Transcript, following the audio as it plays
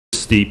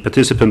the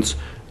participants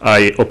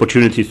an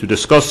opportunity to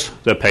discuss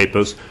their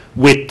papers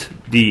with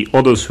the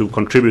others who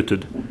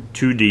contributed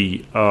to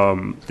the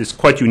this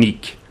quite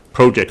unique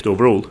project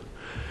overall.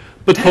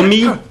 But for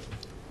me,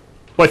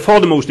 by far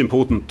the most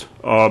important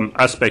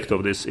aspect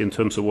of this, in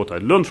terms of what I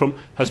learned from,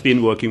 has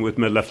been working with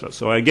Mel Leffler.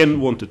 So I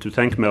again wanted to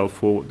thank Mel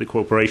for the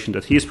cooperation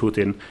that he's put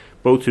in,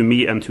 both to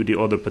me and to the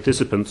other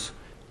participants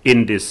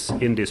in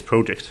this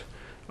project.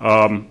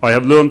 I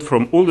have learned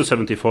from all the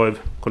 75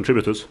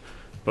 contributors,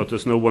 but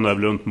there's no one I've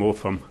learned more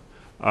from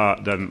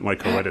than my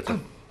co-editor.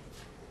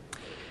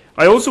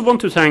 I also want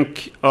to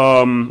thank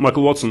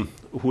Michael Watson,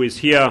 who is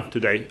here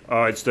today.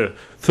 It's the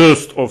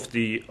first of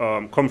the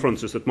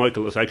conferences that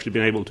Michael has actually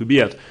been able to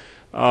be at.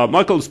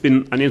 Michael's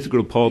been an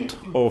integral part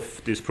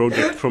of this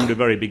project from the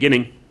very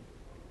beginning,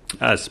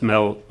 as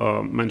Mel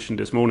mentioned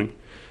this morning.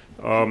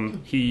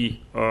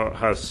 He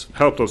has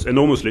helped us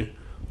enormously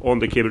on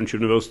the Cambridge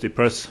University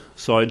Press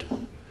side.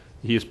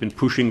 He has been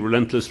pushing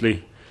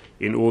relentlessly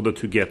in order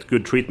to get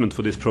good treatment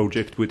for this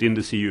project within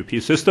the CUP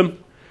system.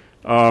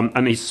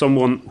 And he's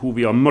someone who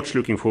we are much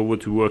looking forward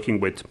to working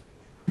with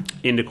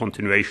in the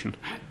continuation.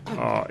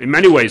 In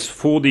many ways,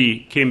 for the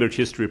Cambridge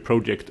History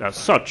Project as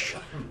such,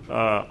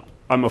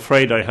 I'm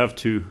afraid I have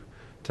to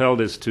tell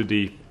this to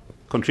the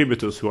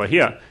contributors who are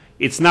here.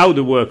 It's now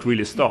the work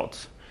really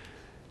starts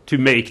to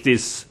make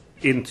this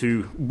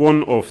into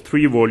one of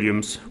 3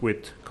 volumes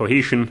with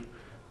cohesion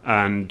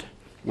and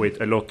with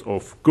a lot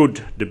of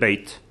good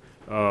debate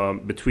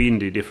between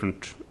the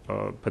different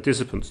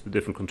participants, the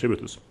different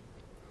contributors.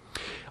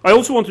 I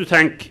also want to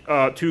thank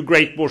 2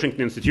 great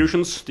Washington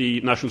institutions,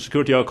 the National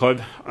Security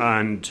Archive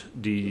and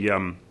the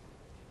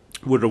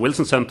Woodrow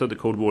Wilson Center, the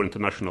Cold War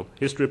International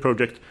History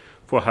Project,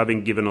 for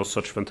having given us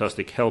such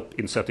fantastic help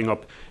in setting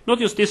up not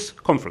just this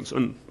conference,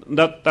 and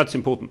that's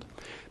important,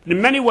 but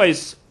in many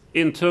ways,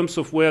 in terms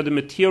of where the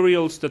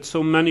materials that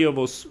so many of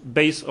us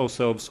base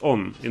ourselves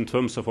on, in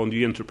terms of our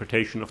new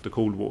interpretation of the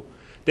Cold War,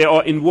 they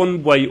are in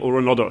one way or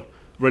another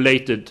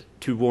related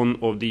to one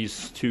of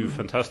these 2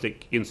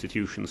 fantastic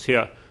institutions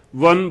here,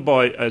 run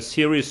by a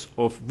series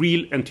of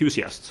real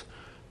enthusiasts,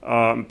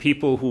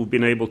 people who've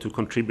been able to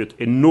contribute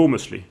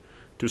enormously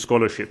to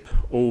scholarship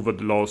over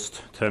the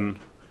last 10,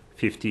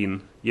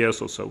 15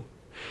 years or so.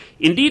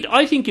 Indeed,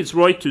 I think it's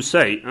right to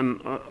say, and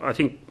I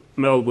think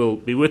Mel will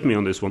be with me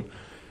on this one,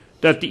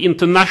 that the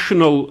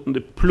international,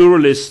 the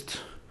pluralist,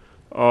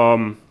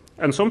 and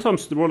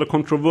sometimes the rather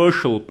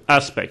controversial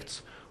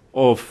aspects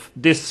of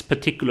this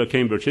particular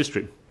Cambridge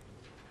history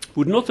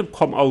would not have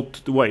come out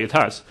the way it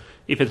has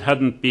if it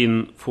hadn't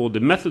been for the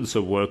methods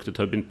of work that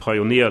have been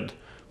pioneered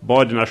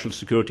by the National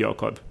Security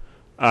Archive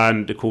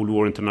and the Cold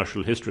War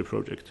International History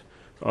Project.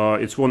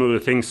 It's one of the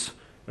things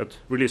that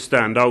really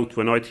stand out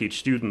when I teach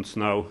students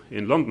now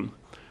in London,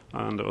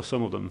 and there are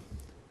some of them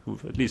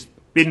who've at least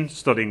been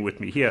studying with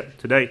me here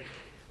today.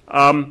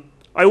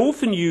 I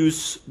often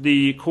use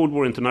the Cold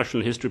War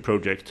International History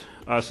Project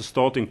as a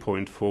starting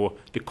point for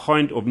the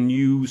kind of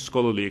new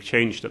scholarly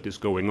exchange that is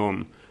going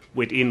on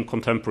within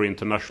contemporary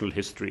international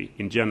history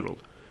in general.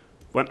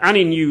 When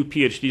any new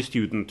PhD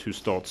student who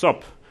starts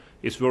up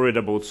is worried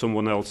about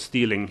someone else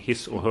stealing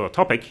his or her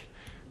topic,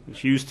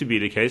 which used to be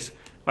the case,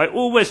 I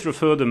always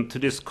refer them to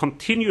this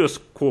continuous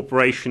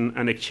cooperation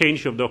and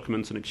exchange of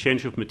documents and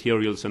exchange of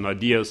materials and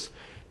ideas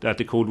that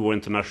the Cold War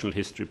International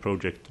History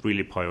Project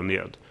really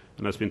pioneered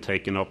and has been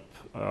taken up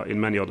in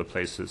many other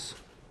places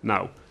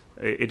now.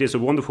 It is a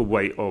wonderful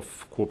way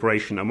of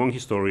cooperation among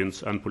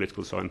historians and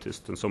political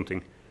scientists, and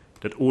something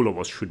that all of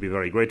us should be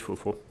very grateful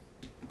for.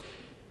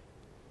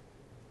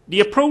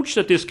 The approach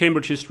that this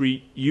Cambridge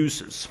history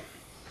uses,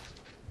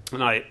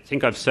 and I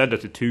think I've said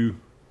at the 2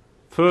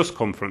 first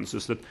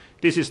conferences that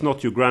this is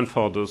not your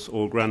grandfather's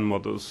or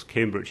grandmother's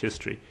Cambridge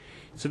history.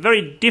 It's a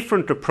very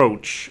different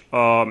approach.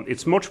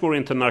 It's much more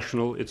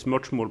international, it's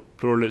much more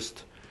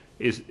pluralist,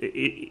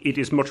 it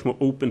is much more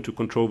open to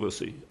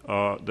controversy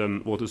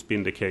than what has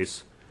been the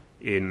case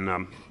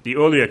in the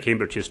earlier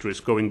Cambridge histories,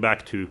 going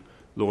back to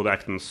Lord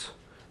Acton's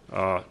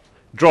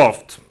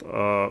draft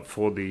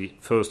for the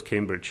first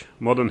Cambridge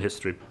modern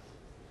history,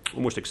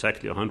 almost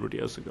exactly 100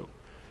 years ago.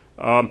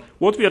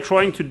 What we are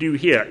trying to do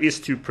here is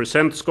to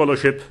present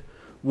scholarship,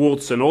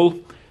 warts and all.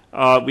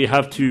 We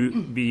have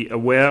to be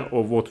aware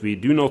of what we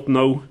do not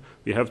know.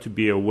 We have to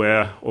be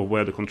aware of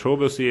where the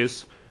controversy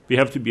is. We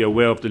have to be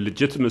aware of the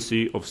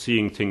legitimacy of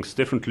seeing things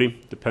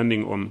differently,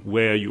 depending on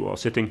where you are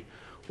sitting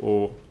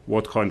or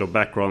what kind of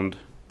background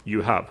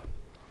you have.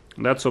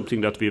 And that's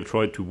something that we have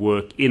tried to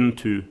work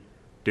into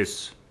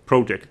this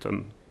project,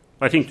 and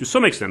I think to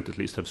some extent at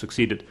least have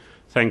succeeded,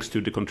 thanks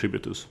to the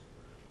contributors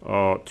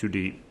to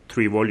the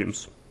 3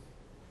 volumes.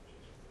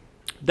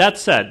 That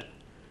said,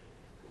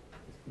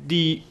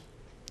 the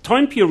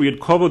time period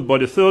covered by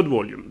the 3rd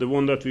volume, the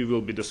one that we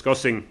will be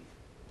discussing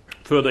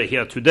further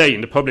here today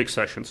in the public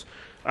sessions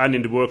and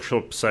in the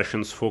workshop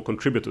sessions for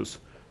contributors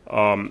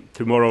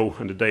tomorrow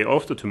and the day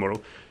after tomorrow,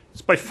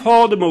 is by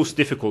far the most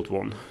difficult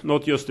one,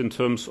 not just in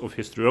terms of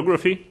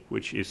historiography,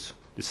 which is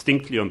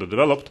distinctly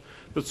underdeveloped,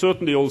 but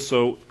certainly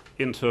also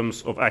in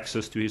terms of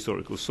access to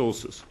historical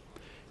sources.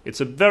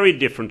 It's a very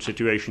different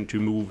situation to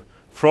move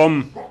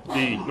from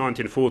the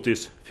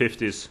 1940s,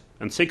 50s,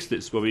 and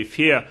 60s, where we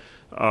fear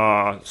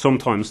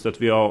sometimes that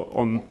we are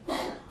on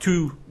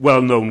too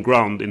well-known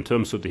ground in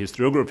terms of the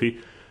historiography,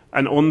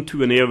 and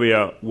onto an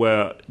area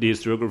where the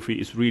historiography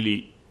is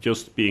really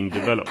just being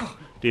developed,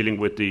 dealing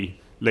with the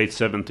late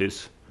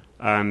 70s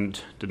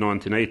and the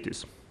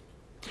 1980s.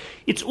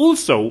 It's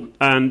also,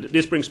 and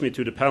this brings me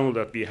to the panel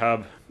that we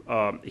have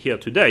here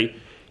today,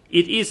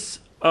 it is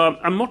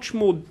a much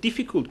more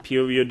difficult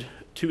period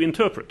to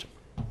interpret,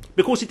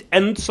 because it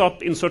ends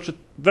up in such a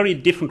very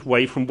different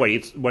way from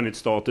when it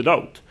started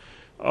out.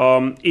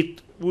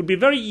 It would be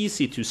very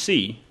easy to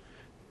see,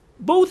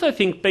 both I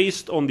think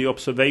based on the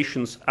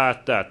observations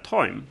at that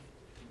time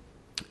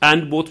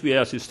and what we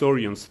as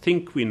historians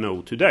think we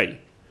know today,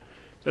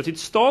 that it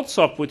starts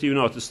up with the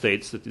United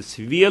States that is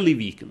severely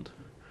weakened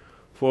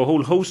for a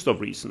whole host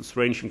of reasons,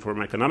 ranging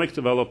from economic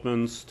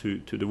developments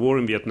to the war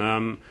in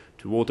Vietnam,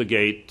 to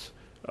Watergate,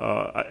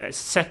 a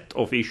set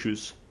of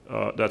issues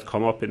that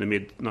come up in the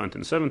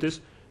mid-1970s,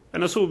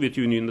 and a Soviet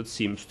Union that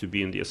seems to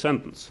be in the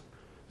ascendance.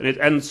 And it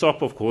ends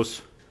up, of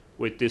course,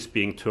 with this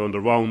being turned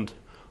around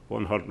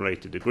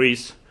 180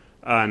 degrees,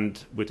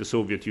 and with the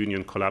Soviet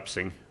Union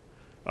collapsing,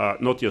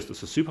 not just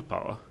as a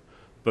superpower,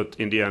 but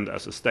in the end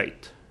as a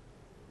state.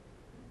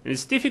 And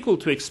it's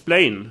difficult to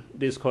explain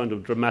this kind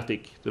of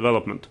dramatic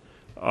development,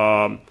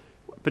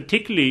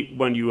 particularly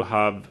when you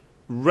have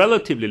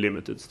relatively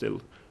limited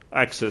still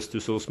access to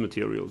source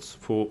materials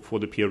for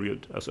the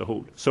period as a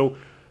whole. So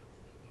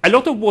a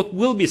lot of what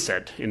will be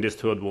said in this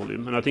third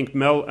volume, and I think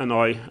Mel and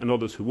I and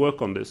others who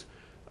work on this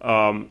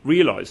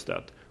realize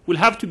that, will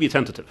have to be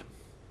tentative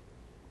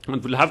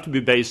and will have to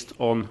be based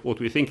on what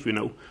we think we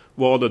know,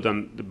 rather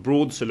than the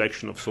broad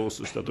selection of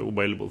sources that are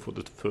available for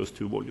the first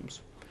two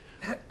volumes.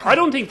 I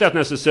don't think that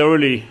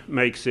necessarily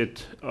makes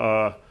it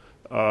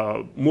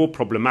more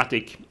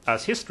problematic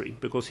as history,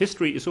 because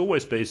history is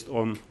always based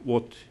on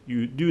what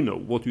you do know,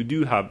 what you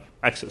do have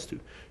access to.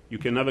 You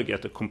can never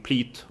get a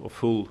complete or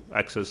full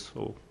access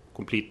or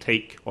complete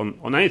take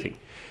on anything.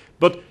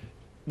 But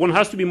one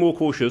has to be more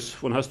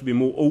cautious, one has to be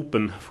more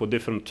open for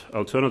different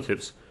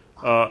alternatives,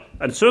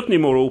 and certainly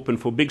more open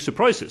for big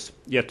surprises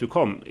yet to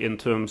come in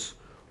terms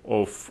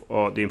of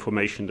the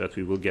information that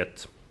we will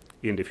get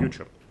in the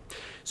future.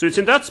 So it's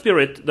in that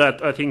spirit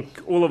that I think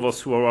all of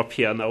us who are up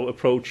here now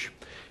approach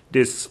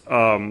this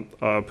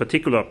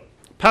particular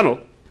panel.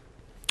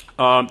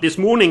 This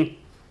morning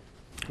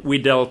we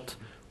dealt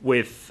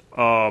with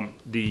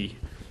the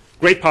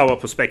great power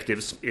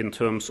perspectives in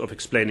terms of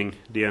explaining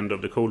the end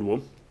of the Cold War.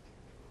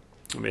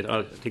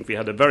 I think we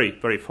had a very,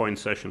 very fine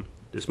session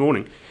this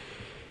morning.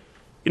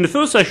 In the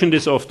first session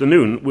this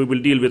afternoon, we will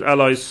deal with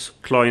allies,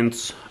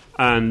 clients,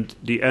 and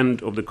the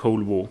end of the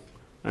Cold War.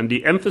 And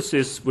the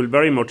emphasis will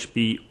very much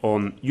be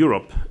on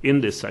Europe in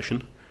this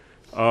session.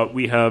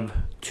 We have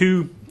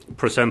two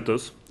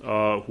presenters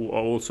who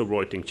are also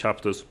writing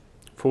chapters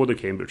for the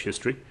Cambridge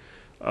history,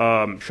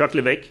 Jacques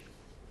Lévesque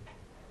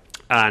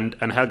and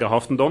Helga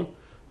Haftendorn,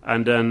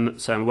 and then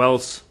Sam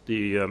Wells,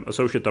 the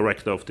associate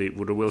director of the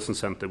Woodrow Wilson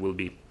Center, will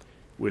be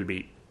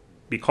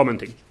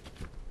commenting.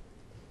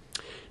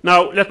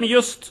 Now, let me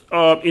just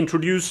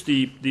introduce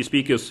the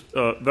speakers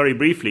very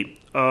briefly.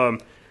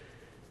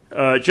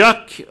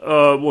 Jacques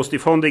was the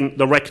founding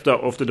director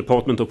of the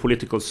Department of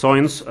Political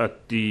Science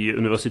at the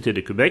Université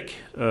de Québec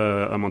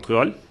at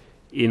Montreal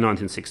in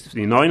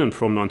 1969, and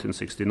from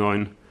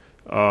 1969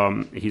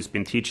 he's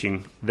been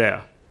teaching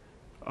there.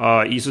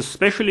 He's a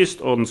specialist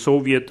on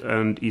Soviet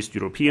and East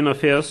European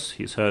affairs.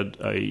 He's had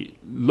a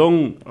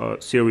long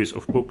series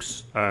of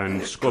books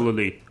and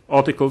scholarly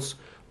articles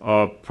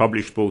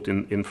published both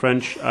in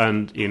French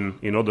and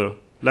in other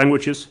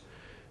languages.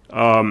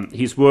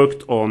 He's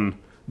worked on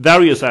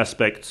various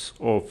aspects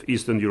of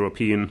Eastern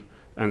European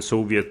and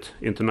Soviet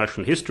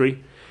international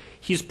history.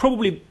 He's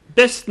probably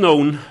best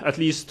known, at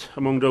least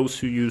among those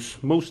who use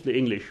mostly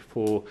English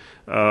for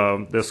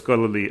their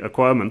scholarly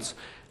acquirements,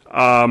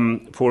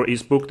 for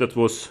his book that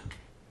was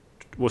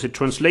it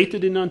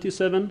translated in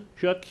 1997,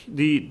 Jacques?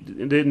 The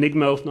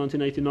Enigma of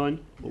 1989?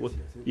 Yes,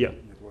 yeah.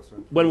 It was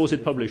when was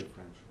it published?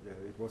 Yeah,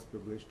 it was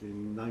published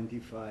in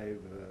 95 in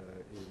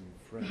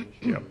French,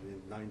 yeah. and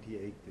in 98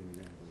 in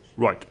English.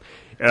 Right.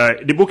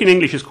 The book in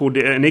English is called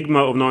The Enigma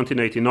of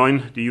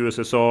 1989, the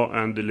USSR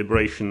and the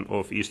Liberation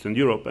of Eastern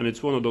Europe, and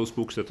it's one of those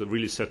books that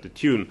really set the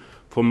tune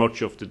for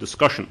much of the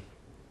discussion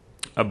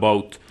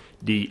about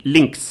the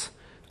links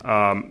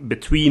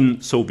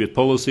between Soviet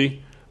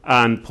policy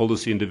and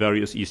policy in the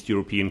various East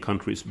European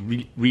countries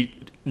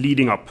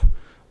leading up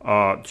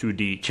to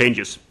the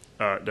changes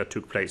that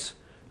took place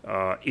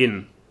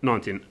in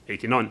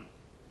 1989.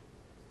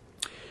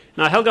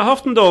 Now, Helga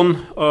Haftendorn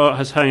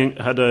has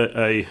had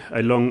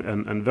a long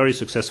and very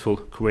successful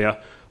career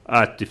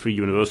at the Free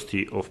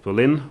University of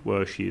Berlin,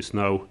 where she is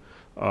now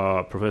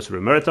Professor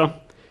Emerita.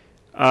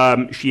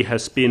 She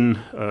has been,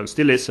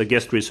 still is, a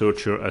guest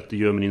researcher at the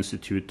German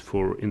Institute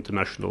for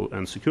International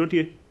and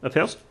Security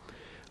Affairs.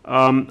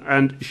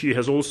 And she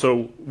has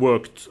also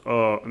worked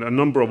in a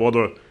number of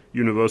other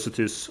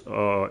universities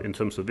in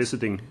terms of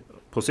visiting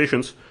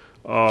positions,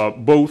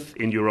 both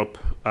in Europe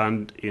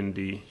and in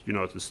the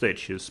United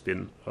States. She's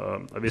been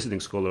a visiting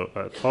scholar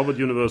at Harvard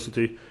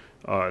University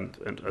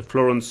and at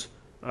Florence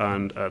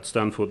and at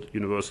Stanford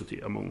University,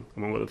 among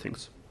other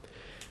things.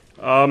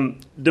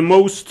 The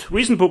most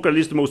recent book, at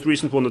least the most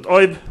recent one that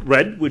I've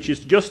read, which is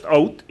just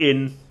out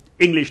in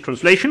English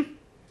translation,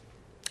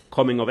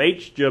 Coming of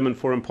Age, German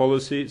Foreign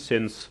Policy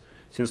since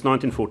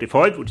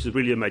 1945, which is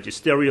really a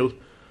magisterial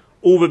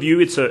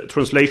overview. It's a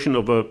translation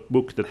of a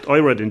book that I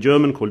read in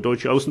German called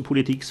Deutsche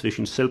Außenpolitik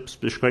zwischen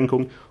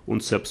Selbstbeschränkung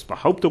und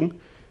Selbstbehauptung,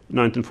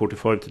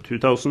 1945 to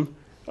 2000.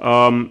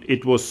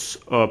 It was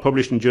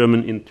published in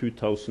German in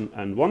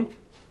 2001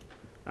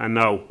 and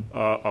now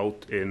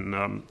out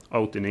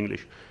in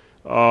English.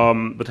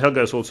 But Helga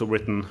has also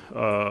written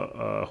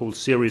a whole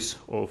series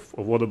of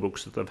other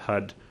books that have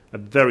had a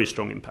very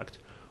strong impact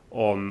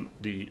on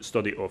the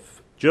study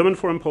of German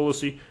foreign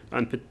policy,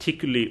 and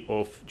particularly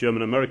of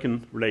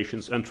German-American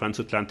relations and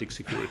transatlantic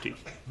security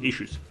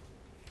issues.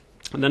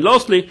 And then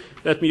lastly,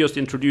 let me just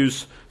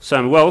introduce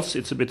Sam Wells.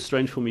 It's a bit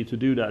strange for me to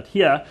do that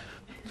here,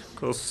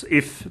 because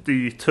if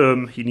the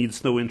term "he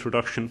needs no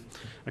introduction"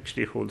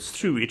 actually holds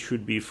true, it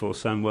should be for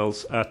Sam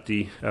Wells at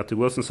the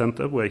Wilson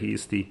Center, where he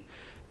is the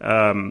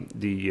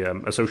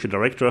Associate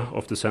Director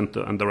of the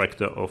Center and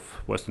Director of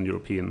Western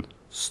European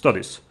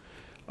Studies.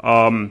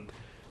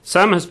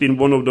 Sam has been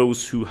one of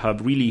those who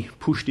have really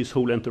pushed this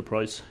whole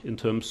enterprise in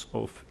terms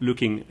of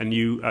looking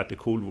anew at the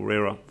Cold War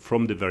era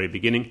from the very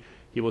beginning.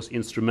 He was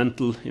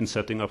instrumental in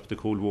setting up the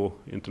Cold War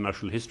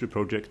International History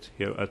Project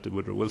here at the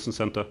Woodrow Wilson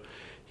Center.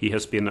 He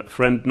has been a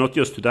friend not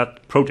just to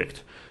that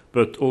project,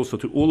 but also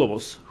to all of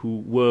us who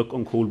work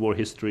on Cold War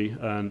history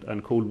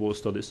and Cold War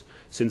studies,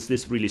 since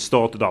this really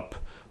started up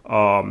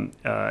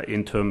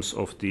in terms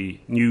of the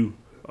new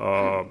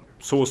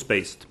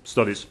source-based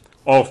studies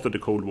after the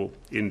Cold War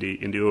in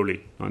the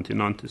early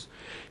 1990s.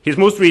 His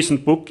most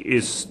recent book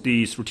is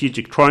The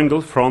Strategic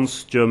Triangle,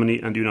 France, Germany,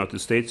 and the United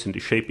States in the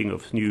Shaping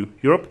of New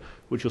Europe,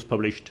 which was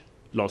published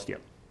last year.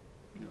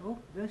 No,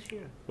 this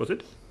year. Was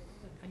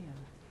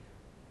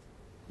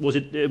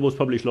it? It was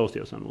published last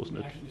year, son, wasn't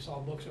it? I actually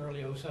saw books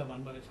early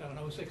 07, but it's got an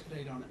 06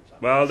 date on it. So.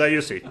 Well, there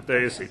you see. There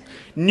you see.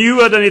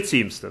 Newer than it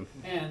seems, then.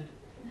 And,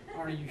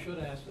 Arne, you should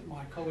ask that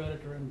my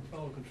co-editor and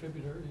fellow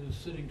contributor is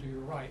sitting to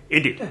your right.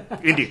 Indeed,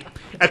 indeed.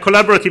 A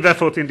collaborative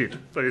effort, indeed.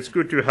 But it's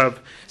good to have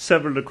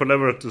several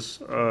collaborators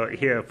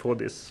here for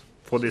this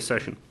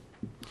session.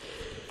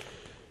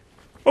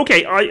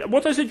 Okay,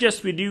 what I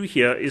suggest we do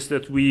here is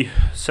that we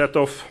set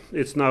off.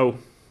 It's now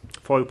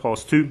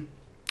 2:05.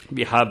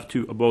 We have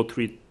to about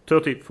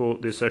 3:30 for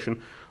this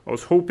session. I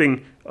was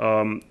hoping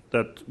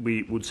that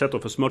we would set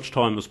off as much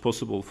time as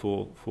possible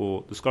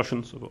for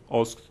discussions. So I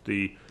asked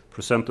the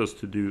presenters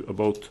to do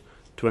about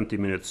 20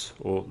 minutes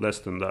or less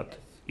than that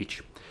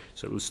each.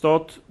 So we'll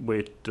start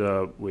with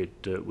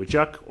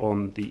Jack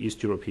on the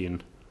East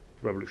European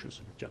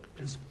revolutions. Jack,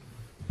 please.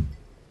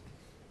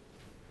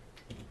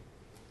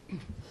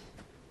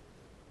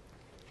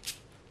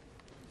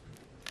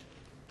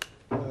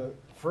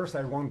 First,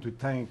 I want to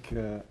thank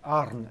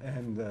Arne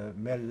and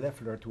Mel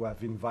Leffler to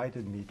have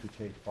invited me to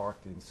take part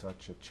in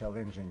such a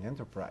challenging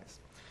enterprise.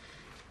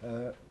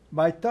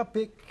 My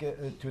topic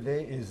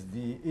today is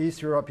the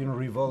East European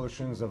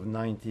revolutions of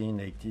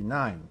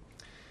 1989.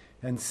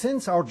 And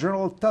since our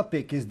general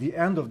topic is the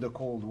end of the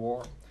Cold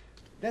War,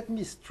 let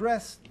me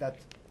stress that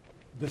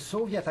the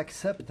Soviet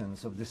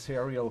acceptance of the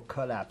serial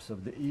collapse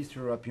of the East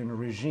European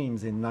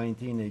regimes in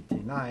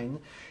 1989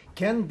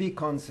 can be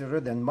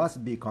considered and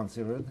must be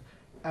considered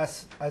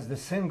as the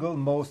single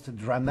most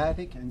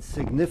dramatic and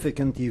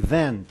significant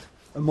event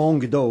among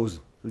those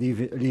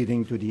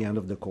leading to the end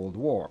of the Cold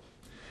War.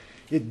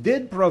 It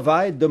did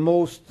provide the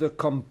most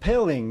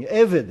compelling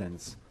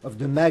evidence of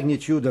the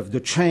magnitude of the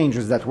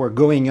changes that were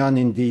going on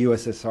in the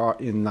USSR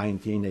in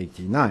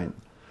 1989.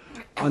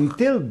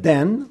 Until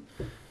then,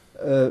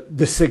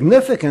 the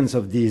significance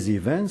of these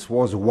events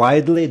was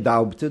widely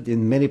doubted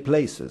in many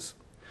places.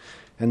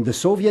 And the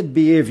Soviet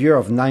behavior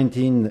of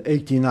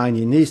 1989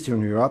 in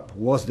Eastern Europe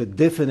was the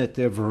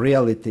definitive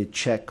reality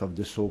check of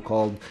the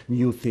so-called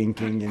new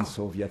thinking in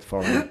Soviet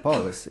foreign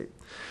policy.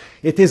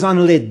 It is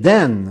only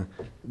then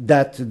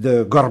that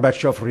the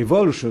Gorbachev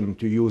revolution,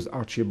 to use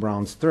Archie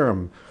Brown's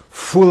term,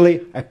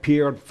 fully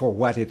appeared for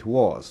what it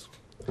was.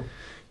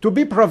 To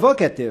be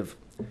provocative,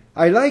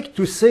 I like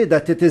to say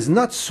that it is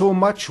not so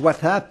much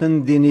what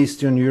happened in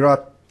Eastern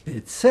Europe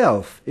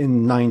itself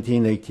in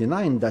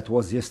 1989 that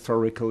was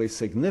historically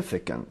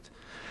significant.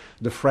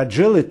 The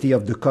fragility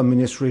of the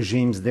communist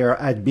regimes there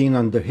had been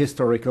on the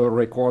historical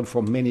record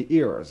for many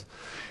years.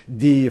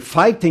 The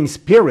fighting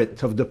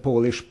spirit of the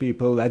Polish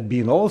people had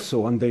been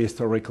also on the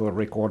historical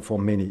record for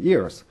many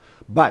years.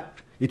 But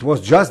it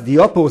was just the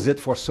opposite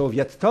for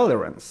Soviet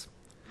tolerance.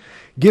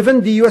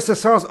 Given the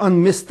USSR's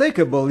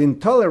unmistakable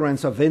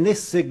intolerance of any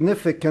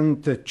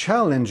significant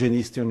challenge in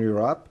Eastern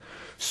Europe,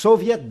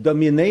 Soviet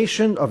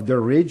domination of the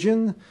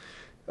region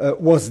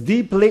was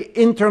deeply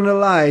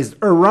internalized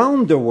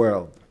around the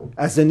world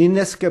as an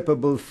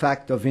inescapable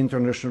fact of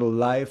international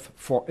life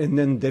for an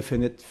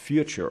indefinite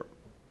future.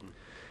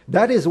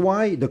 That is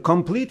why the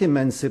complete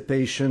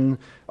emancipation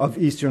of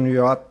Eastern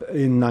Europe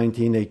in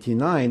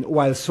 1989,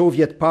 while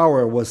Soviet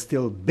power was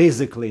still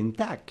basically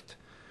intact,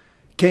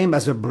 came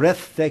as a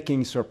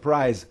breathtaking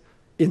surprise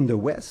in the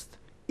West,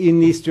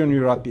 in Eastern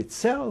Europe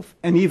itself,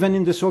 and even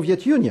in the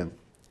Soviet Union.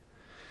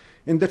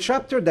 In the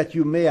chapter that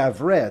you may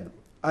have read,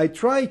 I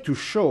try to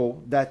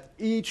show that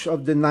each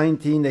of the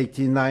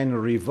 1989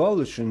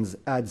 revolutions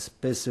had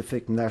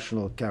specific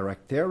national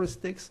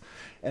characteristics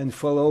and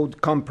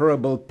followed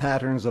comparable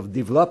patterns of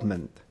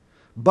development.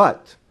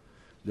 But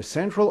the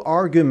central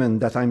argument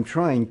that I'm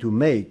trying to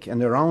make,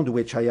 and around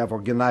which I have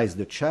organized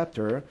the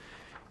chapter,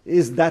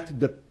 is that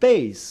the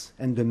pace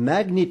and the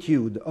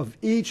magnitude of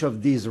each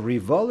of these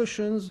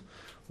revolutions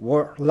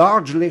were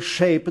largely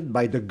shaped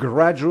by the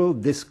gradual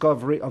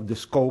discovery of the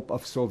scope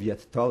of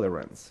Soviet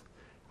tolerance.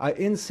 I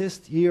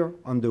insist here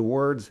on the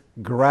words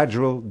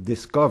gradual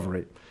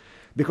discovery,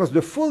 because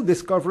the full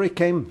discovery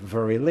came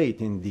very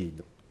late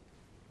indeed.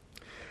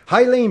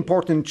 Highly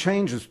important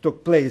changes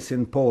took place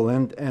in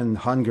Poland and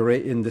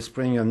Hungary in the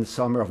spring and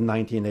summer of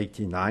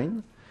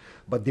 1989,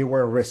 but they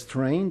were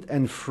restrained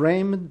and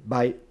framed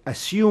by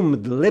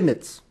assumed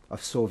limits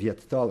of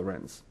Soviet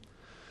tolerance.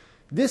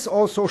 This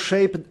also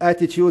shaped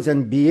attitudes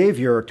and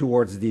behavior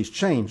towards these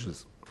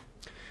changes.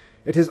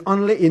 It is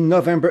only in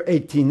November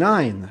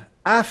 1989,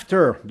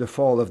 after the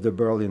fall of the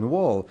Berlin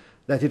Wall,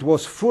 that it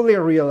was fully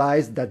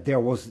realized that there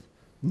was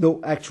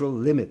no actual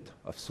limit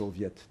of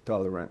Soviet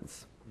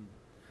tolerance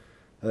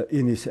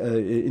in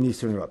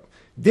Eastern Europe.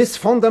 This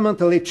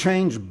fundamentally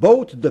changed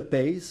both the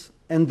pace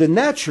and the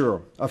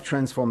nature of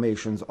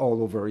transformations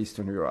all over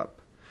Eastern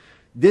Europe.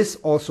 This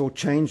also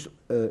changed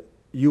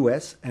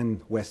US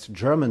and West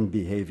German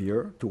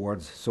behavior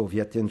towards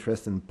Soviet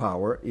interest and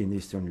power in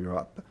Eastern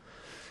Europe.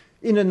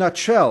 In a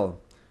nutshell,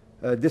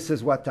 this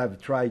is what I've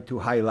tried to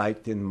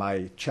highlight in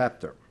my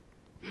chapter.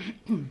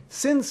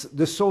 Since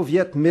the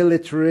Soviet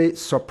military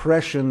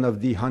suppression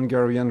of the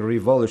Hungarian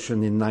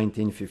Revolution in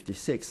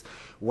 1956,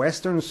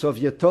 Western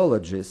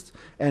Sovietologists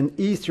and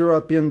East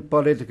European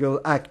political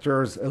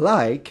actors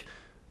alike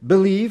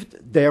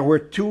believed there were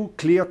two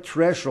clear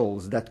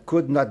thresholds that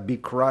could not be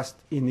crossed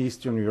in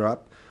Eastern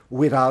Europe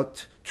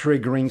without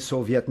triggering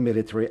Soviet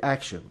military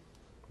action.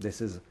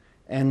 This is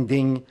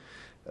ending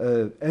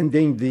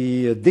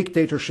the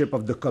dictatorship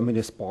of the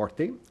Communist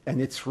Party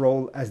and its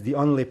role as the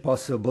only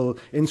possible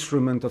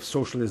instrument of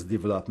socialist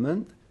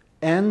development,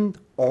 and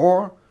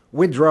or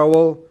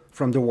withdrawal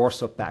from the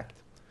Warsaw Pact.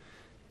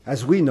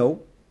 As we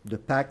know, the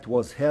pact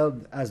was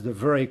held as the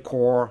very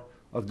core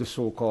of the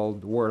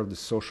so-called world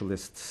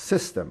socialist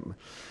system.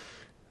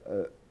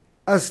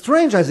 As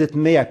strange as it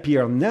may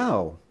appear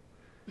now,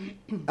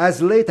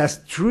 as late as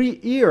 3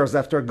 years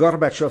after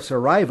Gorbachev's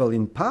arrival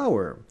in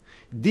power,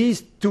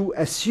 these two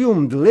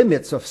assumed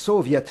limits of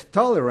Soviet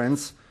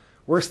tolerance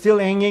were still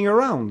hanging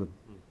around.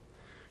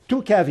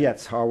 Two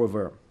caveats,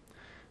 however.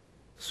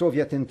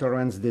 Soviet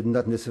intolerance did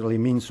not necessarily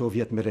mean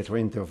Soviet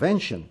military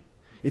intervention.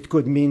 It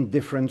could mean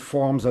different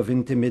forms of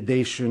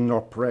intimidation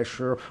or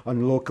pressure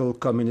on local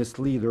communist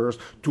leaders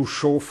to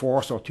show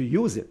force or to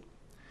use it.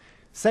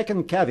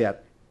 Second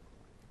caveat,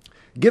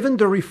 given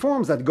the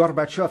reforms that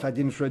Gorbachev had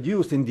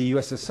introduced in the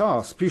USSR,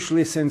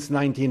 especially since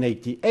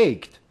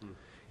 1988,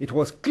 it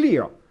was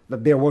clear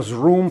that there was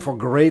room for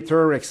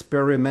greater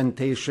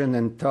experimentation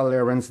and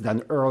tolerance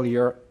than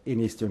earlier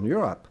in Eastern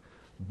Europe.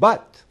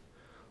 But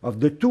of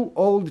the two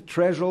old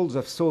thresholds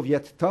of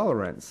Soviet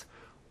tolerance,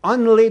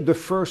 only the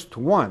first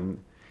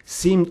one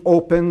seemed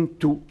open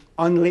to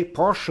only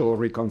partial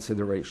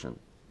reconsideration.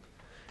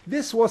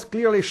 This was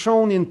clearly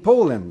shown in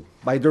Poland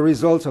by the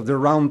results of the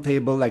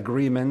roundtable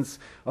agreements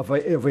of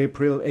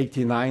April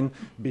 '89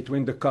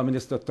 between the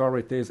communist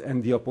authorities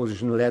and the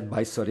opposition led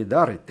by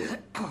Solidarity.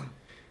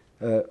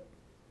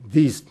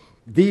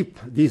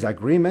 These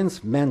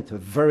agreements meant a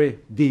very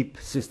deep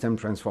system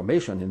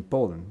transformation in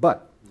Poland,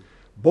 but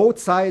both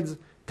sides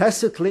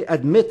tacitly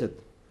admitted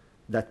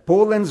that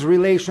Poland's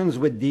relations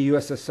with the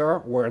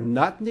USSR were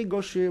not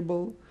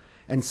negotiable,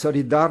 and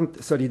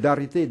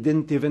Solidarity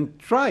didn't even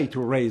try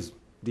to raise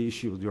the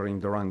issue during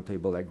the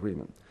roundtable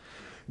agreement.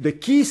 The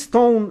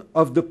keystone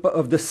of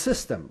the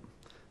system,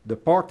 the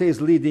party's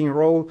leading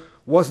role,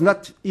 was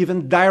not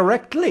even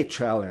directly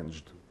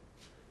challenged,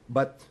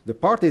 but the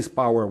party's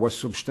power was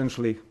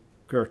substantially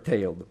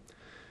curtailed.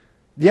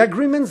 The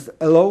agreements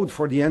allowed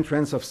for the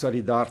entrance of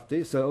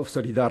Solidarity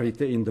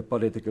in the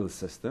political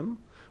system,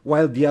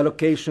 while the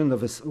allocation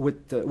of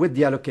with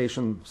the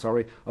allocation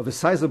of a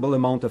sizable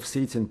amount of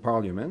seats in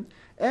parliament,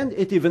 and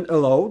it even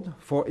allowed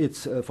for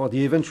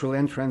the eventual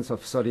entrance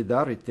of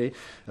Solidarity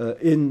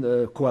in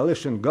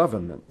coalition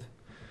government.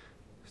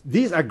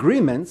 These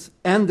agreements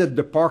ended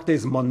the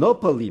party's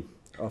monopoly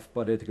of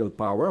political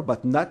power,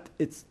 but not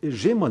its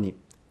hegemony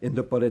in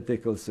the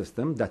political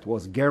system that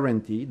was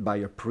guaranteed by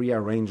a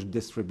prearranged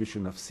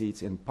distribution of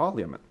seats in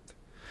parliament.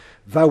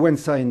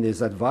 Wałęsa and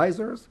his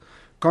advisors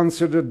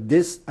considered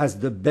this as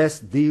the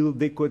best deal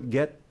they could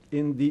get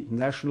in the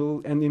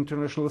national and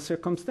international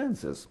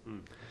circumstances.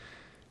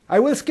 I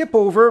will skip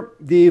over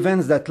the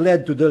events that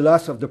led to the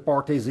loss of the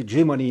party's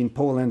hegemony in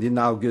Poland in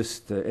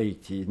August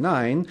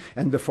 1989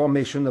 and the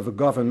formation of a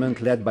government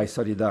led by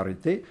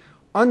Solidarity,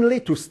 only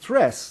to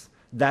stress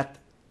that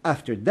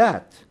after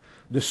that,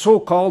 the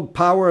so-called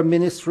power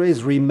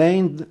ministries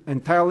remained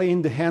entirely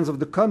in the hands of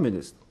the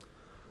communists.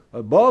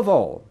 Above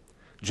all,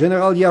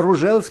 General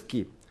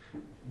Jaruzelski,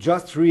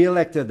 just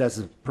re-elected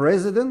as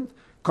president,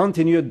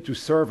 continued to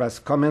serve as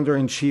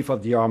commander-in-chief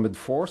of the armed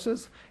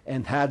forces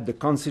and had the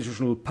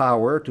constitutional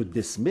power to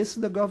dismiss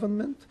the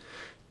government,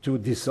 to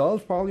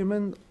dissolve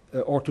parliament,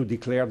 or to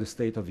declare the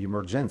state of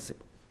emergency.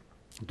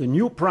 The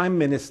new prime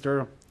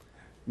minister,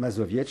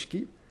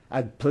 Mazowiecki,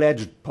 had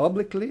pledged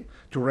publicly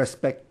to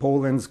respect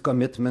Poland's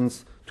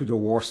commitments to the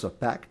Warsaw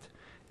Pact,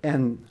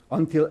 and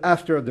until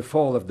after the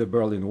fall of the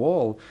Berlin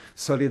Wall,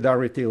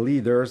 Solidarity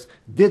leaders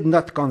did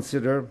not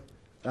consider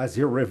as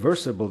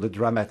irreversible the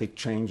dramatic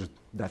change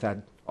that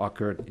had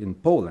occurred in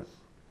Poland.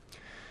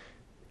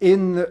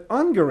 In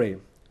Hungary,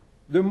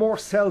 the more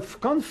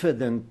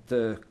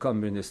self-confident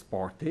Communist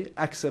Party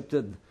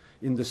accepted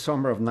in the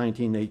summer of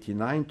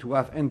 1989 to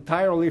have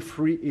entirely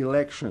free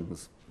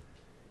elections.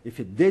 If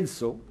it did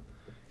so,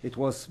 it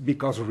was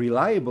because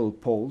reliable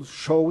polls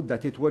showed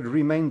that it would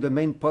remain the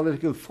main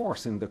political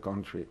force in the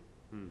country.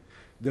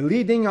 The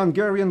leading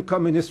Hungarian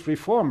communist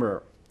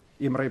reformer,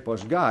 Imre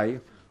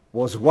Posgai,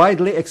 was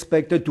widely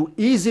expected to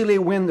easily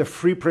win the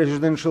free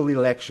presidential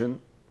election,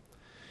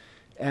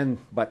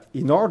 but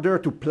in order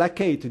to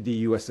placate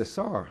the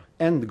USSR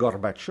and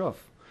Gorbachev,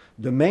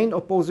 the main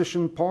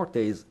opposition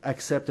parties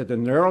accepted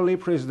an early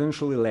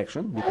presidential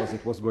election because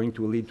it was going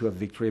to lead to a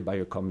victory by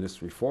a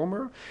communist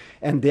reformer,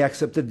 and they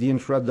accepted the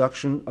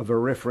introduction of a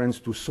reference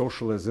to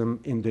socialism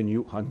in the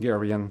new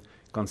Hungarian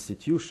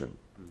constitution.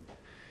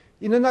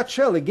 In a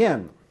nutshell,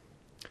 again,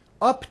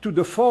 up to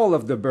the fall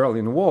of the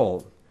Berlin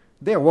Wall,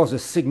 there was a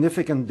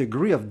significant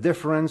degree of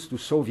deference to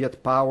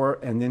Soviet power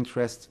and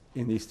interests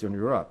in Eastern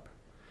Europe.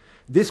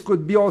 This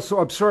could be also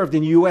observed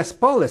in US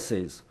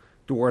policies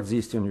towards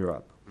Eastern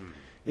Europe.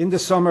 In the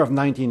summer of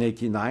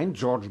 1989,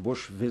 George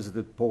Bush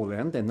visited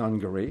Poland and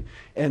Hungary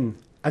and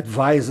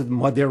advised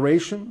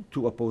moderation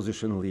to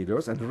opposition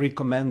leaders and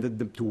recommended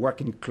them to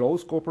work in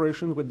close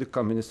cooperation with the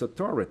communist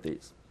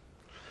authorities.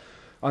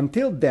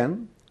 Until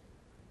then,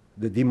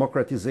 the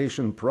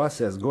democratization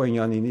process going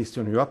on in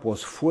Eastern Europe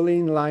was fully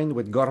in line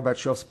with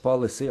Gorbachev's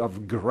policy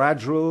of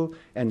gradual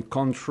and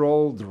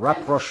controlled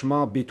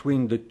rapprochement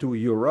between the two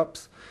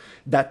Europes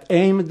that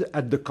aimed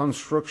at the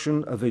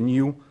construction of a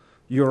new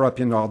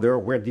European order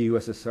where the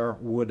USSR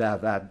would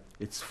have had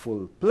its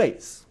full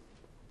place.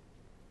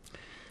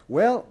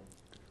 Well,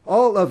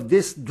 all of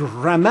this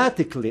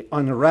dramatically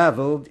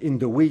unraveled in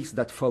the weeks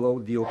that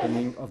followed the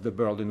opening of the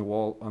Berlin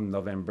Wall on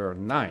November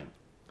 9.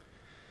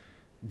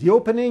 The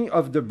opening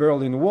of the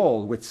Berlin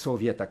Wall with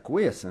Soviet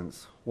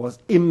acquiescence was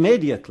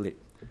immediately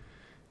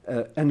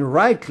and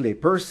rightly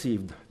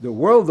perceived the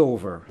world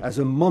over as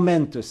a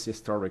momentous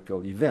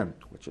historical event,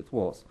 which it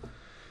was.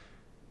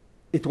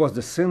 It was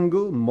the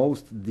single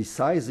most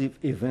decisive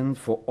event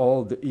for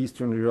all the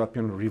Eastern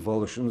European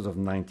revolutions of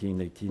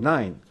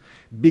 1989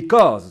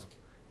 because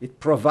it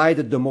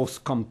provided the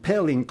most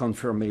compelling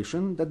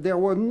confirmation that there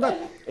were not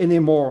any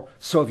more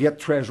Soviet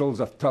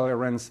thresholds of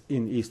tolerance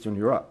in Eastern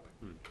Europe.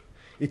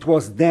 It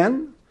was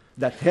then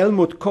that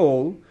Helmut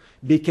Kohl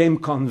became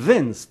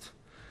convinced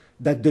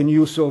that the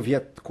new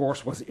Soviet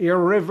course was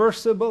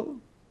irreversible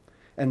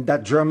and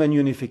that German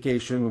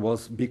unification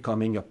was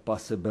becoming a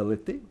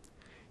possibility.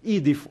 He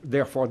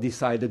therefore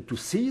decided to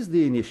seize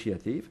the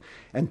initiative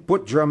and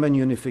put German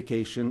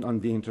unification on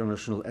the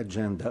international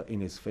agenda in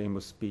his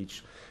famous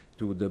speech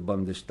to the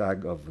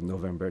Bundestag of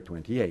November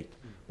 28.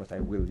 But I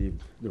will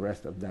leave the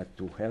rest of that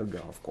to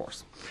Helga, of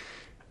course.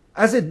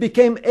 As it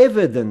became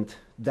evident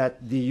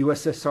that the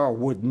USSR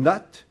would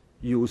not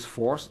use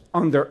force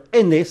under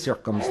any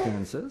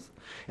circumstances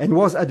and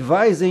was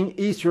advising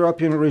East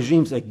European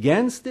regimes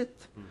against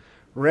it,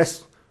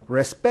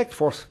 respect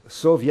for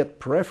Soviet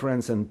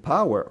preference and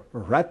power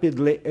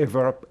rapidly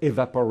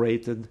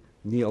evaporated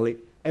nearly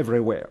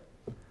everywhere.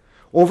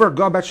 Over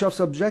Gorbachev's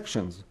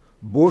objections,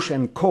 Bush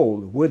and Kohl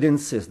would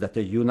insist that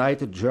a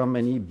united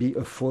Germany be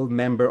a full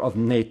member of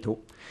NATO,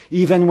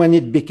 even when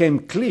it became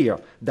clear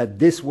that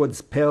this would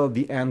spell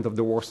the end of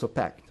the Warsaw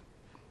Pact.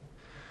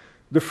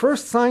 The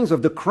first signs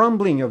of the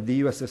crumbling of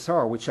the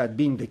USSR, which had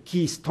been the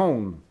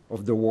keystone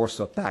of the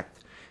Warsaw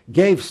Pact,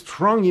 gave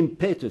strong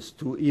impetus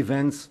to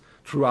events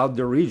throughout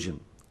the region.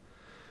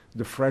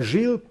 The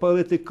fragile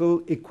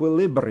political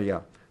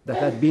equilibria that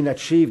had been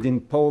achieved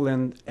in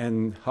Poland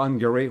and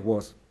Hungary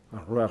was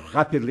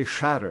rapidly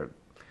shattered.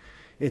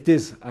 It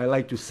is, I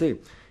like to say,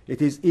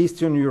 it is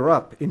Eastern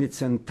Europe in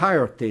its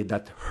entirety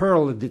that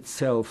hurled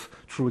itself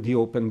through the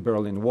open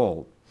Berlin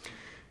Wall.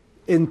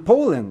 In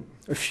Poland,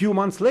 a few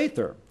months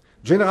later,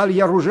 General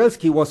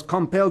Jaruzelski was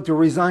compelled to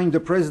resign the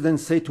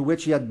presidency to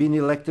which he had been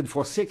elected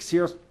for 6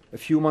 years a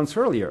few months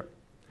earlier.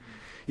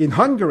 In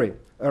Hungary,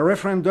 a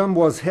referendum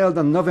was held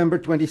on November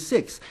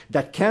 26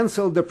 that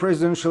cancelled the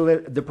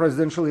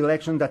presidential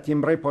election that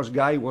Imre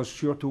Posgai was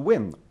sure to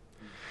win.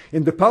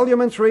 In the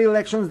parliamentary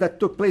elections that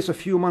took place a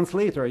few months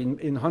later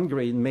in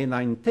Hungary in May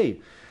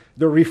 19,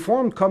 the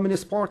Reformed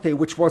Communist Party,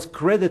 which was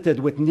credited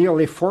with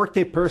nearly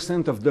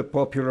 40% of the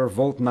popular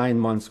vote 9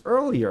 months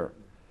earlier,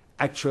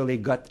 actually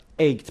got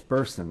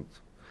 8%.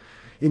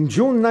 In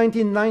June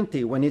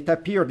 1990, when it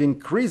appeared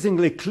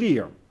increasingly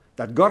clear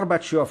that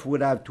Gorbachev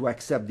would have to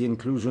accept the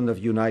inclusion of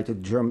a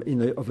united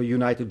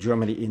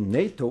Germany in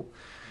NATO,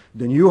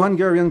 the new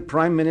Hungarian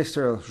Prime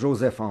Minister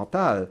Joseph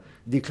Antal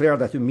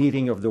declared at a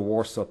meeting of the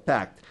Warsaw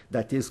Pact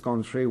that his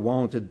country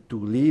wanted to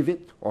leave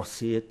it or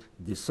see it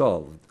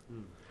dissolved.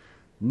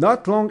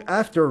 Not long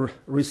after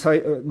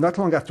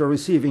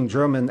receiving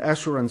German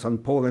assurance on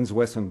Poland's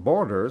western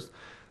borders,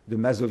 the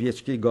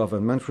Mazowiecki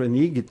government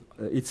reneged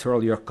its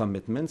earlier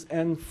commitments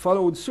and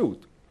followed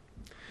suit.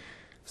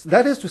 So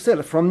that is to say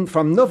that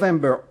from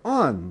November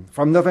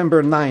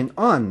 9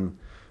 on,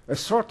 a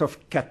sort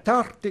of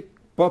cathartic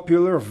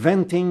popular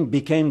venting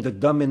became the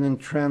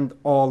dominant trend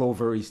all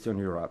over Eastern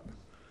Europe.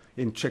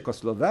 In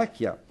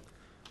Czechoslovakia,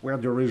 where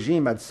the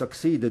regime had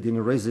succeeded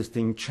in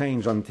resisting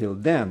change until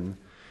then,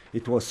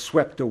 it was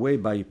swept away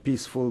by a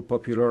peaceful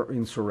popular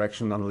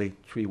insurrection only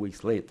 3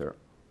 weeks later.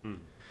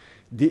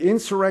 The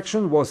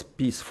insurrection was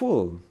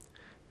peaceful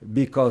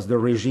because the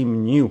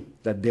regime knew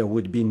that there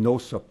would be no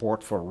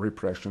support for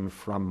repression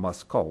from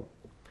Moscow.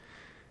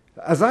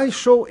 As I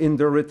show in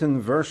the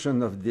written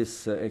version of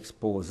this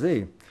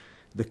expose,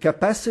 the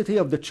capacity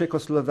of the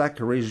Czechoslovak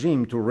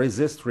regime to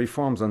resist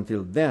reforms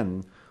until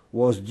then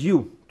was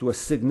due to a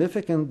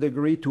significant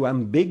degree to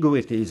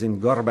ambiguities in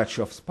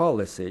Gorbachev's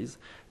policies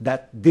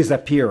that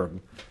disappeared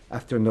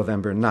after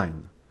November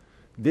 9.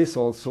 This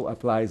also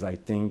applies, I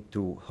think,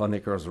 to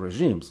Honecker's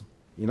regimes.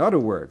 In other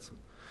words,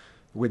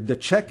 with the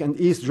Czech and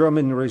East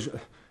German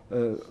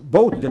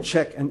both the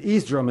Czech and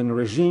East German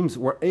regimes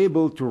were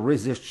able to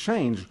resist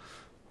change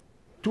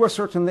to a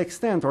certain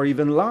extent, or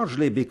even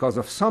largely because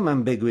of some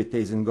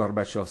ambiguities in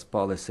Gorbachev's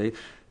policy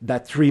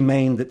that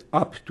remained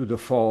up to the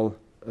fall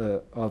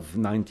of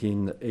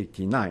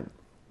 1989.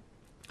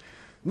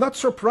 Not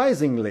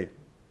surprisingly,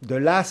 the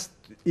last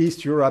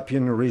East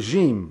European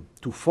regime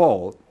to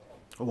fall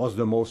was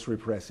the most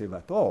repressive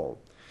at all,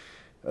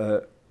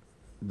 the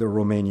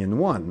Romanian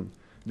one.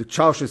 The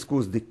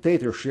Ceausescu's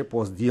dictatorship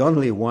was the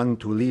only one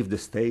to leave the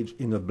stage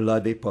in a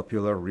bloody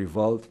popular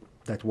revolt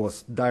that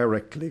was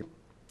directly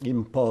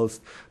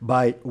impulsed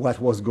by what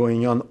was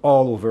going on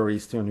all over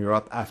Eastern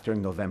Europe after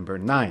November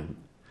 9.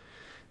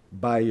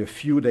 By a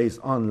few days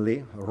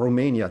only,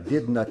 Romania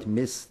did not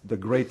miss the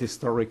great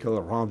historical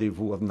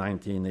rendezvous of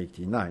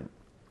 1989.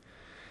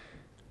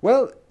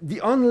 Well,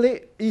 the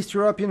only East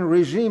European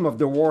regime of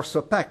the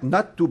Warsaw Pact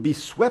not to be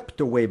swept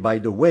away by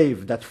the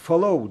wave that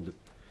followed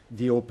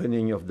the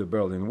opening of the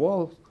Berlin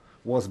Wall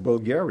was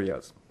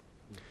Bulgaria's.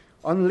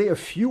 Only a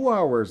few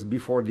hours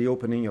before the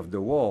opening of the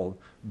wall,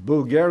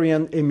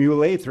 Bulgarian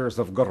emulators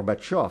of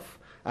Gorbachev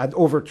had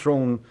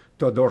overthrown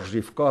Todor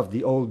Zhivkov,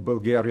 the old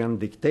Bulgarian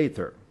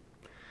dictator.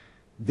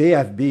 They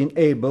have been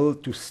able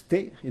to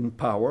stay in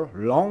power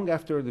long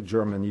after the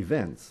German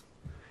events.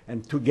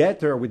 And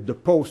together with the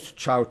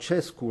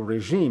post-Ceausescu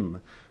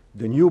regime,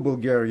 the new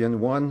Bulgarian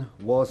one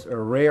was a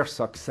rare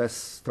success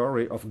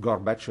story of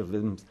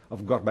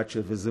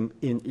Gorbachevism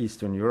in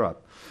Eastern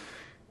Europe.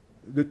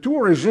 The two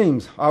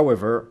regimes,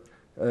 however,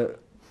 the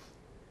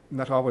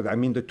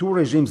two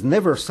regimes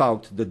never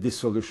sought the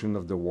dissolution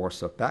of the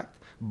Warsaw Pact,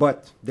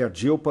 but their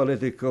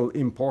geopolitical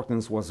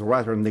importance was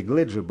rather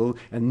negligible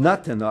and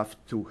not enough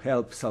to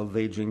help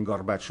salvaging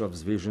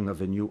Gorbachev's vision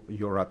of a new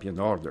European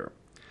order.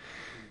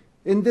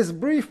 In this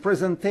brief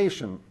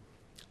presentation,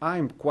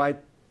 I'm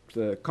quite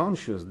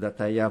conscious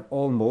that I have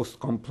almost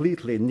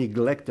completely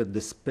neglected the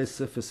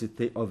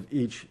specificity of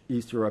each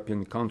East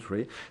European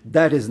country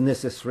that is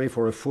necessary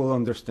for a full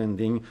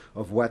understanding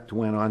of what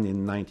went on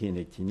in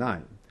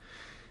 1989.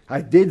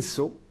 I did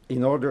so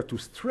in order to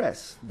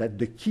stress that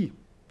the key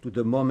to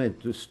the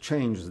momentous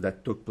change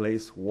that took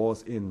place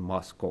was in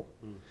Moscow.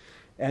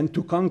 And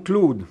to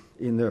conclude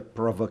in a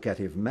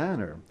provocative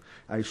manner,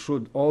 I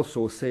should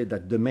also say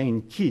that the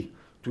main key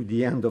to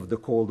the end of the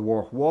Cold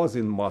War was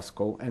in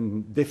Moscow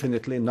and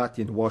definitely not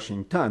in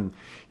Washington,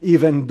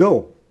 even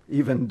though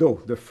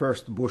the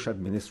first Bush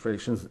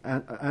administrations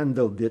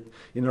handled it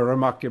in a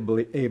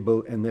remarkably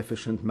able and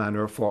efficient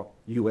manner for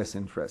U.S.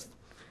 interest.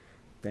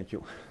 Thank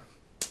you.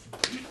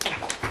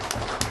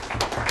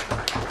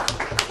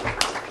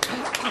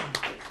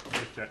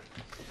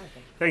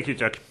 Thank you,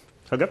 Jack.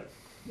 Helga?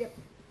 Yep.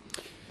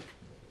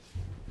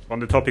 On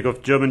the topic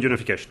of German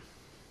unification.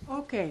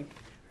 Okay.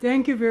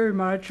 Thank you very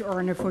much,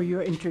 Arne, for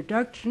your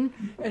introduction.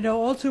 And I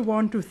also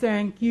want to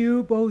thank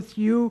you, both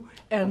you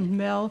and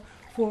Mel,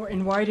 for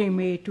inviting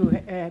me to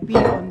be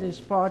on this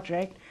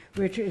project,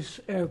 which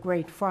is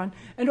great fun.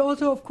 And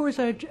also, of course,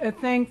 I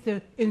thank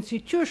the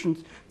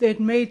institutions that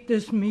made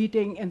this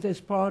meeting and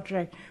this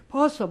project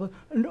possible,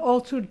 and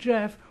also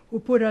Jeff, who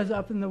put us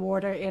up in the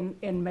water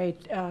and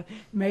made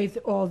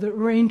all the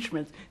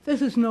arrangements.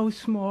 This is no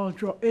small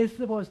drop. It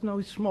was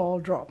no small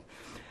drop.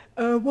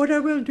 What I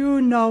will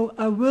do now,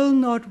 I will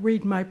not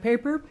read my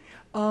paper.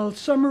 I'll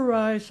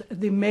summarize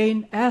the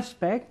main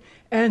aspect,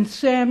 and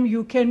Sam,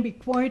 you can be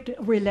quite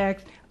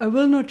relaxed. I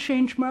will not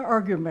change my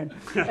argument,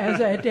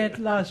 as I did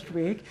last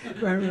week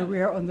when we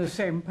were on the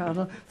same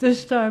panel.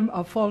 This time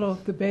I'll follow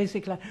the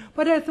basic line.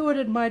 But I thought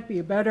it might be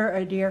a better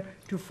idea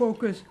to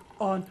focus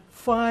on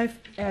 5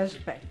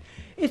 aspects.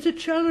 It's a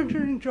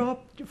challenging job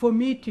for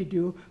me to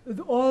do, with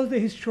all the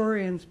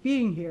historians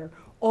being here.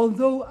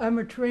 Although I'm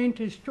a trained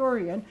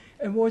historian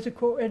and was a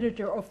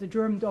co-editor of the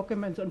German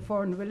documents on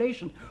foreign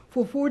relations,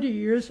 for 40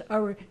 years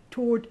I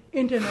taught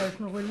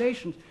international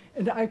relations,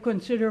 and I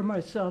consider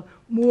myself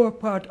more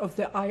part of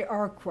the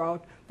IR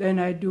crowd than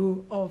I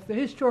do of the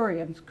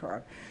historians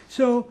crowd.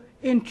 So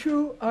in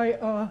true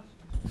IR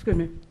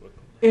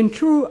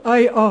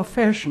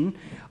fashion,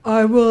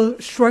 I will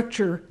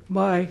structure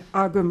my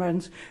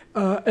arguments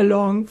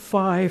along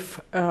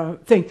 5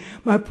 things.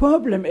 My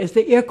problem is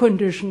the air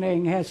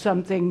conditioning has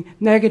something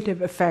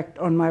negative effect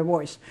on my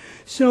voice.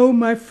 So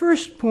my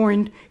first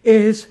point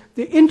is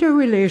the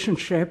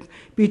interrelationship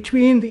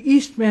between the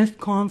East-West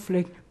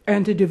conflict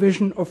and the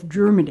division of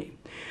Germany.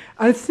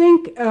 I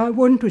think I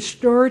want to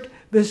start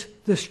with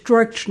the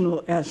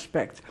structural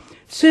aspect.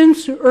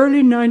 Since the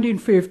early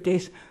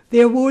 1950s,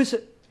 there was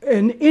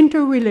an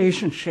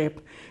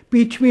interrelationship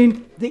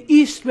between the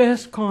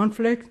East-West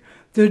conflict,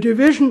 the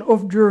division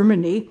of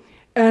Germany,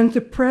 and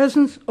the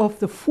presence of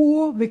the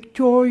 4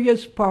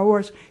 victorious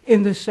powers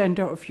in the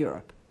center of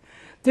Europe.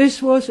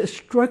 This was a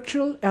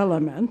structural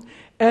element,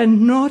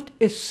 and not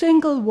a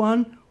single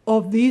one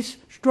of these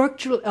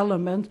structural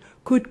elements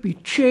could be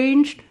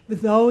changed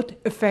without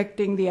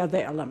affecting the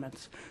other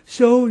elements.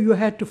 So you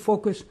had to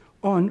focus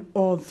on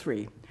all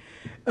 3.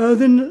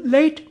 The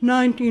late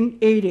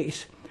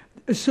 1980s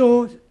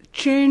saw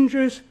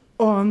changes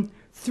on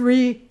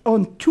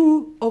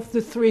 2 of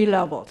the 3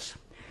 levels.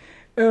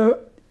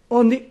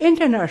 On the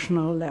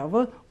international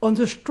level, on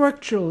the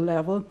structural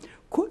level,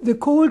 the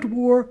Cold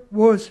War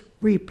was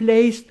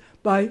replaced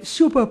by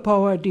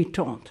superpower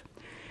détente.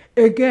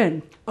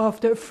 Again,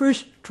 after a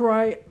first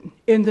try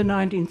in the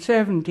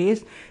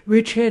 1970s,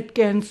 which had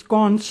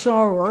gone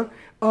sour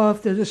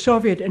after the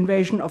Soviet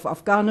invasion of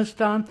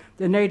Afghanistan,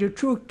 the NATO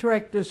troop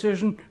track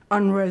decision,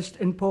 unrest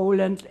in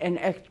Poland,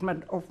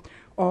 enactment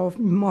of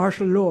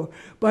martial law.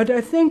 But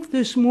I think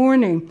this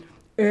morning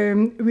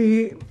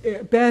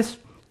Beth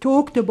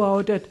talked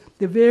about it,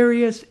 the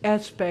various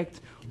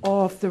aspects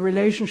of the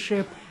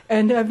relationship,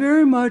 and I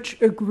very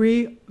much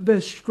agree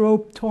with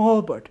Stroop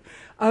Talbot.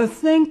 I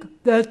think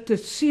that the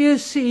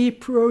CSC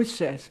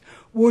process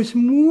was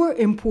more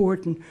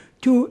important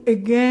to,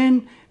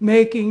 again,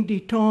 making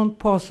détente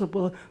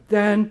possible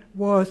than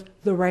was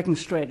the Reagan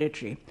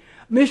strategy.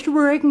 Mr.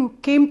 Reagan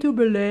came to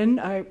Berlin,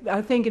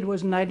 I think it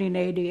was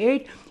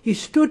 1988. He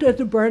stood at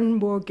the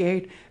Brandenburg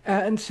Gate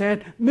and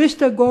said,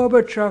 "Mr.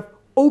 Gorbachev,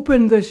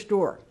 open this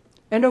door."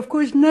 And of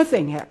course,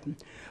 nothing happened.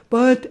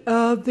 But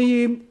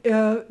the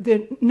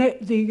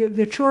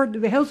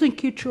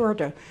Helsinki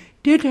Charter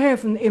did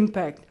have an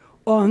impact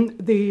on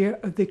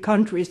the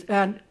countries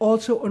and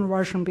also on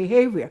Russian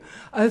behavior.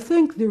 I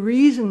think the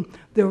reason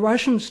the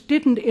Russians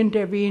didn't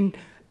intervene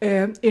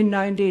in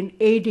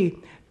 1980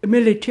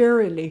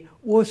 militarily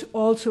was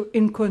also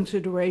in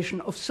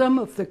consideration of some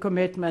of the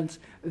commitments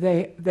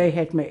they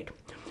had made.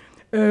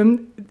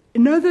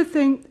 Another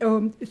thing,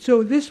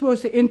 so this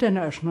was the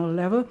international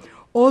level.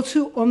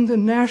 Also on the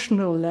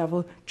national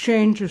level,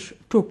 changes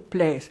took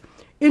place.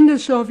 In the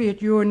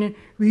Soviet Union,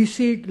 we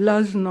see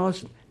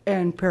glasnost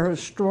and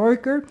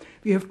perestroika.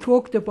 We have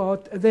talked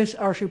about this.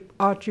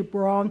 Archie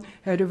Brown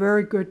had a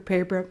very good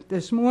paper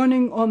this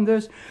morning on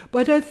this.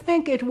 But I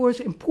think it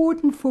was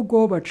important for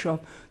Gorbachev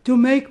to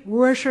make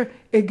Russia,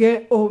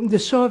 again, or the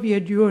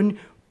Soviet Union,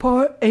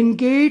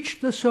 engage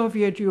the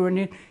Soviet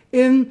Union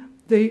in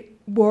the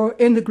war,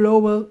 in the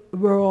global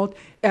world,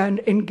 and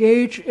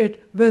engage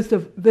it with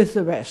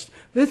the West,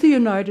 with the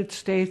United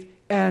States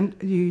and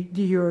the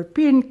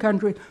European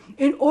countries,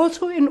 and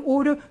also in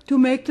order to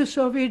make the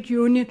Soviet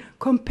Union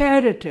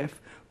competitive,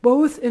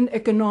 both in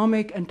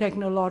economic and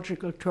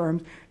technological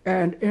terms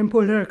and in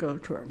political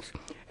terms.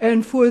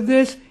 And for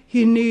this,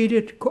 he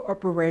needed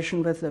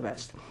cooperation with the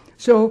West.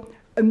 So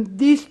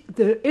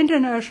the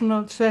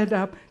international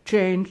setup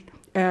changed,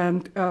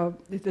 and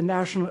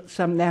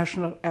some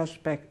national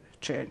aspect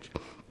changed.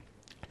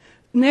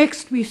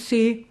 Next, we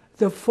see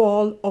the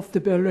fall of the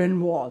Berlin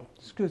Wall.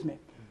 Excuse me.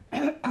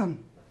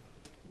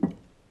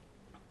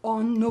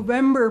 On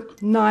November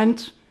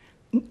 9th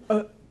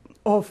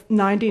of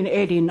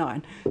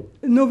 1989.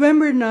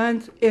 November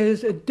 9th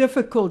is a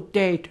difficult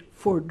date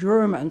for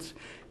Germans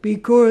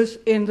because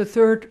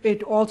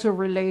it also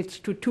relates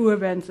to 2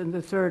 events in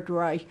the Third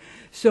Reich.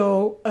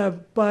 So,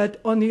 but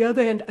on the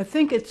other hand, I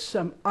think it's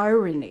some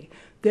irony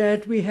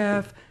that we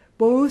have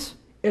both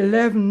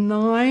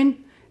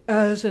 11/9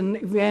 as an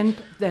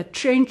event that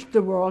changed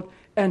the world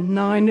and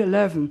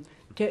 9/11,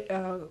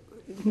 a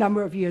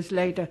number of years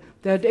later,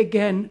 that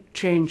again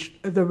changed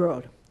the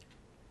world.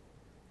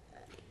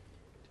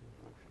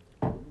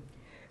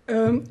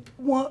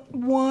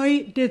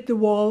 Why did the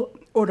wall,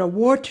 or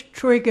what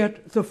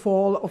triggered the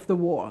fall of the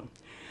wall?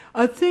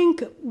 I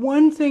think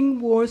one thing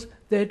was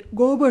that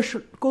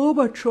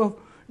Gorbachev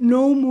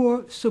no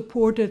more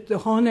supported the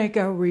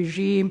Honecker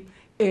regime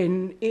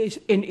in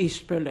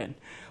East Berlin.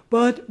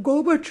 But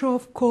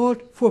Gorbachev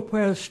called for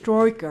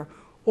perestroika,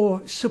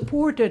 or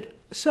supported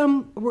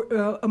some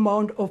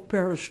amount of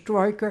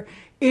perestroika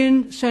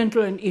in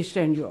Central and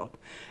Eastern Europe.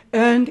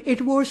 And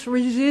it was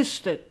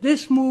resisted.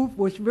 This move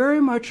was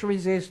very much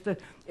resisted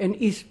in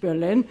East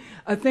Berlin.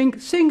 I think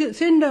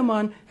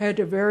Sindermann had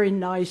a very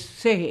nice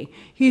saying.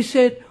 He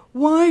said,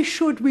 "Why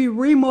should we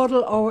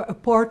remodel our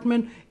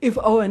apartment if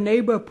our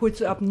neighbor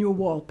puts up new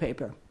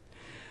wallpaper?"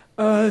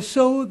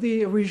 So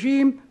the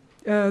regime,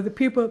 the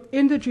people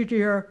in the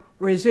GDR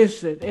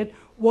resisted it,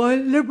 while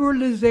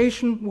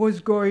liberalization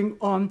was going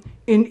on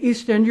in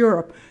Eastern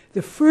Europe.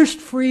 The first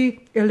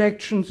free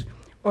elections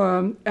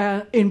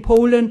in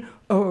Poland,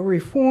 a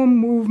reform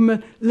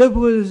movement,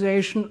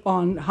 liberalization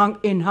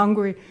in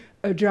Hungary.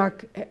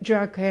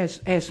 Jack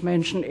has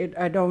mentioned it.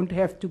 I don't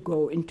have to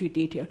go into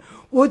detail.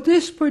 What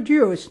this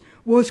produced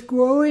was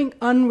growing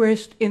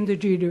unrest in the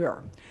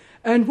GDR.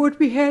 And what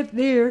we had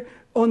there,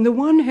 on the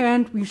one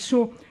hand, we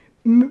saw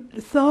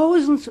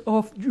thousands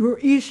of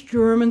East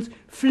Germans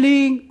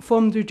fleeing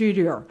from the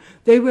GDR.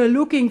 They were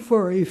looking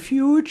for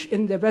refuge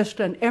in the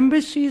Western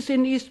embassies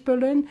in East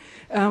Berlin.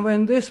 And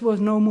when this was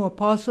no more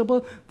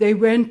possible, they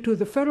went to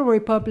the Federal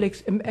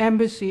Republic's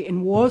embassy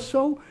in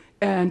Warsaw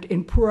and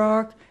in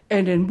Prague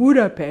and in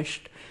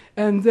Budapest.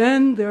 And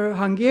then the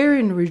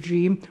Hungarian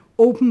regime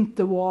opened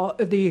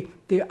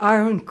the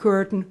Iron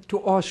Curtain to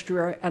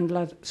Austria and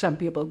let some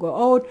people go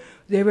out.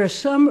 There were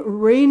some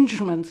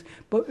arrangements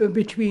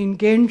between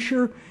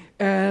Genscher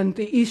and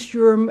the East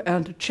German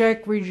and the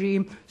Czech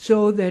regime,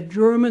 so that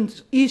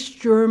East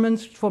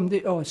Germans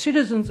or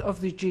citizens of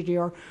the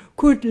GDR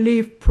could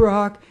leave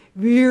Prague,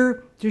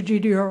 veer the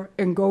GDR,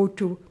 and go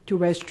to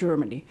West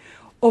Germany.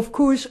 Of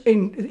course,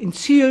 in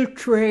sealed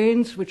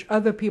trains, which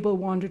other people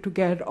wanted to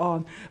get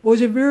on,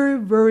 was a very,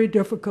 very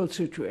difficult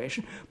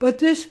situation. But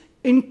this,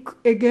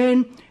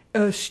 again,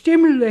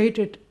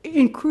 stimulated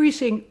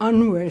increasing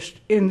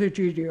unrest in the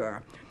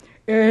GDR.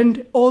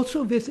 And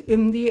also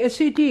within the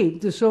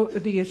SED, the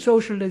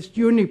Socialist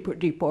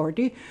Unity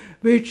Party,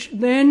 which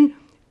then,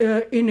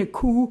 in a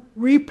coup,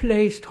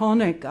 replaced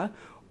Honecker,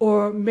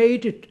 or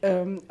made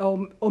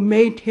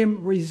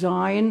him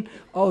resign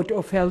out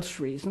of health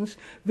reasons,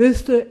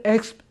 with the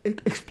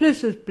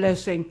explicit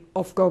blessing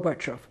of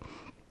Gorbachev.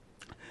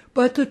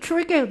 But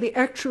the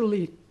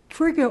actual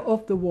trigger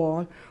of the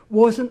war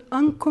was an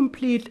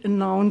incomplete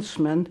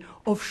announcement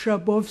of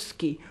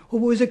Schabowski, who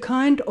was a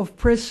kind of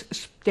press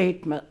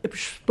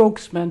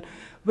spokesman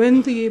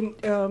when the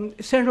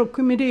Central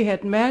Committee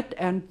had met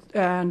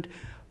and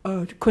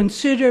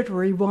considered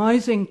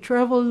revising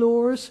travel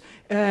laws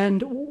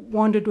and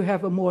wanted to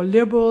have a more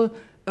liberal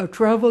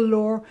travel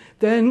law.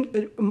 Then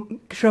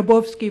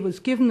Schabowski was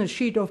given a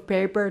sheet of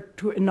paper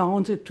to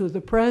announce it to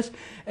the press,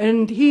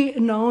 and he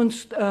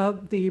announced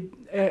at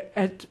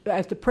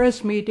the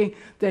press meeting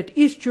that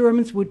East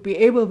Germans would be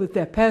able, with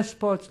their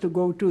passports, to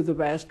go to the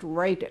West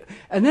right.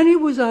 And then he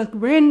was asked,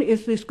 when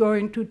is this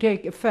going to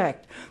take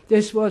effect?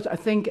 This was, I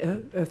think,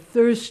 a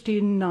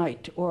Thursday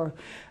night,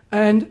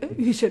 and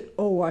he said,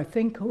 "Oh, I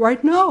think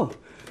right now."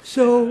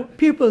 So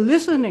people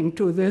listening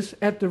to this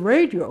at the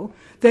radio,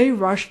 they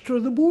rushed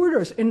through the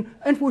borders and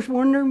was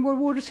wondering what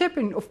was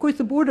happening. Of course,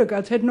 the border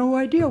guards had no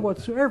idea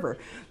whatsoever.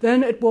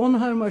 Then at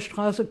Bornholmer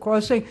Straße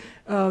crossing,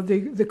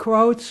 the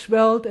crowd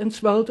swelled and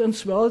swelled and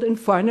swelled, and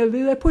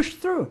finally they pushed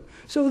through.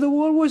 So the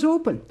wall was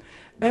open.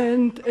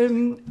 And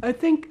I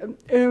think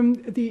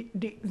the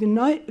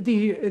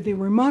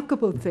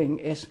remarkable thing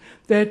is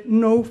that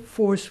no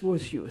force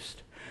was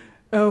used.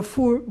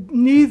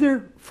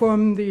 Neither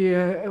from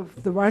the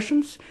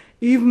Russians,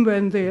 even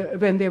when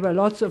there were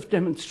lots of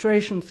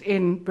demonstrations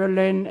in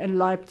Berlin and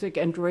Leipzig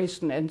and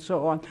Dresden and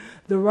so on,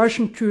 the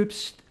Russian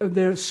troops,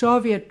 the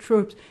Soviet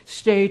troops,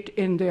 stayed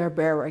in their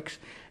barracks.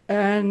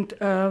 And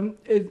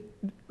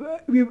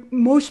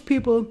most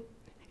people,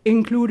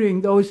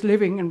 including those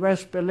living in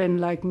West Berlin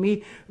like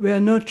me,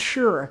 were not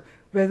sure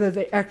whether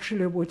they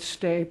actually would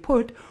stay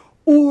put,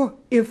 or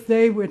if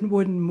they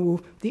wouldn't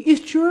move, the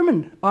East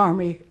German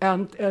army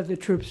and the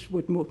troops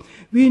would move.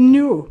 We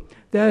knew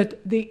that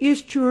the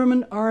East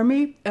German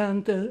army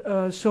and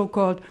the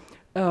so-called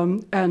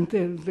and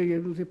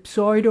the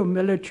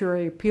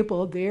pseudo-military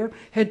people there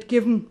had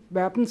given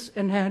weapons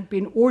and had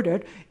been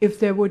ordered, if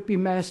there would be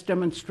mass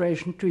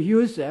demonstration, to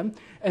use them.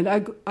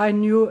 And I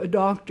knew a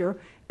doctor,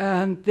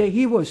 and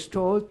he was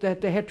told that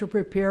they had to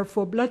prepare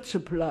for blood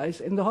supplies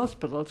in the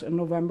hospitals on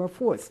November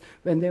 4th,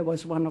 when there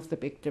was one of the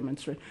big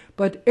demonstrations.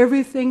 But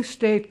everything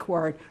stayed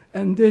quiet,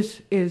 and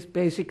this is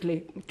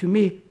basically, to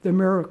me, the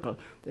miracle,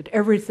 that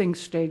everything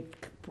stayed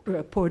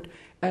put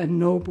and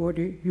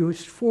nobody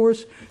used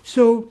force.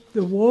 So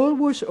the wall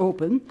was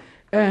open,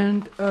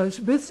 and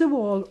with the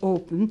wall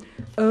open,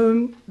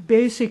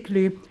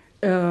 basically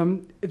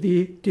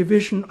the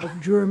division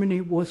of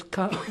Germany was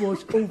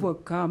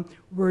overcome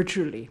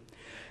virtually.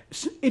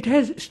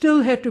 It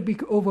still had to be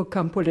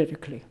overcome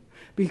politically,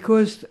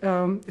 because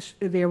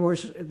there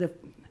was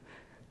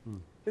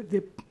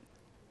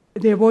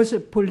there was a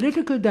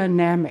political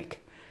dynamic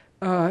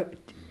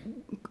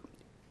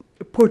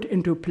put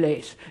into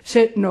place,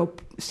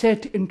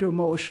 set into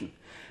motion.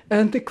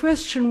 And the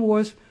question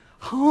was,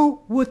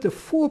 how would the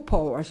four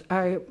powers,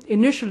 I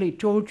initially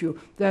told you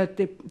that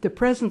the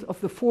presence of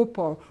the four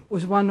powers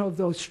was one of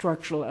those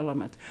structural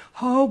elements.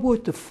 How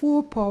would the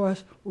four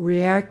powers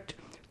react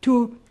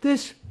to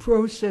this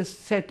process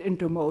set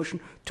into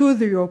motion, to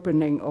the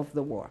opening of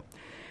the war?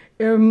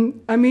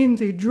 I mean,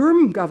 the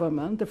German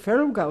government, the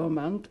federal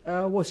government,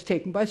 was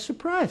taken by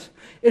surprise.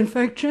 In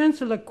fact,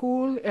 Chancellor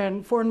Kohl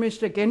and Foreign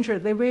Minister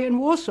Genscher, they were in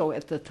Warsaw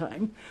at the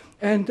time,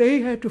 and they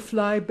had to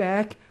fly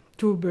back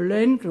to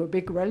Berlin to a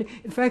big rally.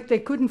 In fact, they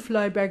couldn't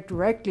fly back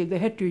directly. They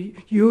had to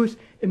use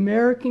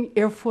American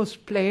Air Force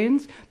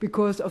planes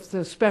because of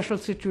the special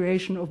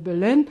situation of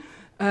Berlin,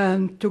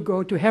 and to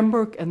go to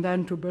Hamburg and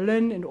then to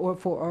Berlin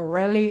for a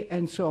rally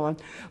and so on.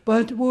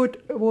 But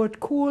what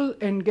Kohl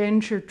and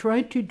Genscher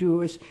tried to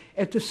do is,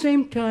 at the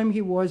same time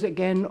he was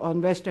again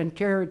on Western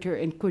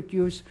territory and could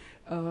use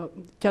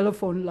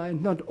telephone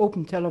lines, not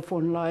open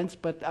telephone lines,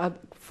 but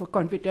for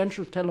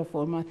confidential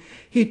telephone lines,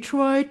 he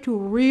tried to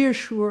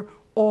reassure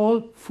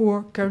all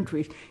four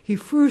countries. He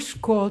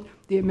first called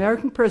the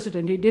American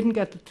president. He didn't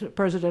get the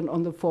president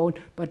on the phone,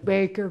 but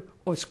Baker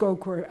or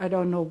Skoker, I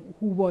don't know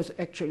who was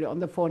actually on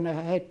the phone. I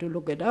had to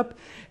look it up.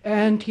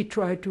 And he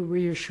tried to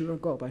reassure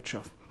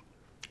Gorbachev.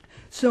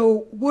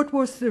 So what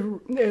was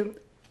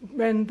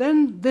when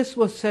then this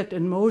was set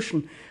in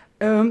motion,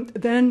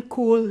 then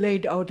Kohl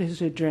laid out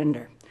his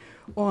agenda.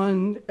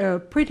 On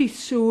pretty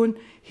soon,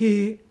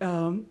 he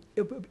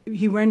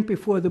went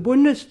before the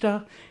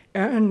Bundestag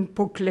and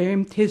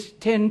proclaimed his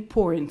 10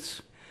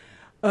 points.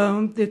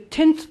 The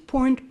 10th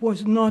point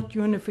was not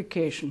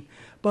unification,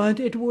 but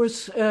it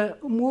was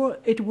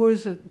it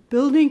was a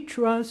building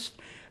trust,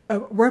 a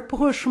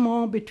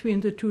rapprochement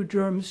between the two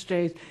German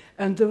states,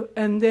 and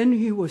then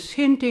he was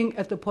hinting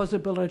at the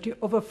possibility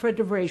of a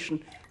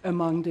federation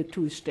among the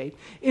two states.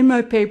 In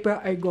my paper,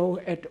 I go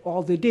at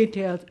all the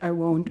details. I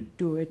won't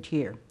do it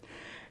here.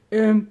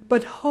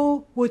 But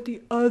how would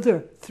the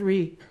other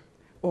 3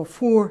 or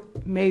 4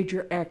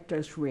 major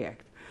actors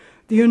react?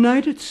 The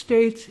United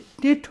States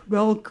did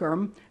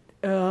welcome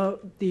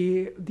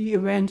the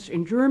events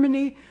in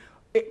Germany.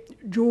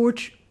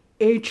 George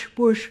H.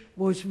 Bush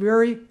was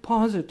very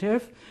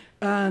positive,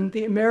 and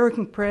the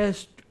American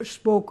press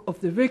spoke of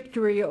the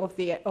victory over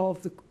the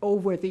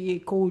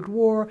Cold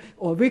War,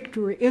 or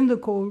victory in the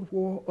Cold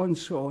War, and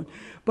so on.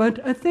 But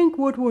I think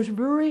what was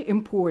very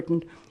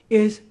important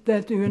is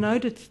that the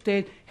United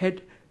States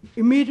had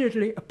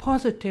immediately a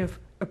positive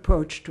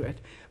approach to it.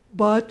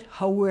 But,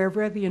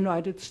 however, the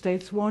United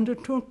States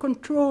wanted to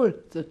control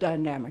the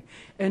dynamic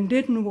and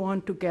didn't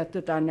want to get the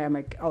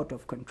dynamic out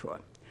of control.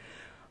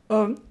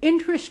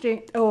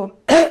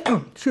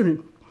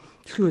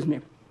 Excuse me.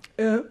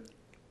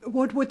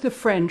 What would the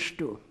French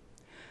do?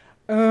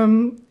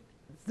 The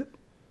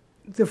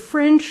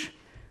French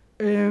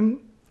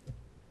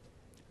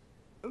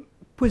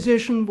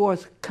position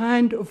was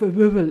kind of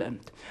ambivalent.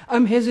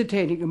 I'm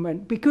hesitating a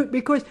minute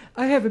because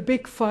I have a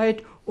big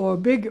fight or a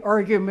big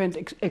argument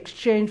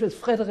exchange with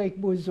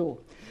Frédéric Bousseau.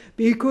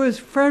 Because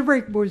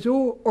Frédéric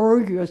Bousseau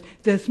argues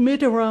that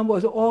Mitterrand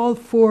was all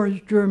for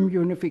German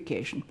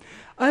unification.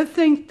 I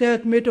think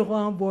that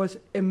Mitterrand was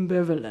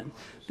ambivalent,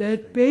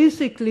 that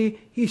basically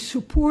he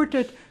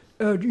supported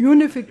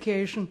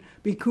unification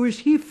because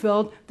he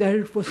felt that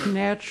it was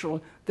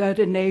natural that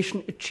a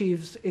nation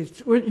achieves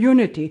its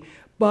unity,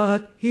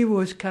 but he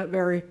was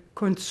very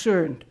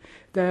concerned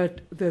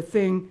that that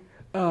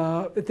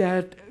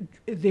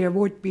there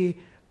would be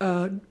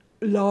a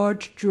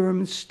large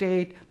German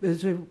state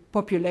with the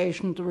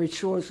population, the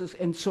resources,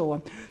 and so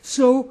on.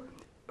 So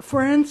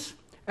France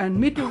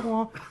and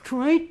Mitterrand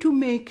tried to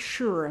make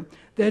sure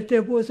that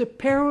there was a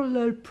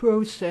parallel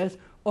process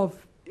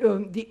of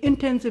the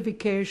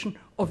intensification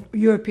of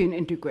European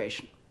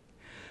integration.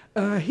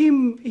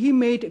 He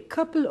made a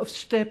couple of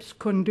steps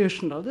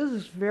conditional.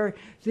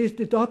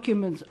 The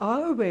documents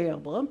are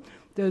available.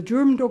 The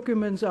German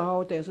documents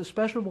are out. There's a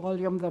special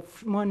volume.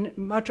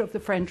 Much of the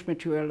French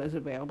material is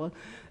available.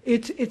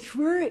 It's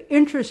very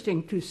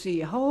interesting to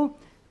see how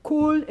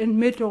Kohl and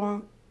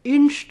Mitterrand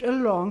inched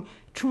along,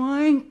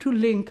 trying to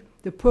link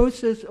the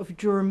process of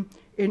German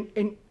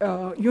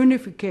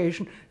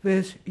unification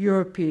with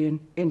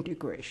European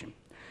integration.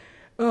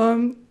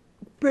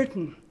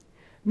 Britain.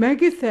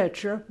 Maggie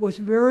Thatcher was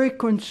very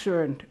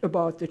concerned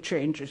about the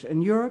changes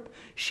in Europe.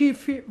 She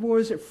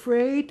was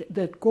afraid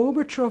that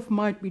Gorbachev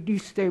might be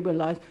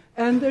destabilized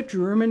and that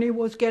Germany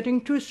was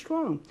getting too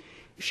strong.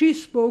 She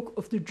spoke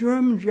of the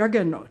German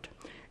juggernaut,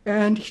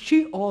 and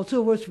she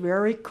also was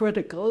very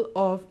critical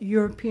of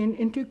European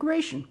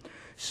integration.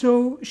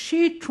 So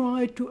she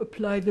tried to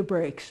apply the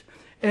brakes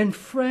and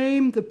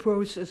frame the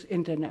process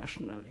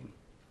internationally.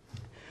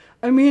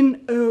 I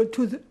mean,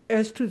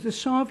 as to the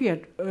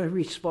Soviet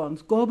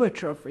response,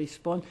 Gorbachev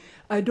response,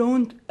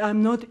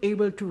 I'm not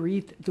able to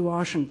read the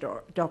Russian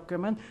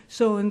document.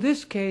 So in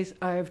this case,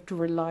 I have to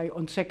rely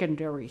on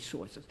secondary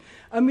sources.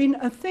 I mean,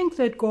 I think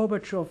that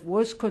Gorbachev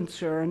was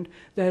concerned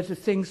that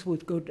things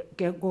would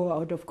go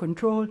out of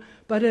control,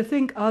 but I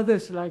think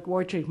others like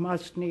Wojciech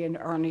Mastny and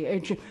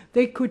Arne,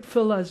 they could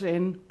fill us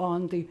in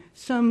on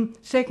some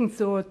second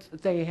thoughts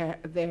they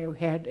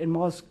had in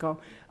Moscow.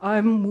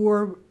 I'm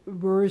more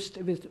versed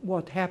with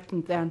what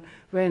happened then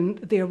when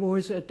there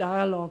was a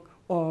dialogue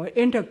or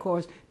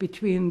intercourse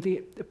between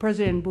the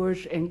President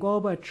Bush and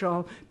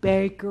Gorbachev,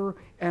 Baker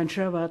and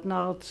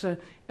Shevardnadze,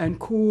 and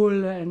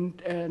Kohl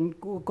and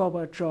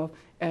Gorbachev,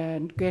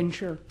 and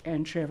Genscher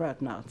and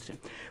Shevardnadze.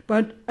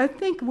 But I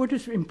think what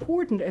is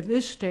important at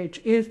this stage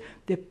is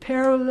the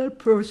parallel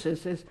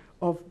processes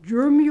of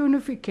German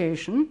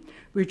unification,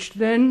 which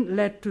then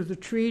led to the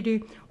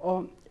treaty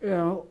on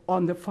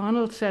the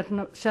final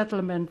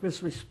settlement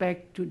with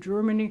respect to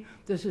Germany.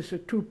 This is a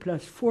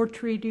 2+4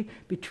 treaty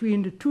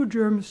between the two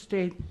German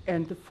states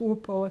and the four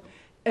powers,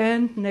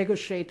 and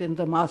negotiating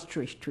the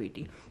Maastricht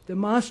Treaty. The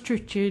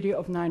Maastricht Treaty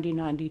of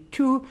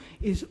 1992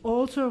 is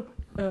also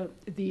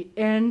the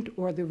end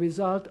or the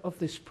result of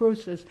this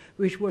process,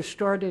 which was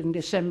started in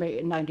December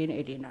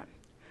 1989.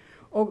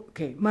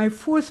 Okay, my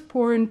fourth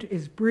point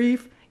is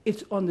brief.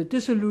 It's on the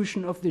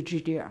dissolution of the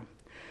GDR.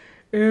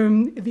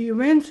 The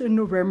events in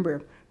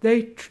November,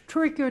 they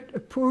triggered a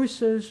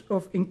process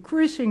of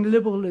increasing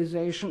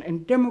liberalization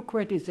and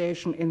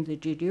democratization in the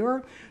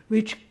GDR,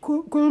 which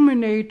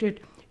culminated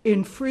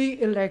in free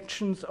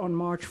elections on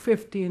March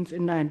 15th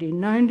in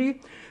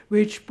 1990,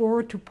 which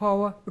brought to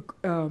power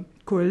a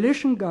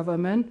coalition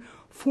government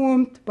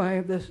formed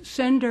by the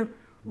center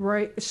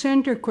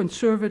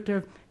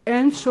conservative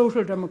and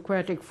social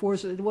democratic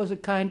forces. It was a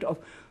kind of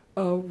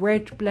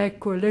red-black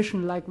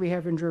coalition like we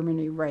have in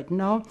Germany right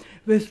now,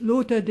 with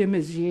Lothar de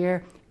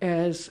Maizière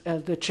as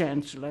the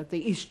chancellor,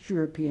 the East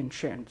European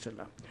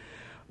chancellor.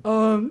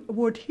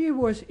 What he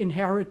was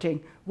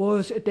inheriting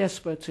was a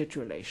desperate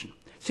situation.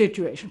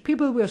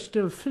 People were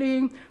still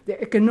fleeing.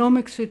 The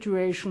economic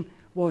situation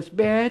was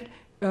bad.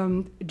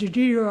 The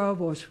GDR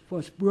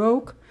was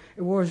broke.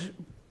 There was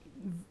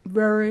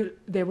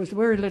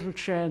very little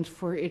chance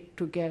for it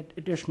to get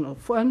additional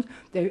funds.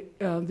 The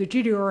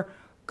GDR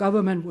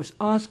government was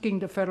asking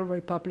the Federal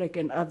Republic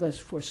and others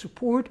for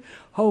support.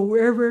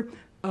 However,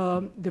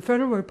 the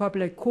Federal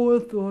Republic Kohl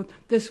thought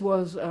this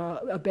was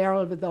a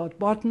barrel without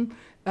bottom,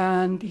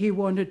 and he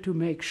wanted to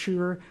make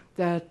sure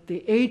that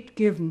the aid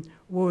given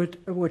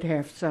would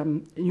have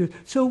some use.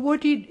 So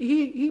what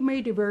he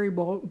made a very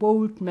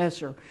bold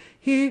measure.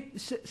 He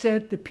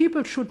said the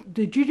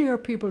GDR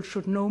people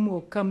should no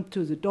more come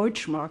to the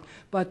Deutschmark,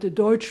 but the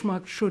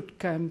Deutschmark should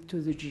come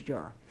to the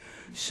GDR.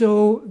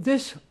 So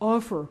this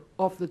offer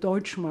of the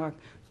Deutschmark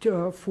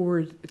to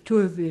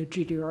the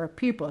GDR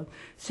people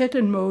set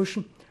in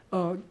motion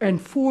and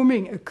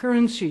forming a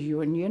currency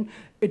union.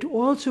 It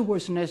also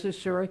was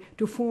necessary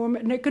to form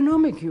an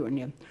economic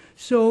union.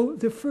 So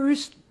the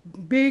first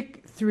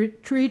big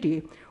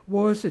treaty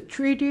was a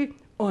treaty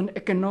on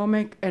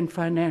economic and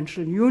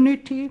financial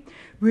unity,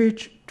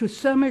 which to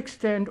some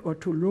extent or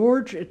to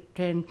large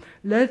extent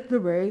led the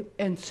way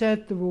and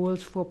set the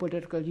rules for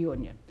political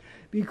union.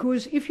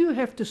 Because if you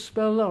have to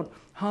spell out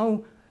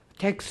how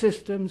tax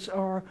systems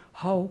are,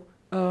 how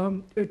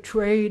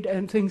trade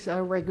and things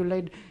are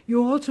regulated,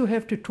 you also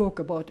have to talk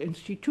about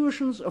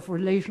institutions of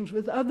relations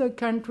with other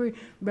countries,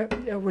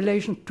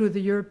 relations to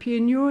the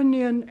European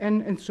Union,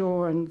 and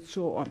so on and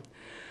so on.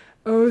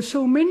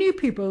 So many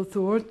people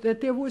thought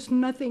that there was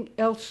nothing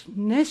else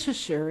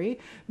necessary.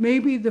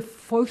 Maybe the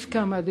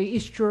Volkskammer, the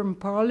East German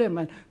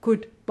parliament,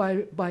 could,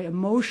 by a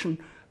motion,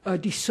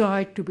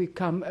 decide to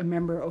become a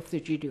member of the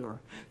GDR.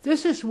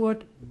 This is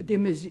what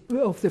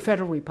of the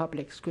Federal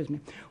Republic, excuse me.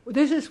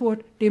 This is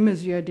what de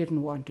Maizière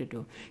didn't want to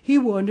do. He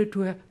wanted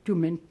to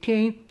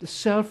maintain the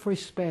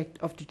self-respect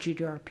of the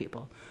GDR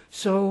people.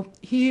 So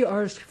he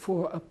asked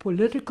for a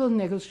political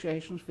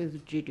negotiations with the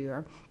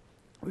GDR,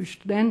 which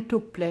then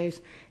took place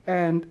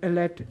and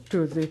led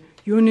to the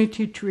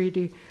Unity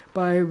Treaty,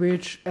 by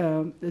which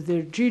the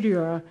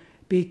GDR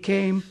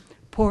became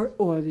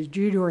the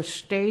GDR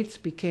states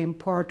became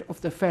part of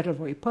the Federal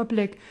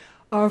Republic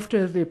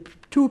after the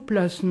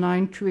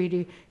 2+9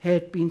 treaty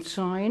had been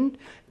signed,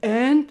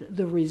 and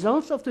the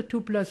results of the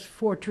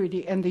 2+4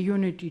 treaty and the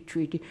Unity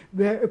Treaty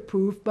were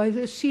approved by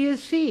the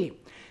CSC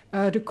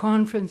at a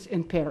conference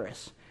in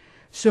Paris.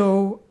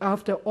 So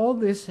after all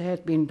this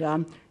had been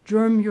done,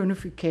 German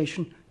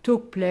unification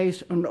took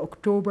place on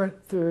October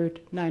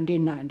 3rd,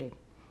 1990.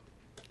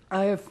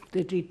 I have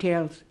the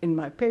details in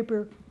my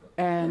paper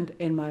and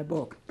in my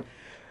book.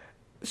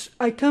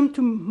 I come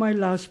to my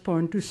last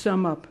point to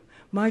sum up.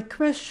 My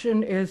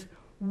question is,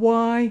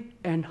 why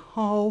and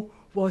how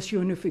was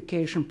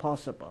unification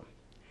possible?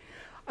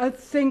 I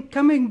think,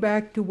 coming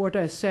back to what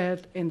I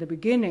said in the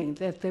beginning,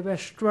 that there were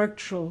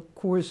structural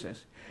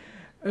causes.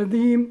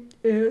 The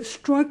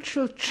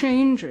structural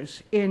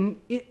changes in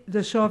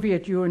the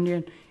Soviet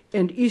Union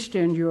and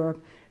Eastern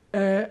Europe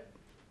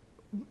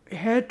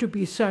had to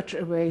be such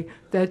a way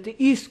that the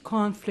East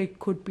conflict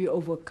could be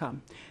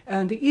overcome.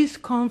 And the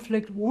East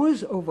conflict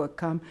was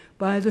overcome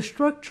by the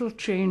structural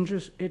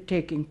changes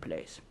taking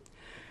place.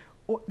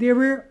 There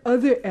were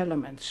other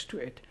elements to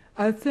it.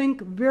 I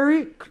think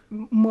very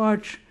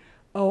much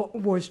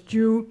was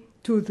due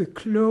to the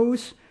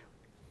close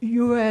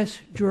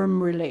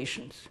U.S.-German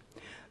relations.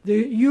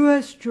 The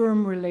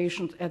U.S.-German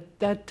relations at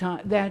that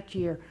time, that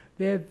year,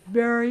 were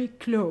very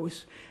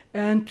close,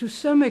 and to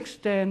some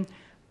extent,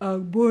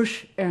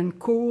 Bush and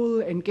Kohl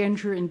and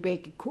Genscher and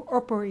Baker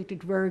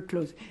cooperated very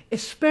close,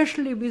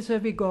 especially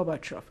vis-à-vis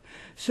Gorbachev.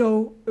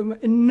 So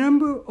a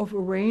number of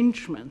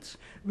arrangements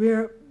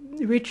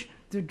which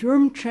the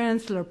German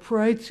Chancellor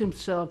prides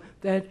himself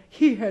that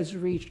he has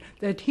reached,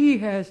 that he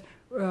has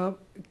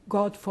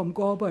got from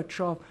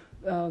Gorbachev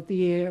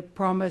the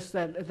promise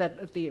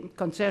that the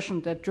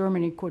concession that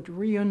Germany could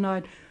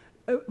reunite,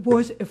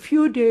 was a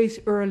few days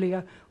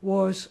earlier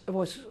was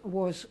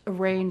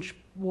arranged,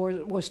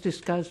 was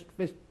discussed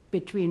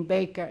between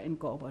Baker and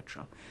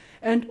Gorbachev.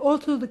 And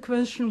also the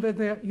question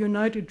whether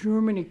united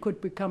Germany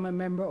could become a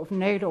member of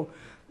NATO,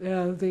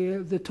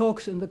 the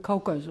talks in the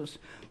Caucasus.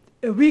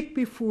 A week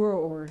before,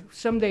 or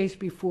some days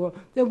before,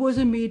 there was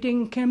a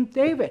meeting in Camp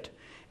David.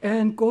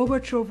 And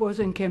Gorbachev was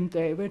in Camp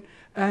David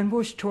and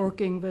was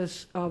talking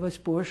with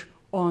Bush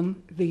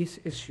on this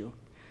issue.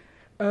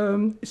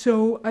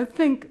 So I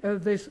think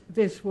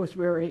this was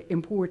very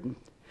important.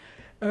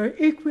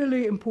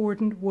 Equally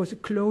important was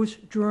close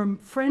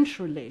German-French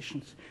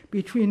relations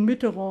between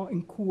Mitterrand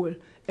and Kohl,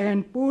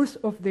 and both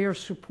of their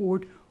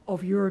support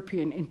of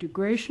European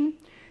integration,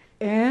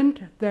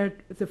 and that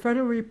the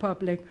Federal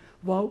Republic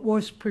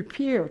was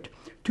prepared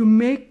to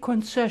make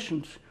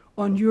concessions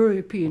on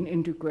European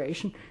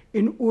integration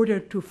in order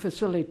to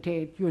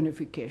facilitate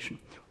unification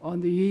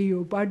on the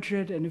EU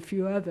budget and a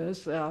few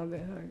others,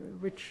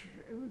 which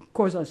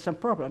cause us some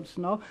problems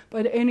now.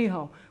 But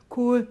anyhow,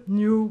 Kohl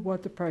knew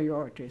what the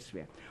priorities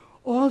were.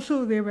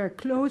 Also, there were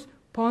close,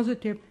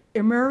 positive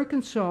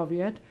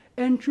American-Soviet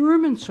and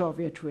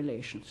German-Soviet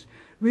relations,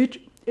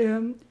 which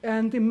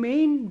and the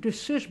main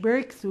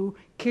breakthrough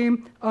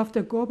came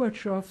after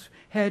Gorbachev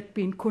had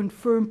been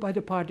confirmed by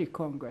the Party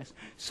Congress.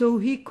 So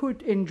he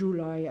could, in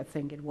July, I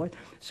think it was,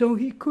 so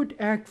he could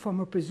act from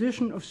a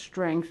position of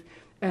strength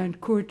and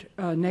could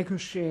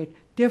negotiate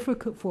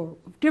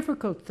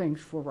difficult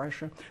things for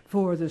Russia,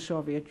 for the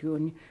Soviet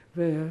Union,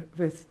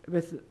 with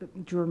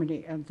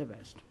Germany and the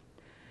West.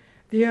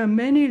 There are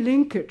many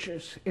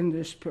linkages in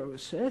this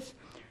process.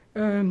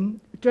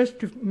 Just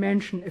to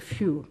mention a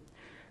few.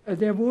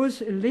 There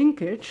was a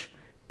linkage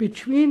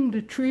between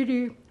the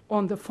treaty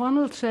on the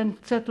final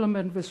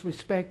settlement with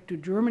respect to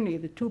Germany,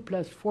 the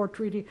 2+4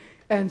 treaty,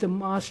 and the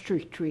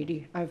Maastricht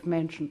Treaty. I've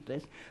mentioned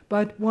this.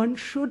 But one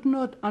should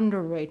not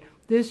underrate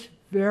this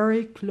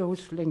very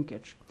close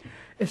linkage.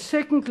 A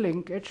second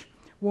linkage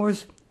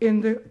was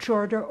in the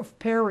Charter of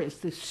Paris,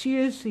 the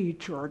CSC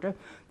Charter,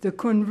 the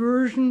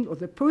conversion, or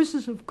the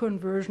process of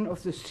conversion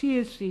of the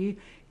CSC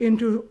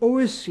into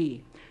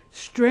OSCE,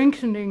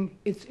 strengthening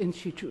its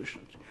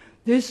institutions.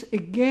 This,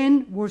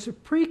 again, was a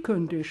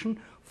precondition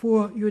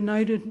for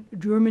United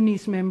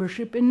Germany's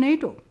membership in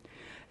NATO.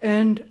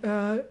 And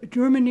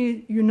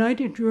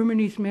United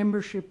Germany's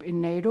membership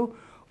in NATO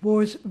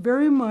was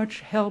very much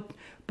helped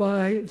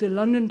by the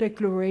London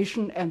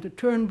Declaration and the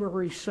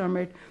Turnberry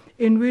Summit,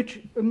 in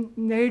which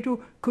NATO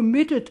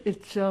committed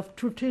itself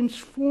to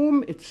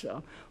transform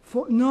itself,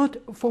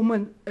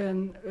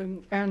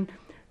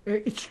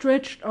 it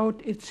stretched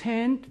out its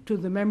hand to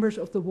the members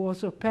of the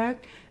Warsaw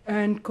Pact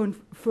and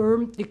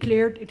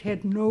declared it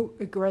had no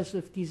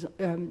aggressive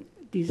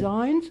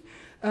designs,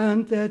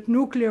 and that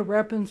nuclear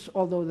weapons,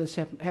 although this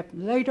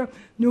happened later,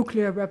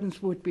 nuclear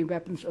weapons would be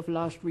weapons of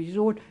last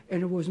resort,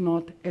 and it was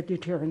not a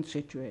deterrent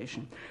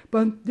situation.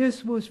 But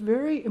this was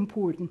very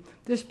important.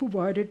 This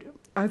provided,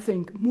 I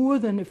think, more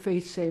than a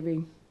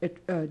face-saving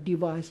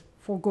device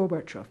for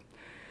Gorbachev.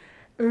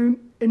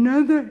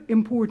 Another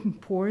important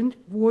point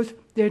was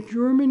that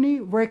Germany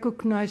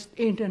recognized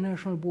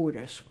international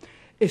borders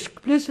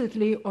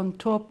explicitly on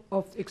top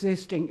of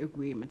existing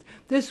agreements.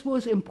 This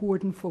was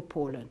important for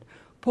Poland.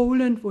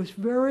 Poland was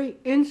very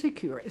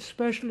insecure,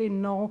 especially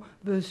now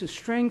with a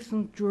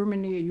strengthened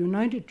Germany, a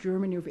united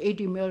Germany of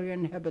 80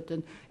 million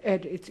inhabitants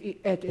at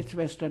its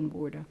western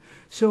border.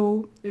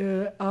 So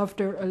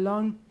after a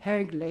long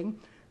haggling,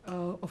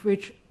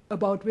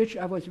 about which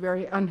I was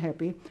very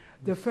unhappy,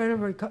 the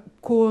Federal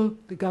Kohl,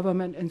 the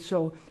government, and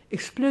so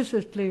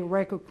explicitly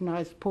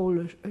recognized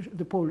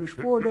the Polish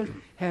borders,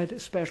 had a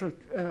special,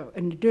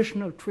 an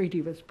additional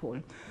treaty with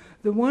Poland.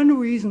 The one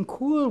reason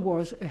Kohl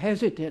was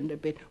hesitant a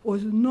bit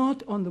was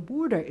not on the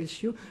border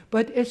issue,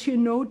 but as you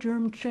know,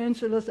 German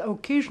chancellors are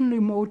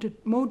occasionally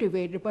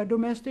motivated by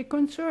domestic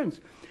concerns.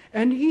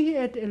 And he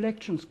had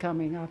elections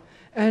coming up,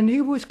 and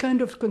he was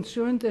kind of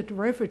concerned that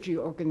refugee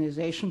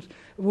organizations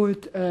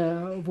would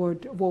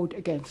vote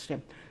against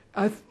him.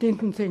 I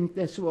didn't think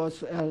this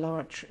was a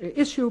large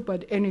issue,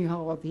 but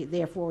anyhow,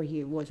 therefore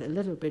he was a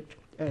little bit,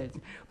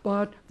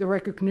 but the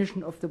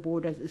recognition of the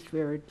borders is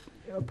very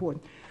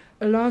important.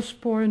 A last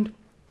point,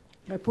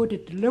 I put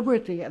it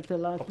deliberately at the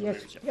last.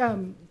 Yes,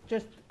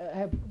 just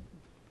have.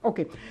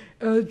 Okay,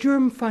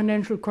 German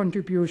financial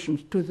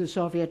contributions to the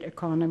Soviet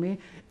economy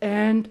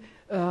and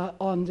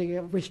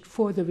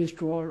for the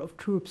withdrawal of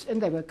troops,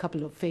 and there were a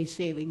couple of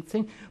face-saving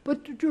things,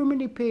 but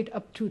Germany paid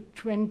up to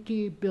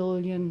 20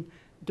 billion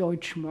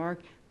Deutschmark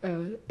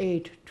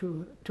aid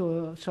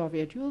to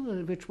Soviet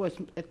Union, which was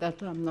at that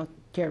time not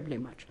terribly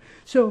much.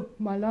 So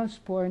my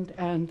last point,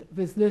 and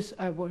with this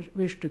I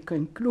wish to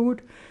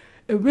conclude,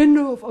 a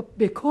window of,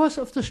 because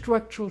of the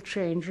structural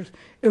changes,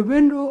 a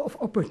window of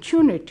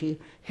opportunity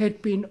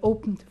had been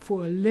opened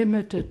for a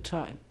limited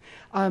time.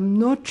 I'm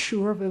not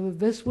sure whether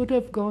this would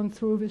have gone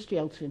through with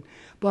Yeltsin,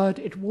 but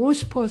it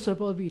was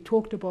possible. We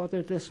talked about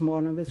it this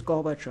morning with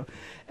Gorbachev.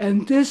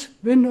 And this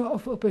window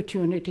of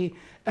opportunity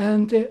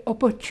and the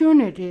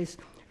opportunities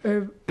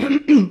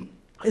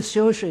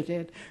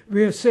associated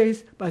were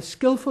seized by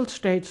skillful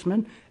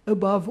statesmen,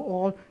 above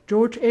all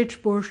George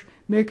H. Bush,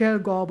 Mikhail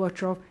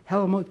Gorbachev,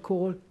 Helmut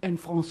Kohl,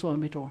 and François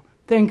Mitterrand.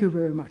 Thank you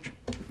very much.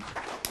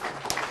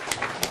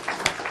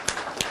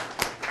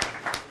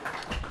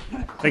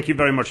 Thank you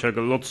very much,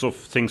 Helga. Lots of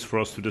things for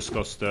us to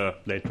discuss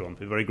later on.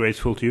 We're very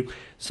grateful to you.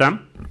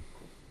 Sam?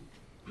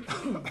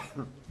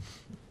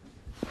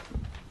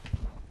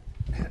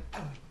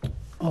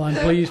 Well, I'm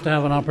pleased to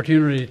have an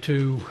opportunity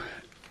to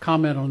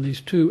comment on these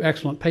two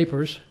excellent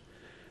papers.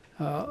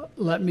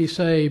 Let me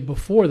say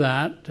before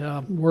that,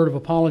 word of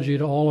apology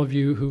to all of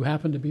you who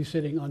happen to be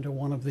sitting under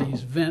one of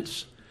these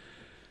vents.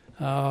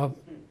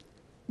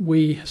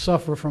 We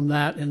suffer from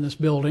that in this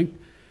building.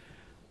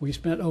 We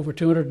spent over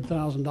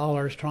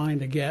 $200,000 trying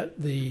to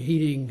get the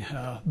heating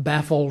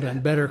baffled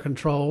and better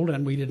controlled,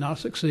 and we did not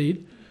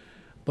succeed.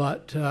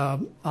 But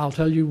I'll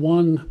tell you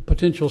one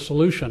potential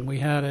solution. We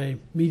had a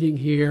meeting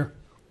here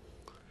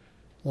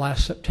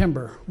last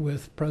September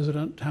with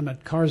President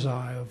Hamid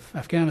Karzai of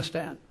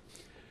Afghanistan.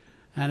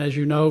 And as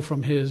you know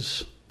from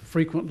his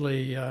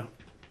frequently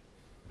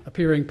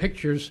appearing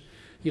pictures,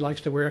 he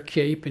likes to wear a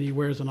cape, and he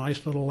wears a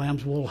nice little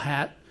lamb's wool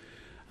hat.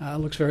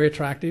 Looks very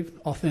attractive,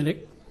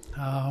 authentic.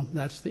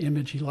 That's the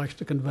image he likes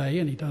to convey,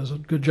 and he does a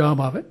good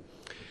job of it.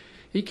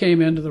 He came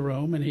into the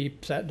room, and he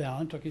sat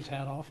down, took his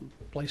hat off, and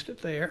placed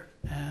it there.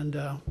 And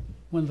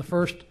when the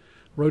first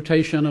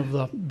rotation of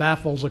the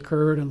baffles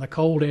occurred and the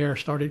cold air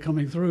started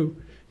coming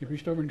through, he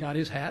reached over and got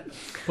his hat,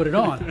 put it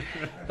on.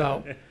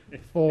 So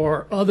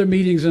for other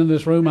meetings in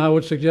this room, I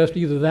would suggest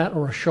either that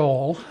or a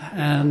shawl,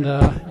 and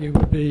you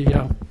would be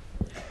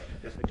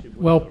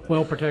well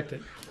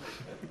protected.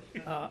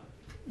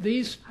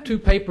 These two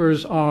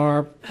papers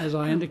are, as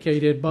I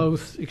indicated,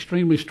 both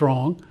extremely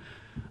strong.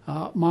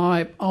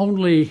 My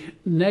only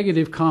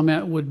negative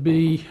comment would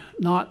be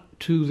not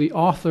to the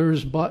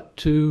authors, but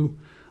to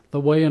the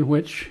way in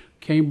which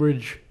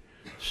Cambridge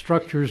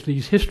structures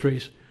these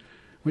histories,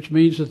 which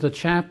means that the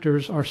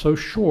chapters are so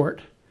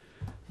short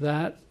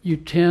that you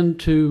tend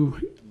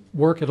to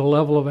work at a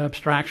level of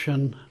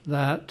abstraction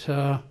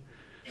that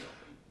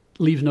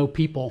leaves no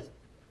people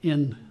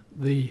in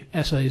the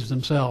essays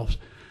themselves.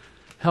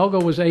 Helga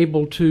was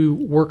able to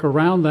work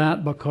around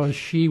that because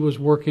she was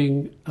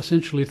working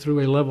essentially through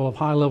a level of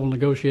high-level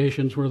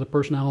negotiations where the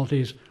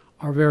personalities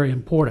are very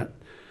important.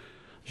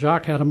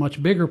 Jacques had a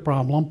much bigger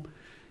problem.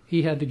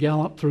 He had to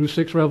gallop through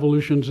 6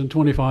 revolutions in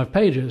 25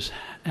 pages,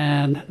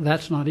 and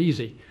that's not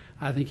easy.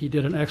 I think he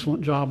did an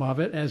excellent job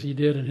of it, as he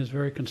did in his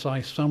very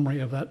concise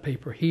summary of that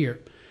paper here.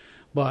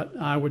 But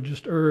I would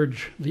just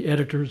urge the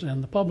editors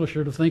and the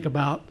publisher to think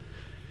about,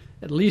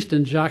 at least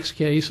in Jacques'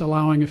 case,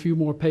 allowing a few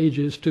more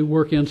pages to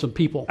work in some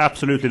people.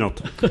 Absolutely not.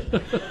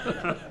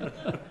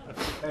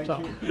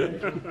 Thank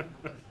you.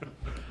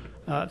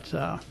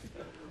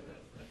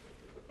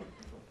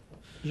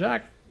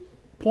 Jacques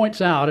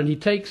points out, and he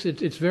takes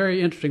it, it's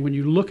very interesting when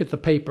you look at the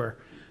paper,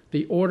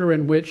 the order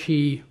in which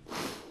he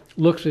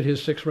looks at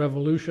his 6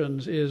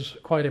 revolutions is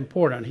quite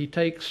important. He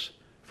takes,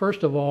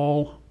 first of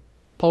all,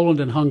 Poland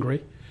and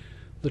Hungary,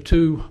 the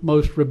 2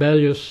 most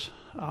rebellious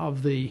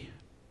of the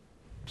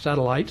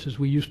satellites, as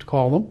we used to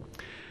call them,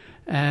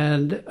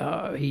 and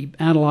he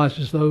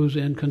analyzes those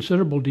in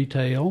considerable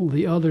detail.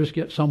 The others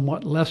get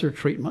somewhat lesser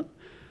treatment,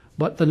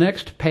 but the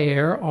next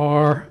pair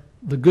are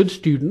the good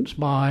students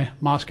by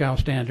Moscow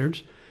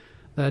standards,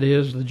 that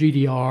is the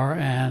GDR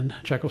and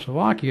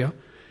Czechoslovakia,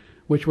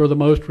 which were the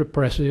most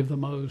repressive, the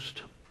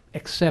most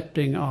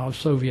accepting of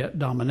Soviet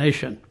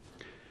domination.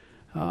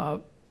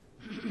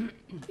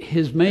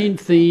 His main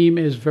theme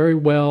is very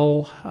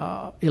well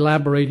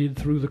elaborated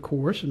through the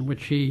course, in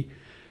which he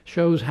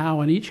shows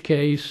how in each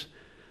case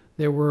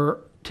there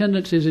were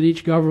tendencies in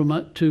each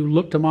government to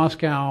look to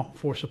Moscow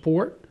for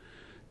support,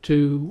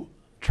 to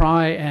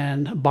try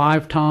and buy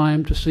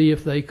time to see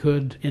if they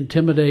could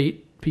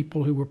intimidate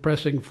people who were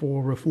pressing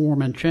for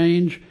reform and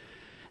change,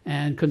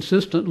 and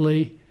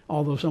consistently,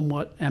 although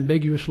somewhat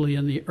ambiguously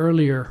in the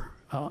earlier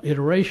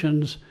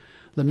iterations,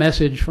 the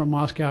message from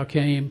Moscow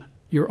came,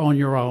 you're on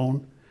your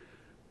own.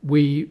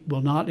 We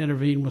will not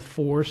intervene with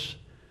force.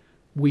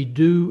 We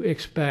do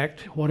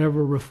expect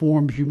whatever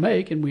reforms you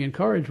make, and we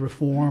encourage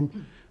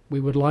reform,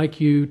 we would like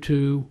you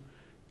to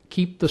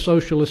keep the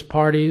socialist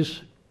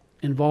parties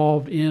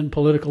involved in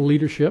political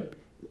leadership,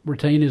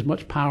 retain as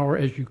much power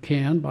as you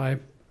can by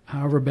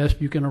however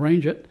best you can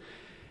arrange it,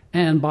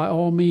 and by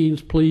all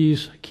means,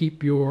 please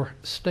keep your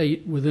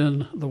state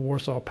within the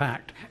Warsaw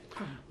Pact.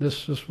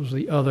 This was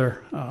the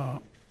other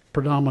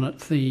predominant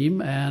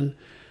theme, and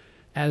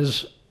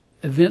as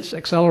events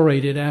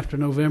accelerated after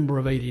November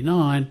of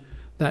 '89,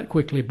 that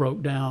quickly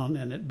broke down,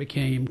 and it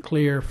became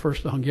clear,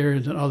 first the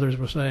Hungarians and others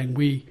were saying,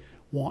 we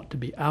want to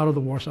be out of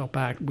the Warsaw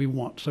Pact, we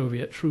want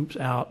Soviet troops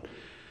out,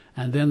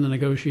 and then the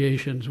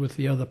negotiations with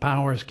the other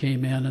powers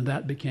came in, and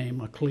that became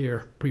a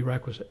clear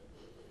prerequisite.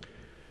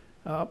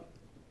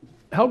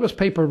 Helga's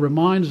paper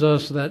reminds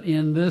us that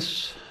in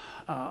this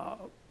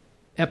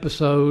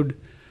episode,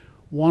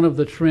 one of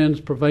the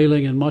trends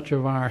prevailing in much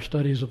of our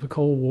studies of the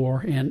Cold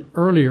War in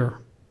earlier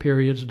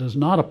periods does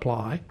not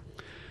apply.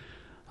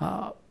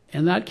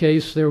 In that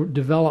case, there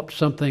developed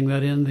something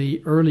that in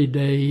the early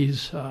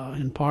days,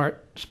 in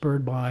part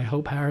spurred by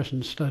Hope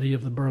Harrison's study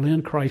of the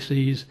Berlin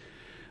crises,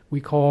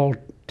 we called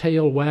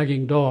tail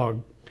wagging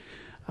dog.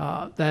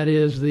 That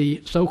is,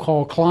 the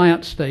so-called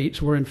client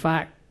states were in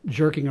fact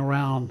jerking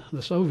around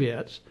the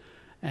Soviets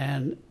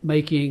and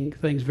making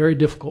things very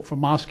difficult for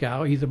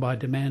Moscow, either by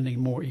demanding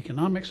more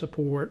economic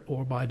support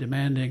or by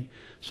demanding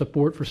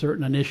support for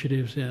certain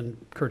initiatives in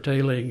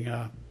curtailing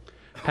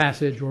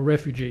passage or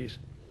refugees.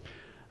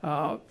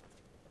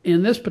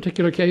 In this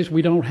particular case,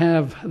 we don't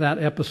have that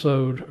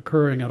episode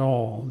occurring at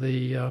all.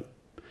 The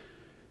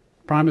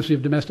primacy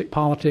of domestic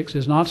politics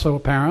is not so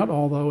apparent,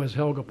 although, as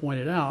Helga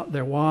pointed out,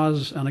 there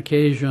was an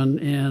occasion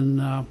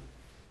in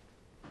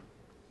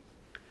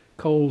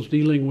Kohl's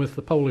dealing with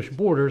the Polish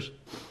borders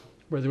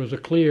where there was a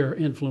clear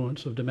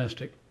influence of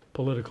domestic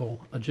political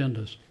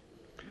agendas.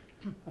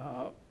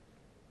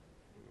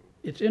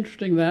 It's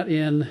interesting that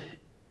in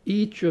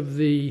each of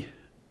the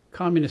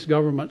communist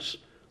governments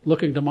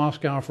looking to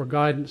Moscow for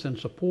guidance and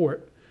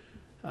support,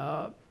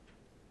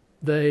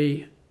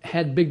 they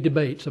had big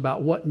debates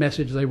about what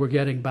message they were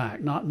getting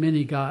back. Not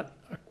many got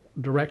a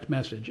direct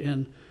message.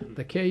 In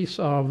the case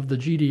of the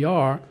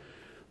GDR,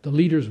 the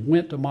leaders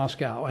went to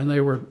Moscow and they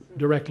were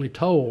directly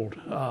told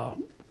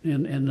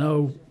in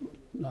no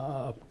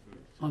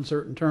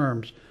uncertain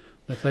terms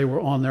that they were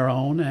on their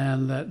own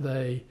and that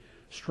they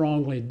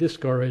strongly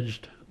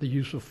discouraged the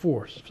use of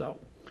force. So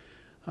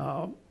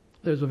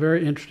there's a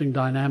very interesting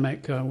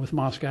dynamic with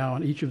Moscow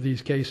in each of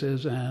these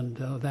cases, and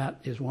that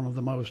is one of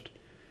the most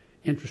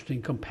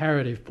interesting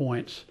comparative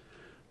points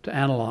to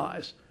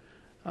analyze.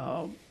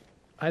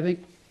 I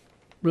think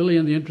really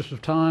in the interest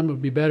of time it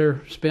would be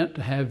better spent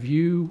to have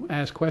you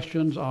ask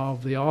questions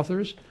of the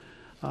authors.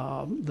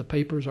 The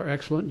papers are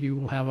excellent. You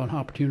will have an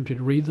opportunity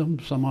to read them.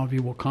 Some of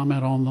you will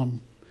comment on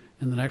them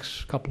in the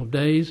next couple of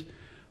days,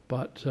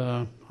 but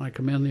I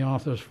commend the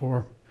authors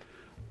for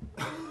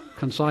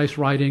concise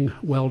writing.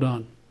 Well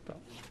done.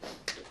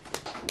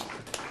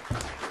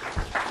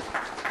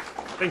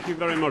 Thank you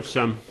very much,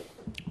 Sam.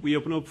 We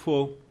open up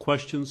for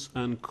questions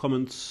and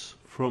comments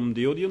from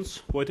the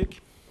audience. Wojtek?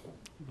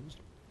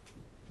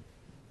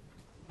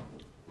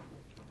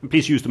 And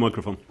please use the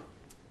microphone.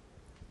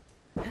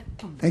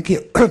 Thank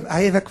you.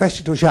 I have a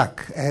question to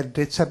Jacques, and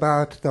it's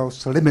about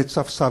those limits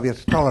of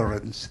Soviet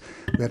tolerance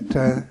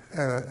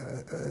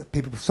that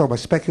people so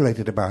much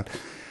speculated about.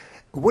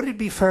 Would it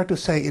be fair to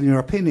say, in your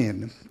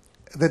opinion,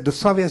 that the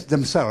Soviets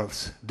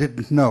themselves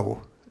didn't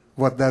know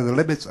what are the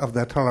limits of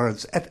their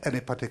tolerance at any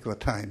particular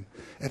time?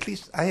 At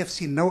least I have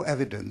seen no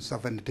evidence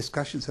of any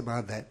discussions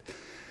about that.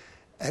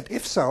 And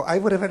if so, I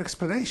would have an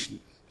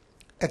explanation.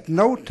 At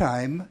no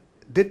time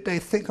did they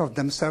think of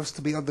themselves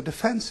to be on the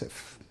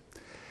defensive.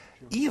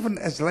 Even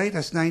as late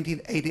as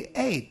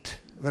 1988,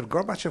 when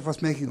Gorbachev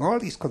was making all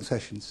these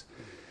concessions,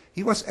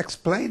 he was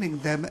explaining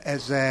them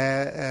as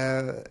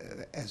a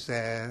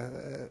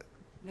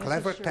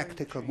clever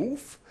tactical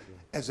move.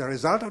 As a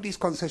result of these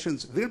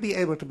concessions, we'll be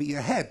able to be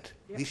ahead.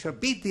 Yep. We shall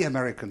beat the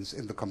Americans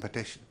in the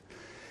competition.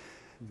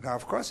 Now,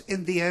 of course,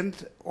 in the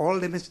end, all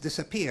limits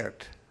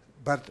disappeared.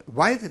 But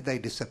why did they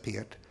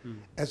disappear?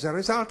 As a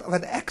result of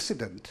an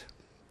accident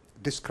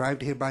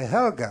described here by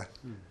Helga,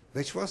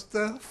 which was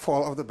the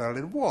fall of the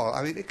Berlin Wall.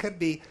 I mean, it can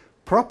be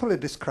properly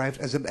described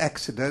as an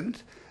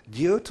accident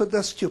due to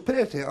the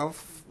stupidity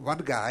of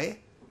one guy,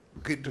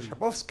 Günther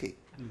Schabowski,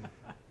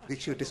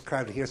 which you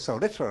described here so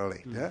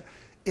literally. Yeah?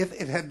 If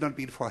it had not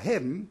been for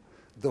him,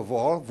 the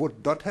wall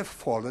would not have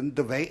fallen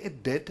the way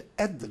it did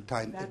at the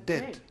time it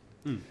did.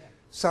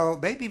 So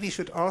maybe we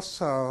should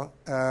also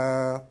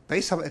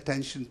pay some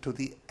attention to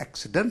the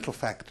accidental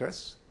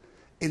factors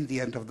in the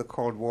end of the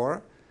Cold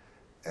War,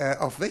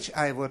 of which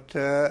I would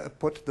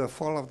put the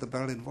fall of the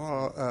Berlin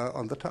Wall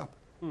on the top.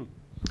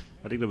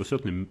 I think there were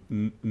certainly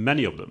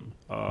many of them.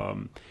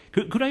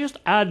 Could I just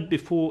add,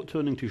 before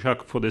turning to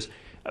Jacques for this,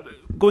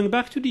 going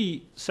back to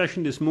the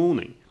session this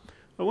morning,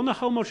 I wonder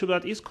how much of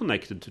that is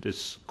connected to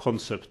this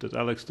concept that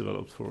Alex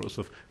developed for us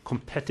of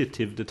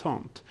competitive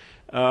détente.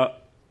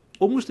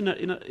 Almost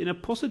in a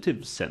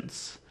positive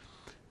sense,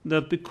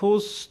 that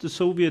because the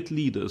Soviet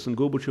leaders, and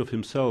Gorbachev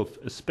himself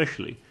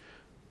especially,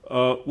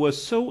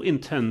 was so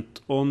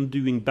intent on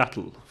doing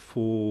battle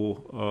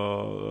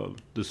for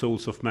the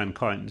souls of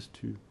mankind,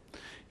 to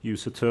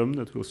use a term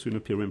that will soon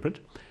appear in print,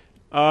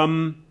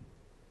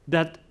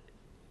 that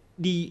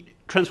the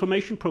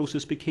transformation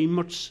process became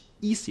much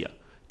easier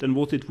than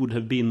what it would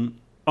have been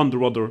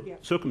under other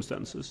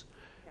circumstances.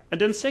 And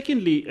then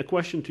secondly, a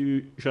question to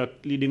you,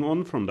 Jacques, leading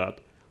on from that,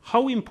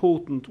 how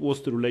important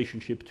was the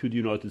relationship to the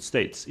United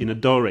States in a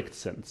direct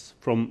sense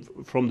from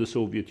the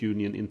Soviet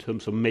Union in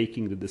terms of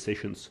making the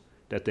decisions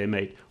that they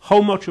made?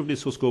 How much of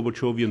this was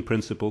Gorbachevian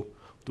principle,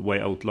 the way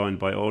outlined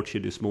by Archie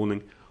this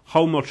morning?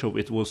 How much of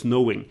it was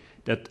knowing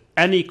that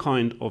any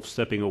kind of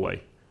stepping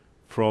away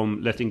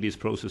from letting these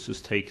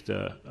processes take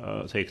their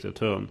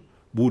turn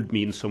would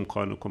mean some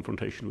kind of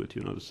confrontation with the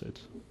United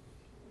States?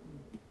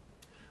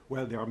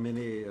 Well, there are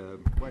many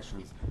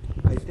questions.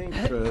 I think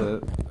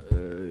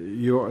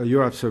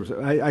you're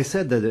absolutely. I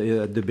said that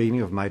at the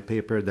beginning of my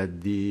paper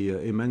that the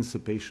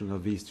emancipation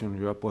of Eastern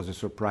Europe was a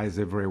surprise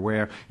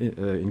everywhere,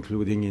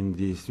 including in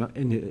the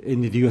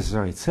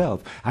USSR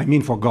itself. I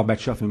mean, for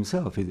Gorbachev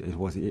himself, it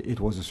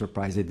was a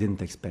surprise. He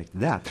didn't expect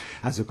that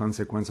as a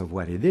consequence of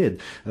what he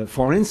did.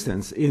 For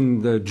instance,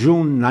 in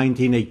June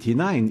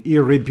 1989, he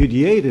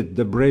repudiated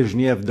the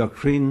Brezhnev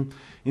doctrine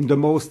in the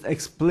most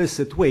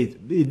explicit way.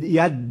 He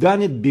had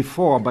done it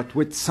before, but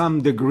with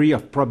some degree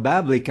of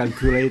probably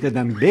calculated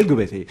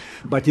ambiguity.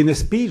 But in a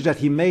speech that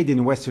he made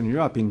in Western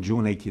Europe in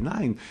June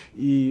 '89,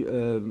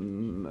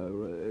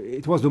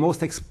 it was the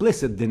most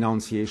explicit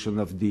denunciation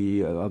of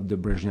the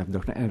Brezhnev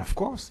doctrine. And of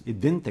course, he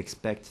didn't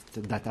expect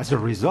that as a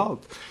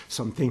result,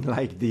 something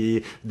like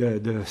the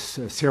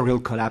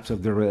serial collapse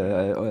of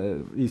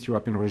the East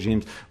European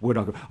regimes would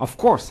occur. Of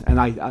course, and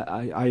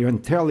I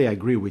entirely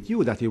agree with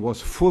you that he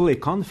was fully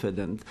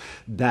confident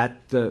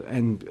that,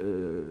 and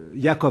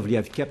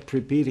Yakovlev kept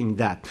repeating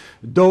that,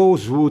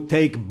 those who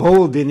take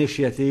bold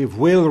initiative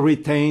will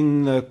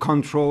retain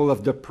control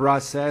of the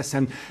process,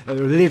 and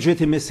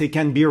legitimacy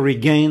can be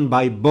regained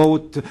by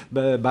bold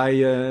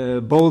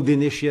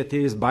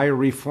initiatives, by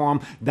reform.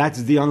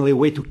 That's the only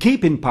way to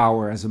keep in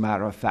power, as a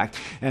matter of fact.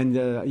 And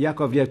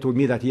Yakovlev told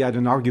me that he had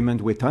an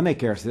argument with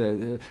Honecker,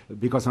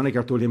 because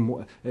Honecker told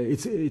him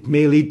it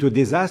may lead to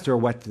disaster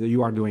what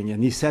you are doing.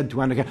 And he said to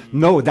Honecker,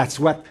 no, that's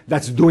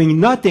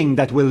doing nothing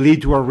that will lead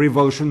to a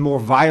revolution more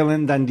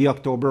violent than the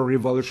October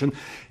Revolution.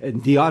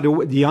 And the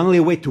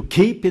only way to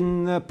keep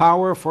in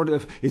power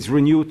is to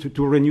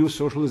renew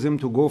socialism,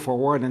 to go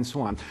forward, and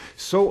so on.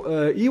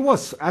 So he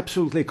was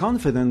absolutely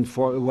confident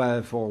for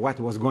what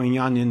was going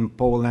on in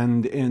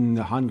Poland, in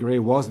Hungary,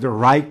 was the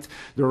right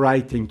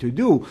thing to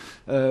do.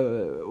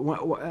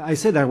 I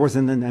said there was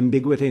an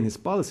ambiguity in his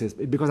policies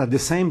because at the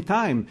same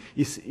time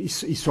he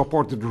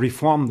supported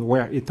reform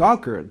where it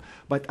occurred,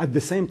 but at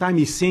the same time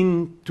he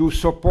seemed to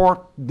support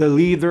the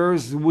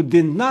leaders who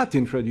did not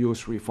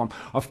introduce reform.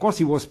 Of course,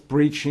 he was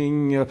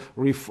preaching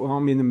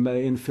reform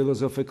in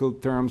philosophical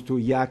terms to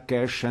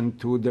Jakesh and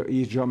to the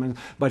East Germans,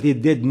 but he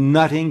did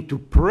nothing to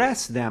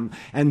press them.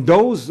 And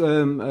those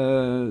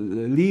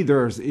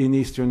leaders in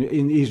East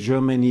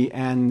Germany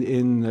and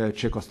in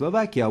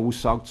Czechoslovakia who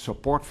sought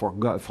support from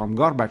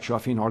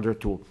Gorbachev in order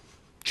to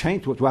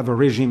change, to have a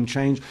regime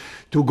change,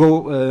 to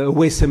go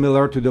way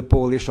similar to the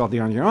Polish or the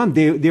Hungarian,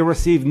 they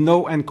received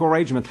no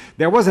encouragement.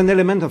 There was an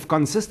element of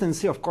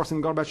consistency, of course,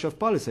 in Gorbachev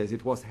policies.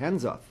 It was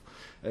hands off.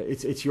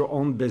 It's your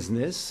own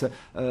business,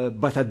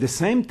 but at the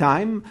same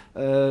time,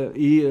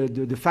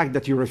 the fact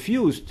that you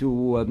refuse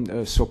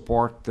to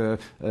support, to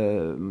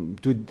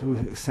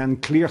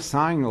send clear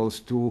signals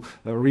to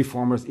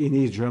reformers in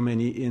East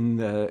Germany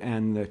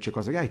and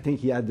Czechoslovakia, I think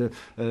he had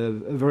a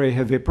very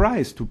heavy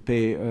price to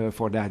pay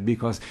for that.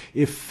 Because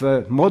if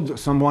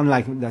someone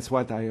like, that's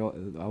what I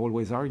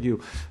always argue,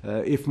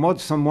 if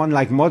someone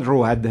like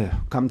Modrow had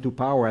come to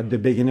power at the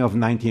beginning of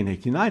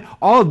 1989,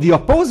 all the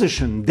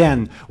opposition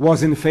then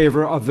was in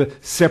favor of a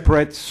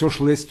separate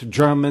socialist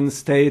German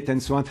state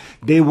and so on.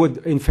 They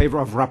would, in favor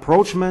of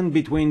rapprochement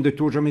between the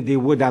two Germany, they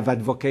would have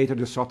advocated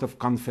a sort of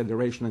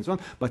confederation and so on,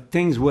 but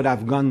things would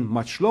have gone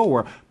much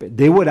lower.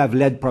 They would have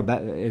led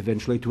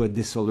eventually to a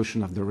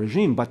dissolution of the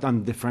regime, but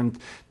on different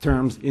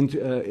terms,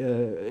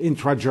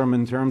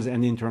 intra-German terms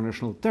and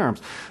international terms.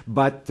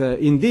 But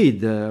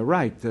indeed,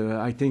 right,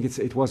 I think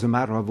it was a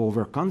matter of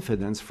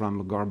overconfidence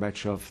from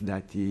Gorbachev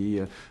that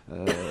he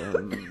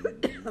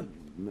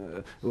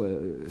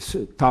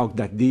thought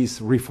that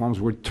these reforms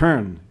would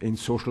turn in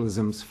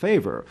socialism's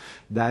favor.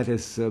 That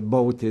is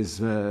both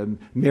his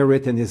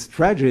merit and his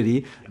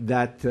tragedy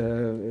that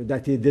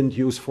he didn't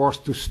use force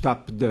to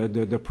stop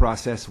the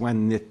process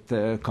when it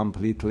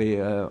completely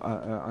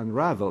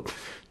unraveled.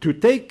 To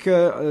take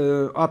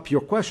up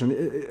your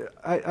question,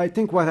 I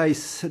think what I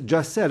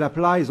just said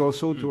applies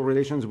also to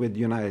relations with the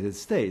United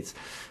States.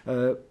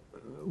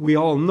 We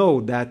all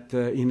know that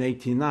in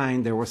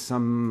 '89 there were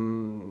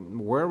some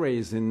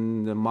worries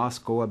in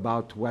Moscow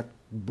about what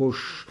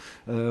Bush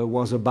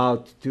was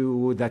about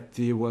to, that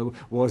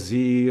was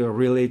he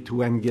really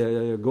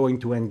going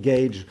to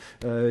engage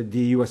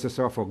the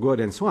USSR for good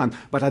and so on.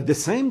 But at the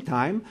same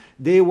time,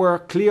 they were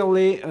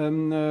clearly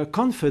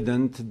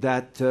confident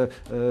that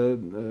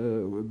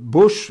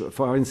Bush,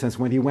 for instance,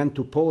 when he went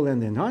to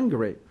Poland and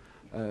Hungary,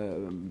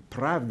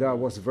 Pravda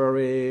was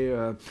very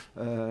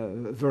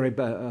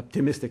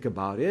optimistic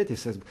about it. He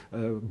says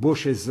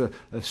Bush is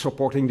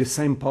supporting the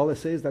same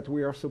policies that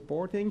we are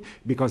supporting,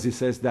 because he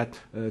says that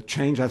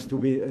change has to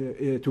be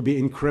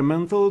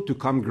incremental, to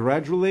come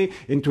gradually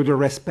into the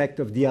respect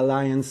of the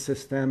alliance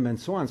system and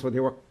so on. So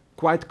they were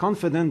quite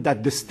confident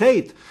that the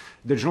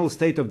general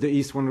state of the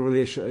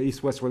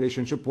East-West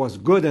relationship was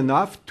good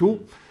enough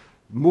to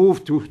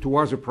move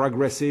towards a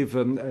progressive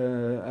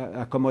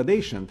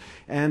accommodation.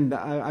 And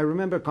I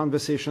remember a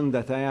conversation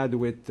that I had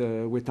with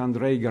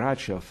Andrei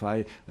Grachev.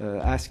 I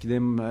asked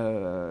him,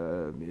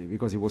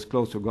 because he was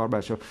close to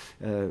Gorbachev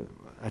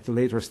at a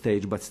later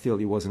stage, but still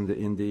he was in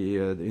the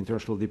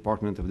International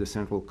Department of the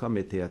Central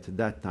Committee at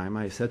that time.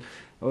 I said,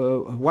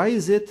 why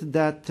is it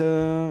that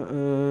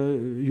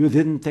you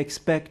didn't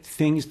expect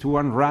things to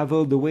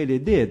unravel the way they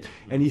did?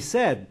 And he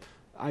said,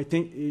 I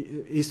think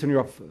Eastern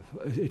Europe,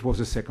 it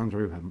was a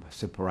secondary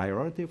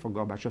priority for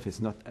Gorbachev.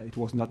 It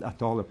was not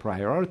at all a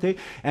priority.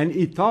 And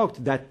he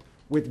talked that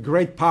with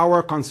great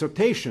power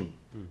consultation,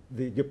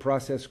 the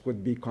process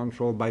could be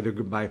controlled by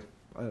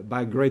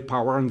great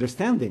power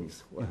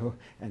understandings.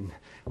 And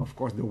of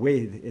course, the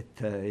way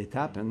it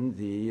happened,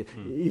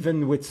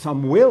 even with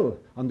some will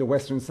on the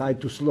Western side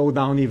to slow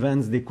down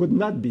events, they could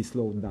not be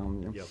slowed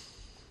down. You know? Yeah.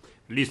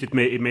 At least it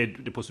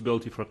made the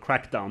possibility for a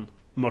crackdown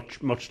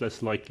much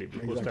less likely,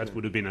 because that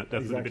would have been a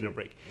break. Exactly.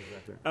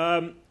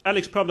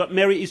 Alex, Pravda,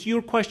 Mary, is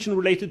your question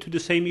related to the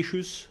same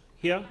issues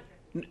here?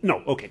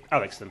 No. Okay,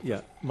 Alex then.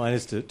 Yeah, mine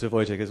is to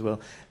Wojtek as well.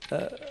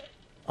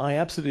 I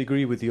absolutely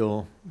agree with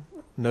your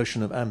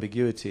notion of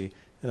ambiguity,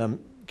 and I'm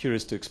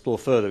curious to explore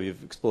further.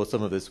 You've explored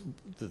some of this,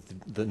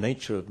 the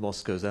nature of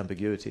Moscow's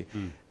ambiguity.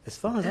 As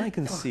far as I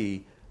can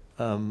see,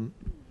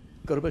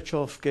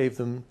 Gorbachev gave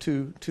them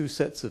two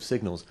sets of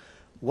signals.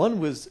 One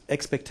was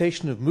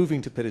expectation of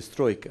moving to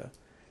perestroika,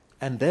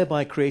 and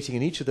thereby creating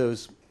in each of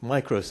those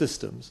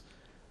microsystems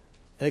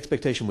an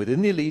expectation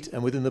within the elite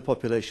and within the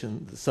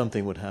population that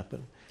something would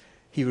happen.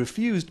 He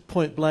refused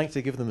point blank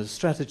to give them a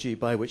strategy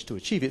by which to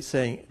achieve it,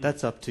 saying,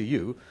 that's up to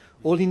you.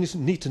 All you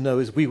need to know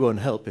is we won't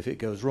help if it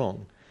goes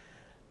wrong.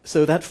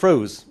 So that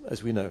froze,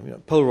 as we know,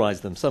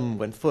 polarized them. Some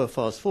went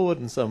fast forward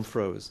and some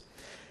froze.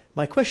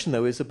 My question,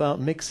 though, is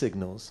about mixed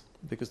signals,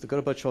 because the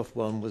Gorbachev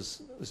one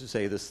was, as you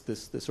say,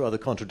 this rather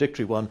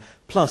contradictory one,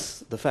 plus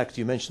the fact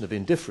you mentioned of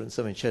indifference.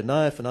 I mean,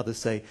 Chernayev and others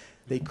say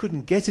they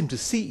couldn't get him to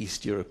see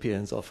East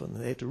Europeans often.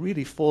 They had to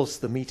really force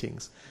the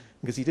meetings,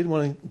 because he didn't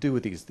want to do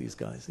with these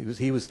guys.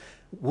 He was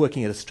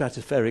working at a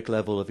stratospheric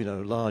level of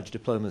large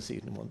diplomacy. He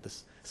didn't want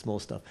this small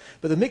stuff.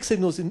 But the mixed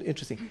signals is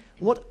interesting.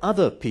 What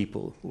other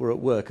people were at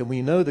work? And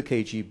we know the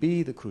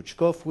KGB, the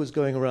Khrushchev was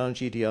going around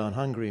GDR and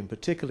Hungary in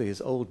particular,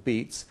 his old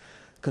beats.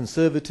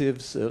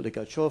 Conservatives,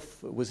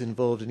 Ligachev was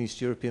involved in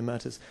East European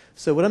matters.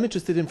 So what I'm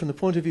interested in from the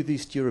point of view of the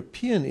East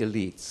European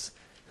elites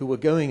who were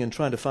going and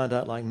trying to find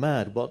out like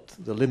mad what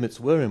the limits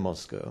were in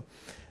Moscow,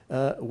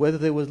 whether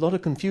there was a lot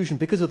of confusion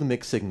because of the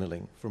mixed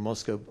signaling from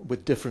Moscow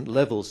with different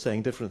levels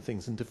saying different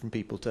things and different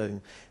people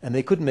telling, and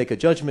they couldn't make a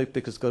judgment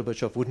because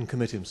Gorbachev wouldn't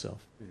commit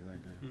himself.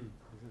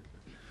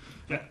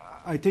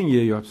 I think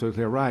you're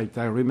absolutely right.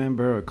 I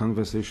remember a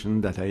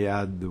conversation that I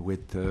had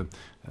with the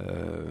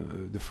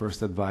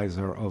first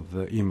advisor of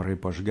Imre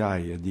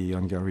Posgai, the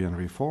Hungarian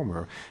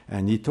reformer,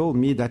 and he told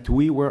me that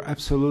we were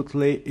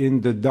absolutely in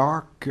the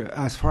dark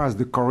as far as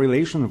the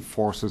correlation of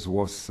forces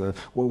was,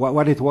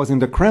 what it was in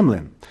the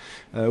Kremlin.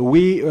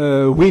 We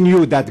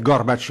knew that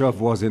Gorbachev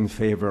was in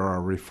favor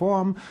of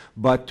reform,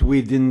 but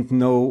we didn't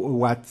know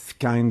what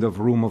kind of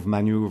room of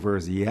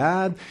maneuvers he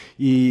had.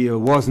 He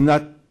was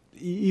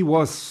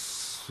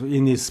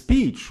in his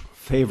speech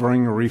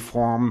favoring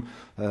reform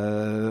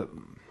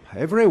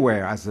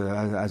everywhere as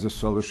a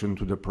solution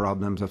to the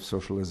problems of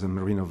socialism,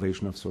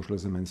 renovation of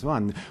socialism, and so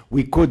on.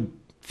 We could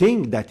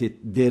think that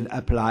it did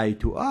apply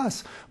to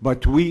us,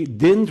 but we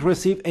didn't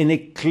receive any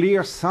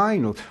clear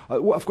signal.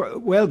 Of course,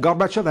 well,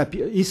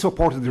 Gorbachev, he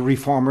supported the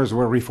reformers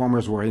where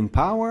reformers were in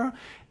power,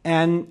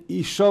 and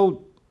he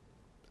showed,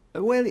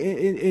 well,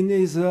 in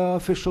his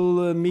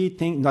official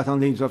meeting, not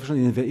only his official,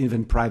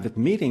 even private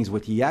meetings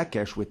with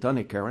Yakesh, with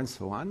Honecker, and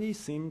so on, he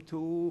seemed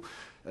to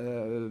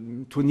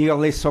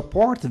nearly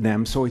support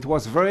them. So it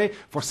was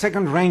for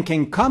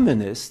second-ranking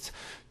communists,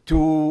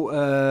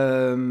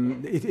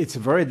 it's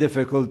very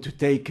difficult to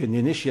take an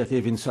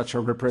initiative in such a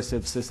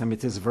repressive system.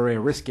 It is very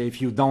risky if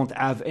you don't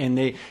have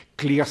any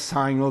clear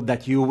signal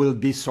that you will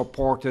be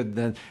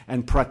supported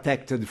and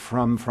protected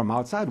from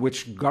outside,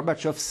 which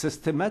Gorbachev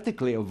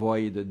systematically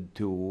avoided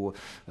to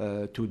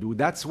do.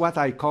 That's what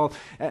I call,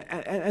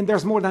 and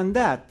there's more than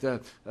that.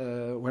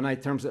 When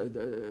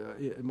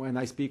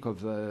I speak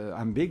of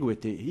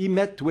ambiguity, he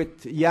met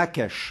with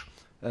Yakesh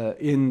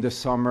in the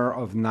summer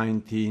of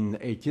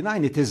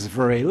 1989. It is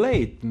very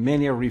late.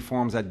 Many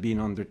reforms had been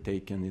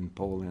undertaken in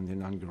Poland,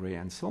 in Hungary,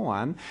 and so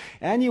on.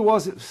 And he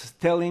was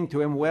telling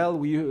to him, well,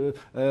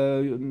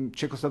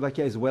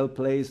 Czechoslovakia is well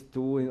placed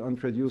to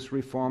introduce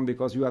reform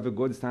because you have a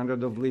good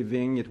standard of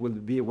living, it will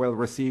be well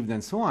received,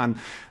 and so on.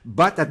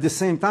 But at the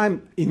same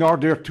time, in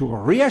order to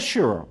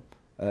reassure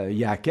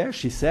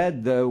Jakesh, he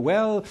said,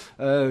 well,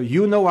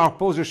 you know our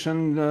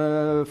position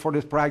for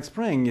the Prague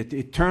Spring.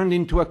 It turned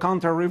into a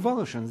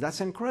counter-revolution.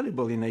 That's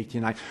incredible in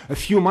 1989. A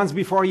few months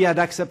before, he had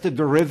accepted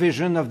the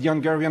revision of the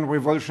Hungarian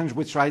Revolution,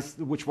 which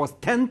was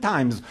 10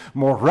 times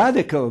more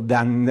radical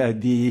than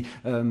the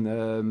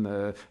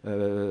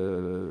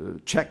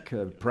Czech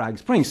Prague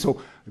Spring.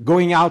 So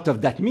going out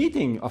of that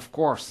meeting, of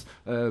course,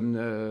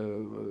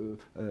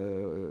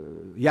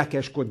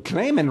 Jakesh could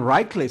claim, and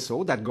rightly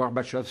so, that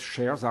Gorbachev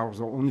shares our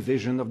own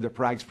vision of the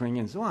Prague Spring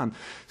and so on.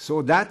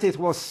 So that it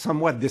was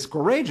somewhat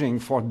discouraging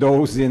for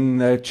those in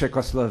the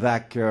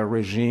Czechoslovak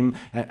regime,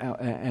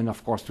 and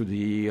of course to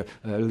the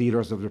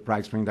leaders of the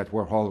Prague Spring that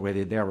were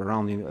already there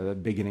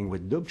around, beginning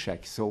with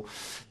Dubček. So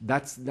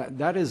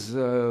that is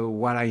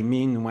what I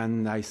mean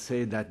when I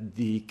say that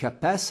the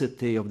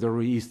capacity of the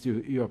East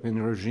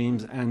European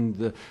regimes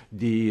and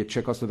the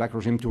Czechoslovak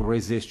regime to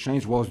resist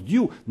change was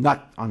due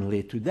not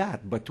only to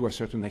that, but to a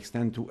certain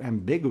extent to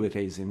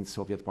ambiguities in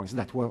Soviet policy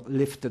that were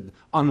lifted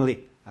only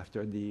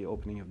after the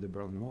opening of the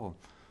Berlin Wall.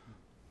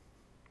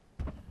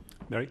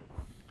 Mary?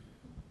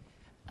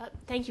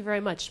 Thank you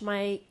very much.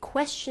 My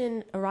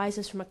question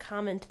arises from a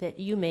comment that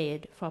you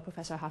made, Frau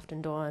Professor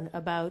Haftendorn,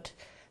 about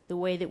the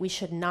way that we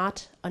should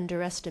not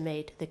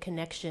underestimate the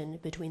connection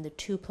between the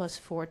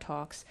 2+4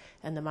 talks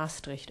and the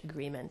Maastricht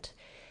Agreement.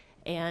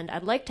 And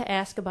I'd like to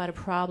ask about a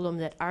problem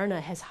that Arne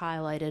has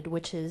highlighted,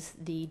 which is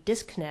the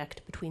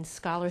disconnect between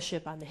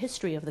scholarship on the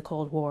history of the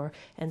Cold War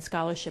and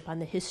scholarship on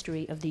the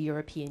history of the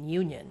European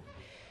Union.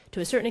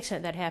 To a certain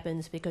extent, that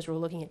happens because we're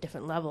looking at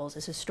different levels.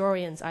 As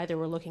historians, either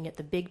we're looking at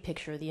the big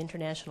picture, the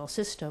international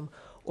system,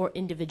 or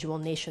individual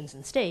nations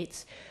and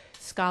states.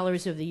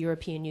 Scholars of the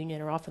European Union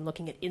are often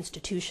looking at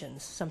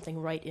institutions, something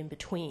right in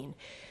between.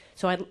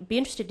 So I'd be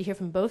interested to hear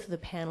from both of the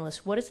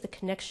panelists, what is the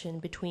connection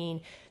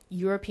between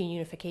European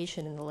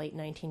unification in the late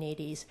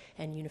 1980s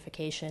and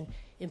unification?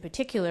 In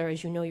particular,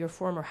 as you know, your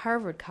former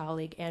Harvard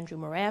colleague, Andrew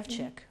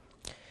Moravchik,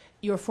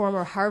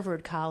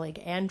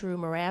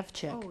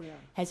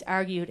 has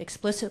argued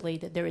explicitly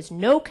that there is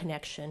no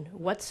connection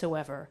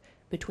whatsoever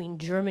between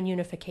German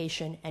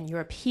unification and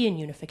European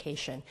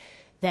unification,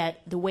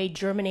 that the way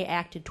Germany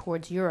acted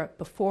towards Europe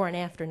before and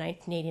after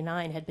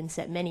 1989 had been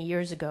set many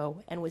years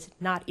ago and was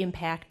not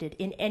impacted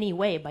in any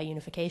way by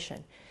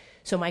unification.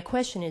 So my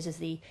question is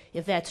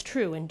if that's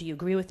true, and do you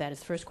agree with that is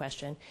the first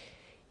question,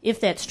 if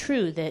that's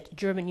true that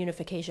German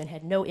unification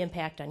had no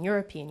impact on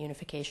European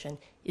unification,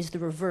 is the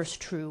reverse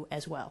true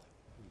as well?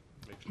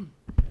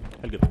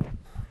 Helga.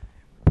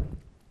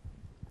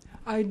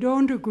 I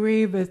don't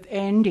agree with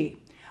Andy.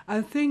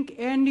 I think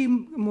Andy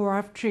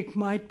Moravchik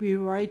might be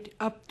right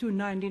up to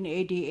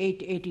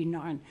 1988,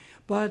 89,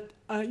 but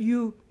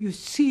you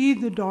see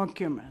the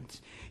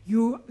documents.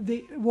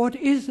 What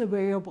is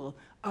available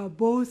are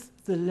both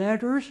the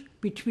letters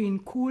between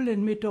Kohl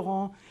and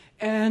Mitterrand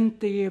and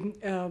the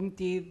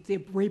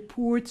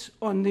reports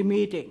on the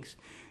meetings.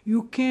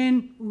 You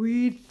can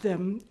read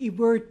them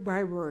word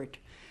by word.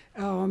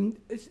 And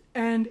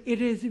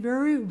it is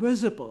very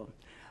visible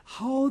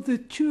how the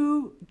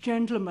two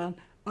gentlemen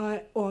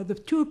or the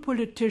two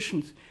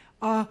politicians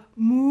are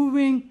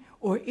moving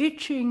or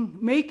itching,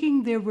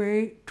 making their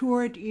way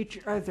toward each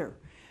other,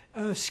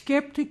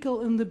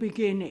 skeptical in the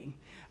beginning.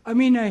 I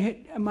mean,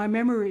 my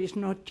memory is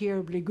not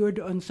terribly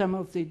good on some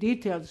of the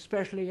details,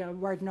 especially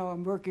right now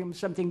I'm working on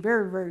something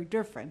very, very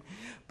different.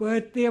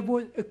 But there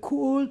was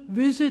Kohl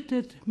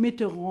visited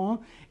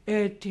Mitterrand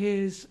at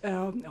his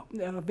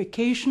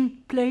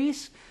vacation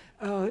place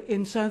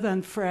in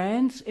southern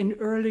France in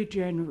early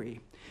January.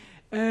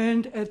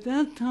 And at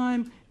that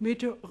time,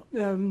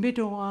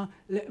 Mitterrand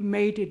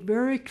made it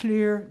very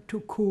clear to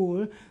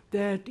Kohl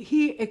that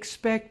he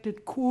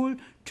expected Kohl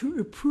to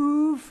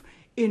approve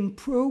in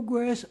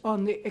progress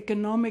on the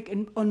economic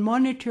and on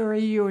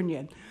monetary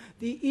union.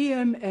 The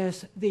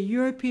EMS, the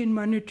European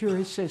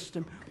Monetary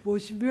System,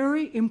 was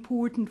very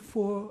important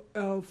for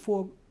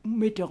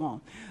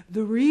Mitterrand.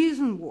 The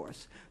reason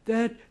was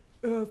that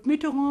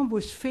Mitterrand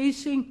was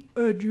facing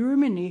a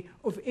Germany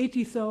of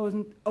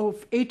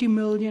 80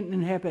 million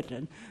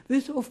inhabitants.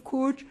 This, of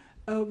course,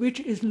 which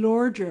is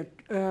larger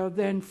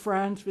than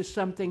France with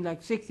something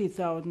like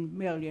 60,000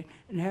 million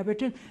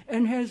inhabitants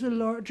and has a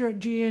larger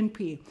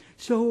GNP.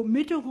 So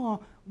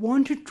Mitterrand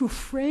wanted to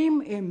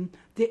frame in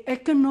the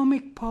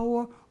economic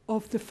power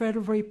of the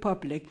Federal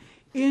Republic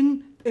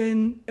in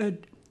a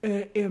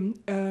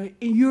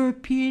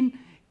European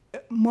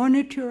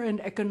monetary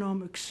and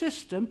economic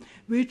system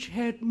which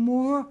had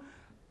more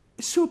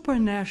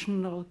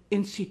supranational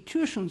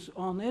institutions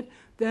on it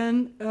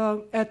than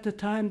at the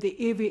time the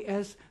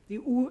EWS,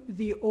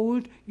 the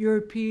old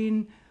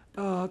European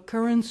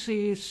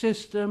currency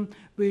system,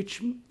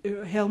 which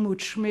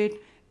Helmut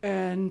Schmidt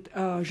and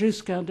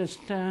Giscard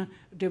d'Estaing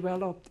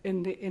developed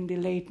in the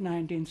late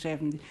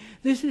 1970s.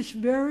 This is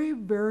very,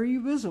 very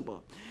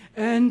visible.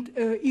 And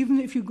even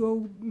if you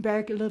go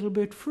back a little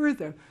bit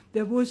further,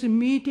 there was a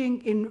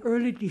meeting in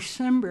early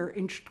December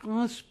in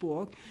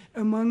Strasbourg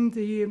among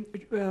the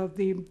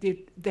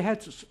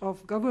heads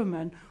of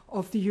government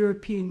of the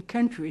European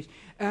countries.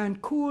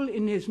 And Kohl,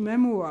 in his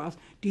memoirs,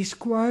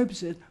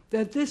 describes it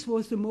that this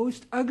was the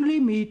most ugly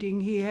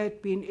meeting he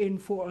had been in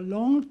for a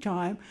long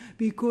time,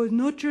 because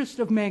not just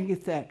of Maggie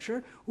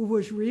Thatcher, who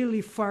was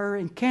really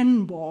firing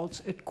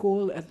cannonballs at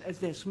Kohl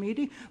at this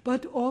meeting,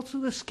 but also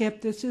the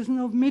skepticism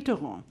of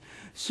Mitterrand.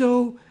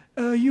 So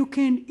you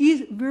can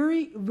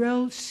very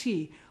well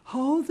see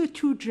how the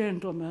two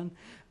gentlemen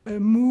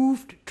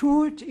moved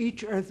towards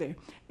each other.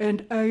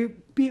 And I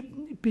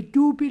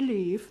do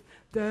believe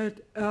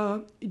that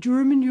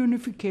German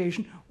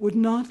unification would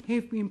not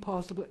have been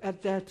possible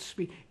at that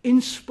speed,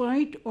 in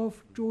spite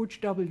of George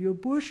W.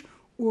 Bush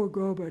or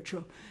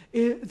Gorbachev.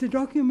 The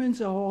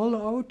documents are all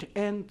out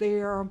and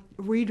they are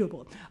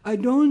readable. I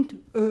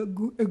don't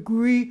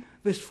agree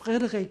with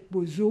Frédéric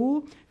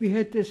Bouzou. We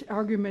had this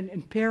argument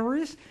in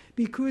Paris,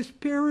 because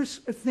Paris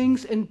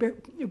thinks, and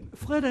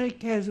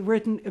Frédéric has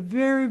written a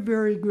very,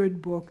 very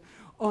good book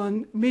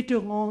on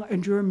Mitterrand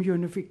and German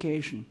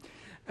unification.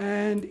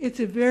 And it's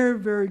a very,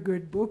 very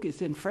good book.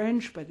 It's in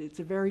French, but it's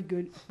a very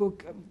good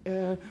book,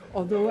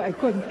 although I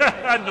couldn't.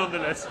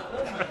 Nonetheless.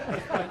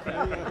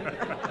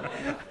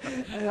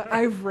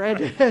 I've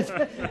read it,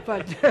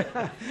 but...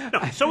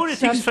 no, some of the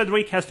things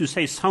Frederick has to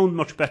say sound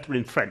much better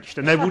in French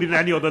than they would in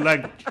any other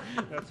language.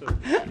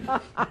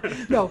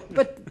 No,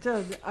 but,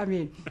 I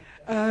mean...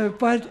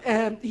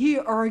 he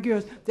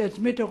argues that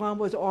Mitterrand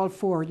was all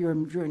for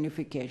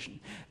unification.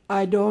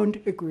 I don't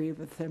agree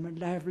with him,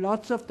 and I have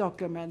lots of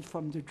documents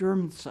from the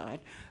German side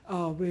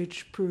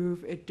which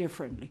prove it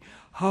differently.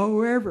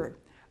 However,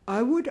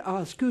 I would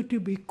ask you to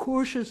be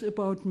cautious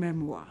about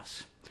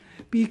memoirs.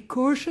 Be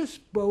cautious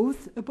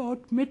both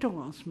about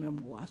Mitterrand's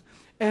memoirs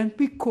and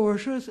be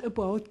cautious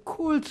about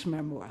Kohl's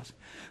memoirs.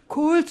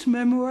 Kohl's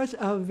memoirs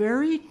are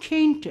very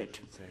tainted.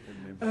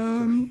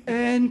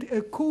 And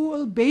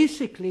Kohl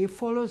basically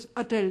follows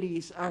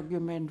Attali's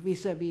argument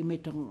vis-à-vis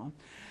Mitterrand.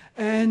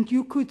 And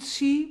you could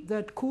see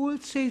that Kohl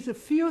says a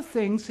few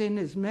things in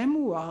his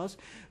memoirs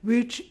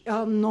which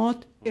are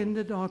not in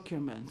the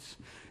documents.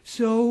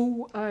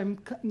 So,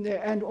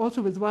 and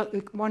also with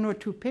one or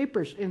two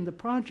papers in the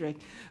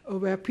project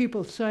where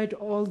people cite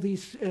all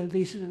these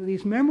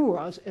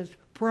memoirs as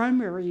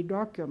primary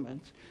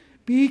documents.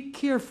 Be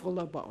careful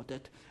about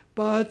it.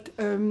 But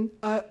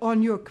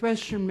on your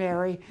question,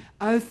 Mary,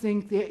 I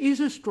think there is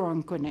a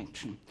strong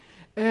connection.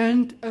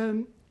 And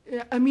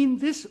I mean,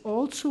 this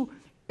also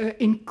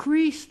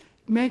increased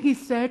Maggie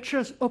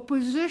Thatcher's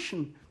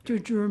opposition to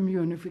German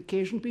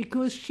unification,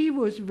 because she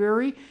was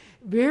very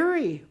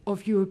wary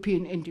of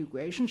European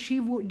integration. She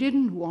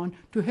didn't want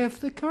to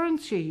have the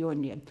currency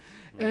union.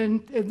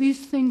 And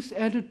these things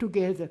added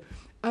together.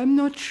 I'm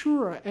not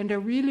sure, and I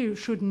really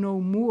should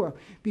know more,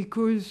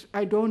 because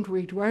I don't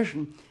read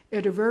Russian.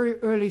 At a very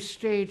early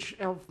stage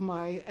of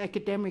my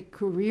academic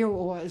career,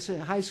 or as a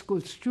high school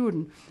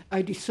student,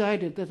 I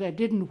decided that I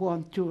didn't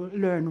want to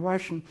learn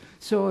Russian,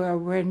 so I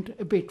went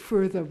a bit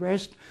further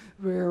west,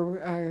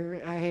 where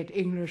I had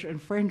English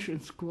and French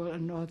in school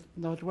and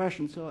not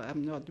Russian, so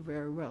I'm not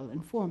very well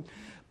informed.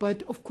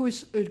 But of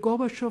course,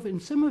 Gorbachev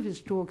in some of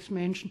his talks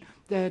mentioned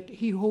that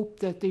he hoped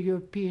that the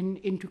European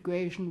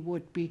integration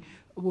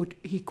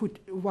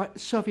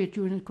Soviet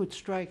Union could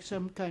strike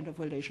some kind of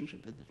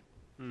relationship with it.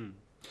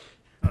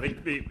 I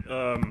think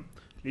at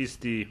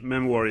least the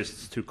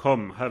memoirists to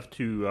come have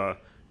to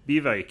be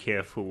very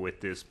careful with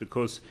this,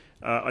 because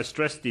I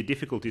stressed the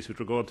difficulties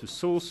with regard to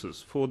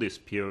sources for this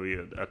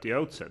period at the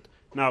outset.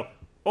 Now,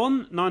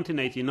 on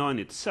 1989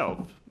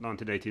 itself,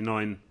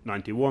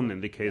 1989-91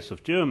 in the case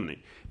of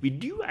Germany, we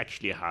do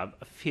actually have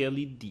a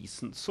fairly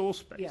decent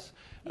source base.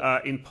 Yeah.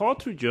 In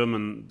part through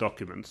German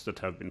documents that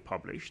have been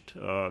published,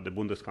 the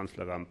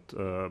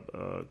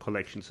Bundeskanzleramt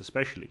collections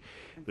especially,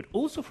 but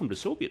also from the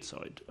Soviet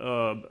side.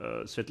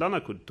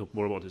 Svetlana could talk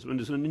more about this. And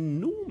there's an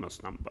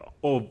enormous number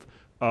of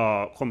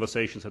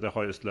conversations at the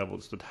highest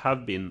levels that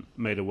have been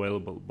made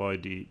available by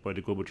the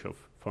Gorbachev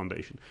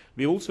Foundation.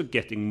 We're also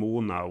getting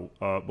more now,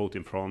 both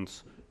in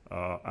France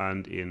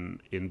and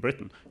in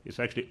Britain. It's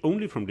actually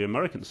only from the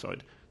American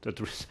side that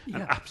there is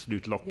an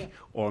absolute lock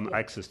on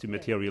access to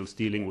materials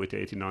dealing with the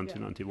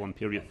 89-91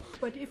 period.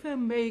 But if I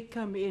may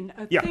come in,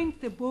 I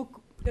think the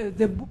book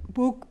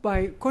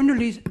by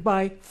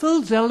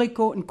Phil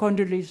Zelikow and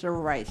Condoleezza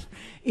Rice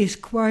is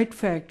quite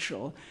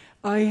factual.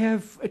 I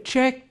have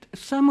checked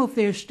some of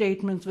their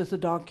statements with the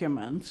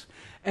documents,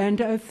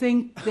 and I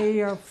think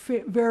they are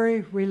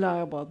very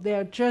reliable. There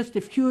are just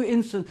a few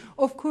instances.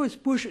 Of course,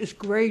 Bush is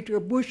great,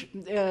 or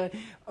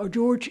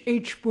George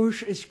H.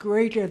 Bush is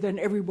greater than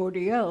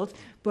everybody else,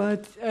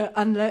 but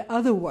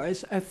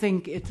otherwise, I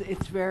think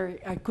it's very.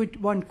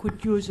 One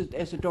could use it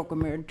as a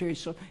documentary.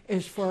 So,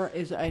 as far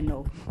as I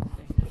know.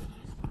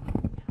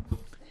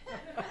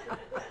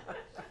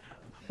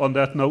 on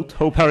that note,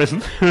 Hope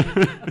Harrison.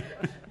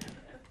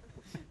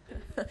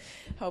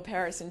 Hope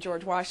Harrison,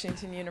 George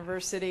Washington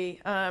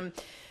University.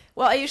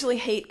 Well, I usually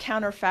hate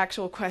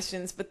counterfactual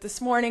questions, but this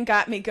morning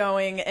got me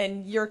going,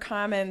 and your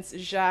comments,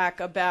 Jacques,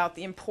 about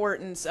the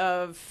importance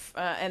of,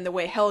 and the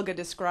way Helga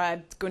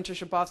described Günter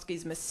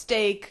Schabowski's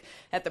mistake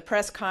at the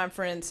press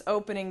conference,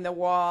 opening the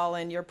wall,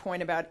 and your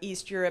point about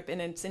East Europe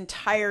in its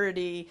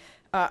entirety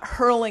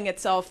hurling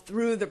itself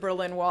through the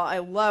Berlin Wall. I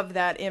love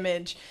that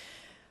image.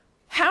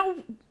 How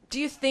do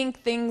you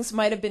think things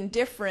might have been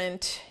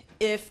different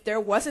if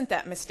there wasn't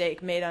that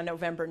mistake made on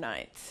November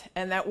 9th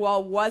and that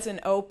wall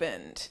wasn't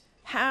opened?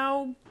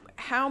 How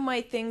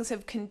might things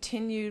have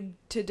continued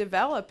to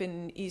develop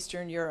in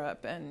Eastern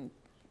Europe, and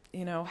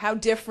how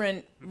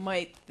different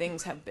might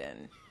things have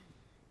been?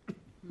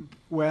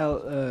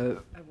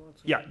 Well,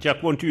 yeah,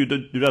 Jack, why don't you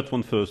do that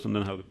one first, and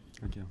then Helga.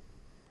 okay.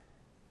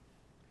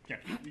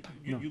 Jack,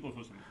 you go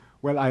first.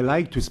 Well, I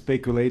like to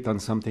speculate on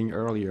something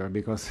earlier,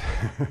 because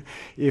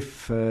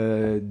if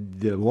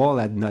the wall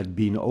had not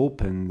been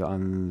opened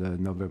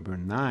on November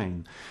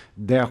 9,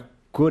 there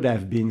could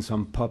have been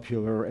some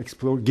popular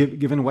explosion,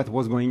 given what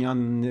was going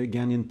on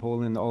again in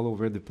Poland all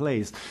over the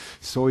place.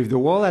 So if the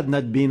wall had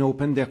not been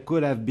opened, there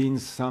could have been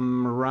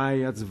some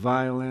riots,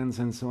 violence,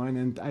 and so on.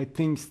 And I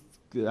think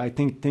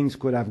things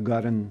could have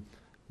gotten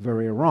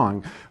very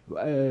wrong.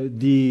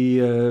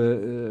 The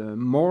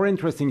more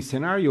interesting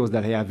scenarios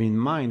that I have in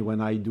mind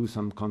when I do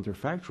some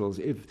counterfactuals,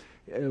 if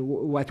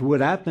what would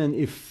happen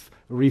if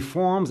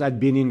reforms had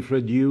been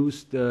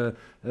introduced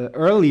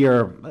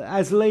earlier,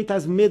 as late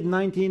as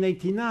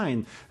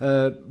mid-1989,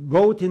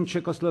 both in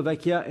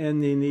Czechoslovakia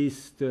and in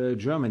East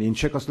Germany. In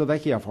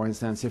Czechoslovakia, for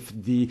instance, if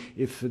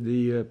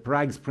the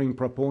Prague Spring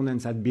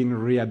proponents had been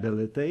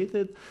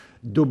rehabilitated,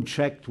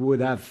 Dubček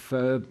would have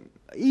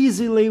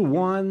easily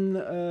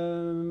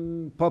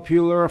won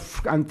popular,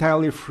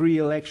 entirely free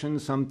election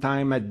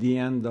sometime at the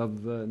end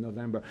of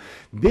November.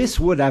 This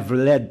would have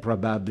led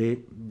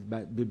probably,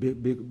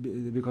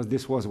 because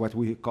this was what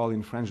we call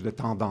in French the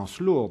tendance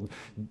lourde,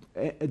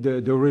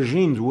 the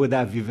regimes would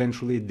have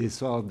eventually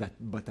dissolved,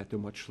 but at a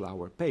much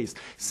slower pace.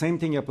 Same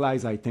thing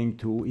applies, I think,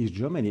 to East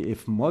Germany.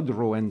 If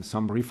Modrow and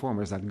some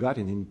reformers had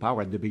gotten in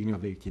power at the beginning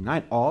of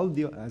 '89,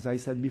 as I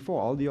said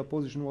before, all the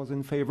opposition was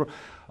in favor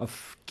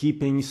of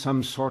keeping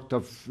some sort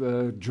of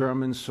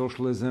German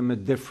socialism, a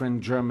different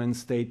German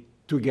state,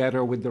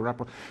 together with the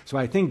rapport. So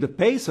I think the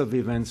pace of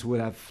events would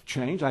have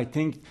changed. I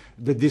think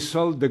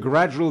the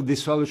gradual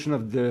dissolution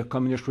of the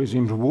communist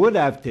regime would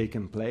have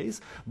taken place,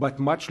 but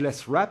much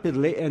less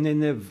rapidly and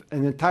in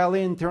an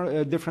entirely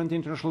different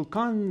international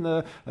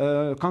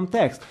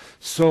context.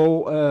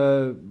 So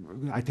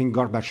I think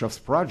Gorbachev's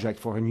project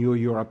for a new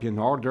European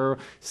order,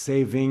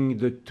 saving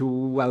the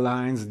two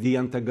alliances,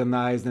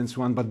 de-antagonized and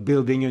so on, but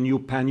building a new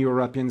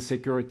pan-European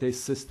security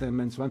system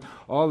and so on,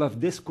 all of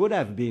this could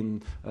have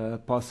been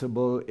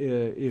possible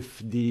if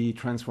the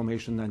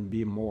transformation had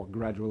been more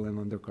gradual and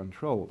under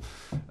control.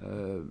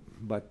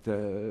 But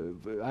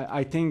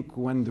I think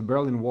when the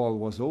Berlin Wall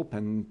was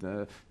opened,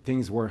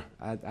 things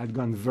had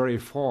gone very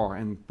far,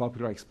 and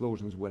popular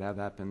explosions would have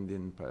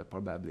happened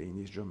probably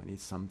in East Germany.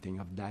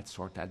 Something of that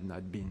sort had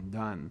not been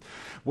done.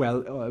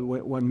 Well,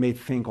 one may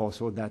think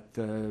also that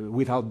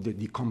without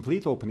the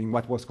complete opening,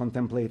 what was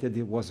contemplated,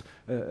 it was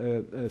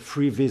a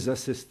free visa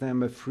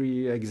system, a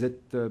free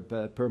exit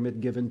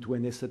permit given to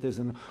any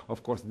citizen.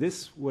 Of course,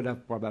 this would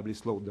have probably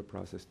slowed the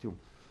process too.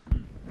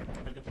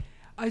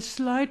 I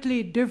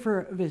slightly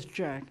differ with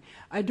Jack.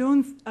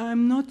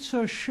 I'm not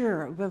so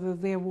sure whether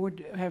there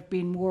would have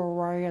been more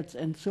riots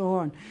and so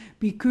on,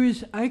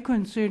 because I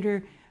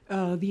consider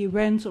the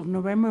events of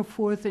November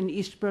 4th in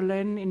East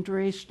Berlin, in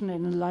Dresden,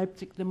 and in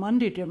Leipzig, the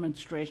Monday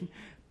demonstration,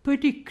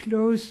 pretty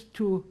close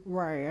to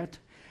riot.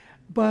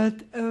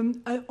 But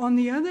on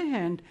the other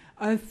hand,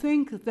 I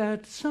think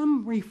that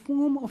some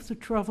reform of the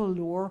travel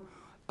law,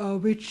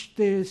 which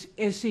the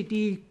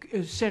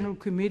SED Central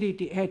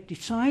Committee had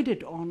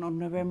decided on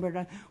November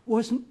 9th,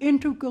 was an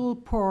integral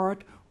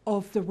part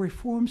of the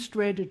reform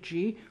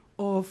strategy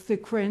of the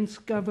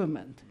Krenz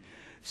government.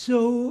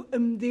 So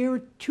there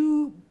are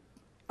two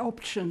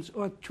options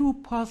or two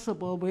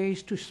possible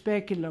ways to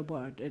speculate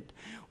about it.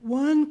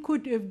 One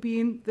could have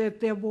been that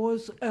there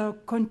was a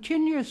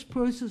continuous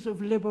process of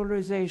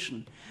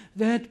liberalization,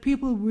 that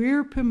people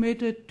were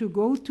permitted to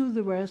go to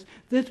the West,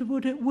 that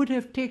would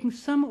have taken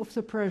some of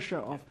the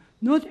pressure off.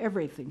 Not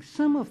everything,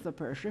 some of the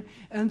pressure.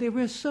 And there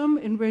were some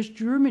in West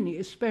Germany,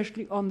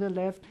 especially on the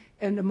left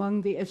and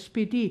among the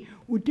SPD,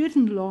 who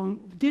didn't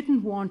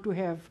want to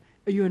have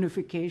a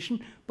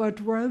unification,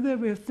 but rather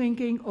were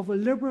thinking of a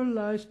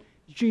liberalized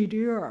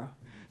GDR.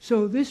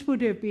 So this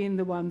would have been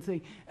the one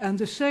thing. And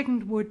the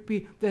second would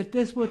be that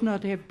this would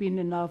not have been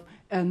enough,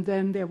 and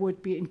then there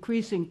would be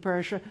increasing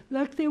pressure,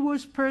 like there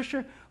was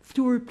pressure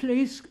to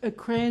replace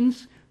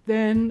Krenz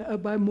then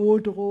by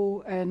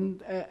Modrow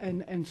and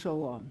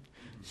so on.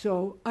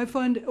 So I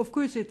find, of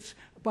course, it's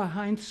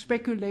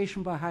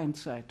speculation by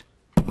hindsight.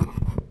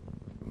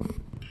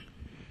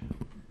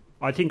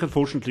 I think,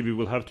 unfortunately, we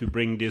will have to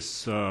bring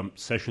this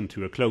session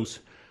to a close.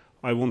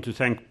 I want to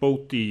thank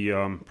both the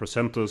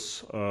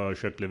presenters,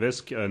 Jacques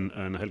Levesque and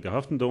Helga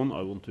Haftendorn.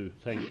 I want to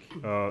thank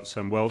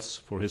Sam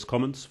Wells for his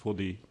comments, to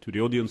the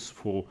audience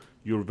for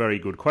your very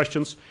good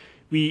questions.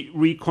 We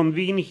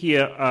reconvene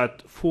here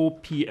at 4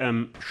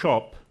 p.m.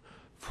 sharp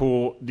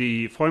for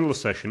the final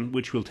session,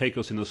 which will take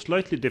us in a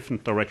slightly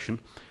different direction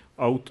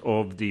out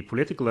of the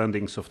political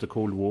endings of the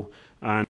Cold War and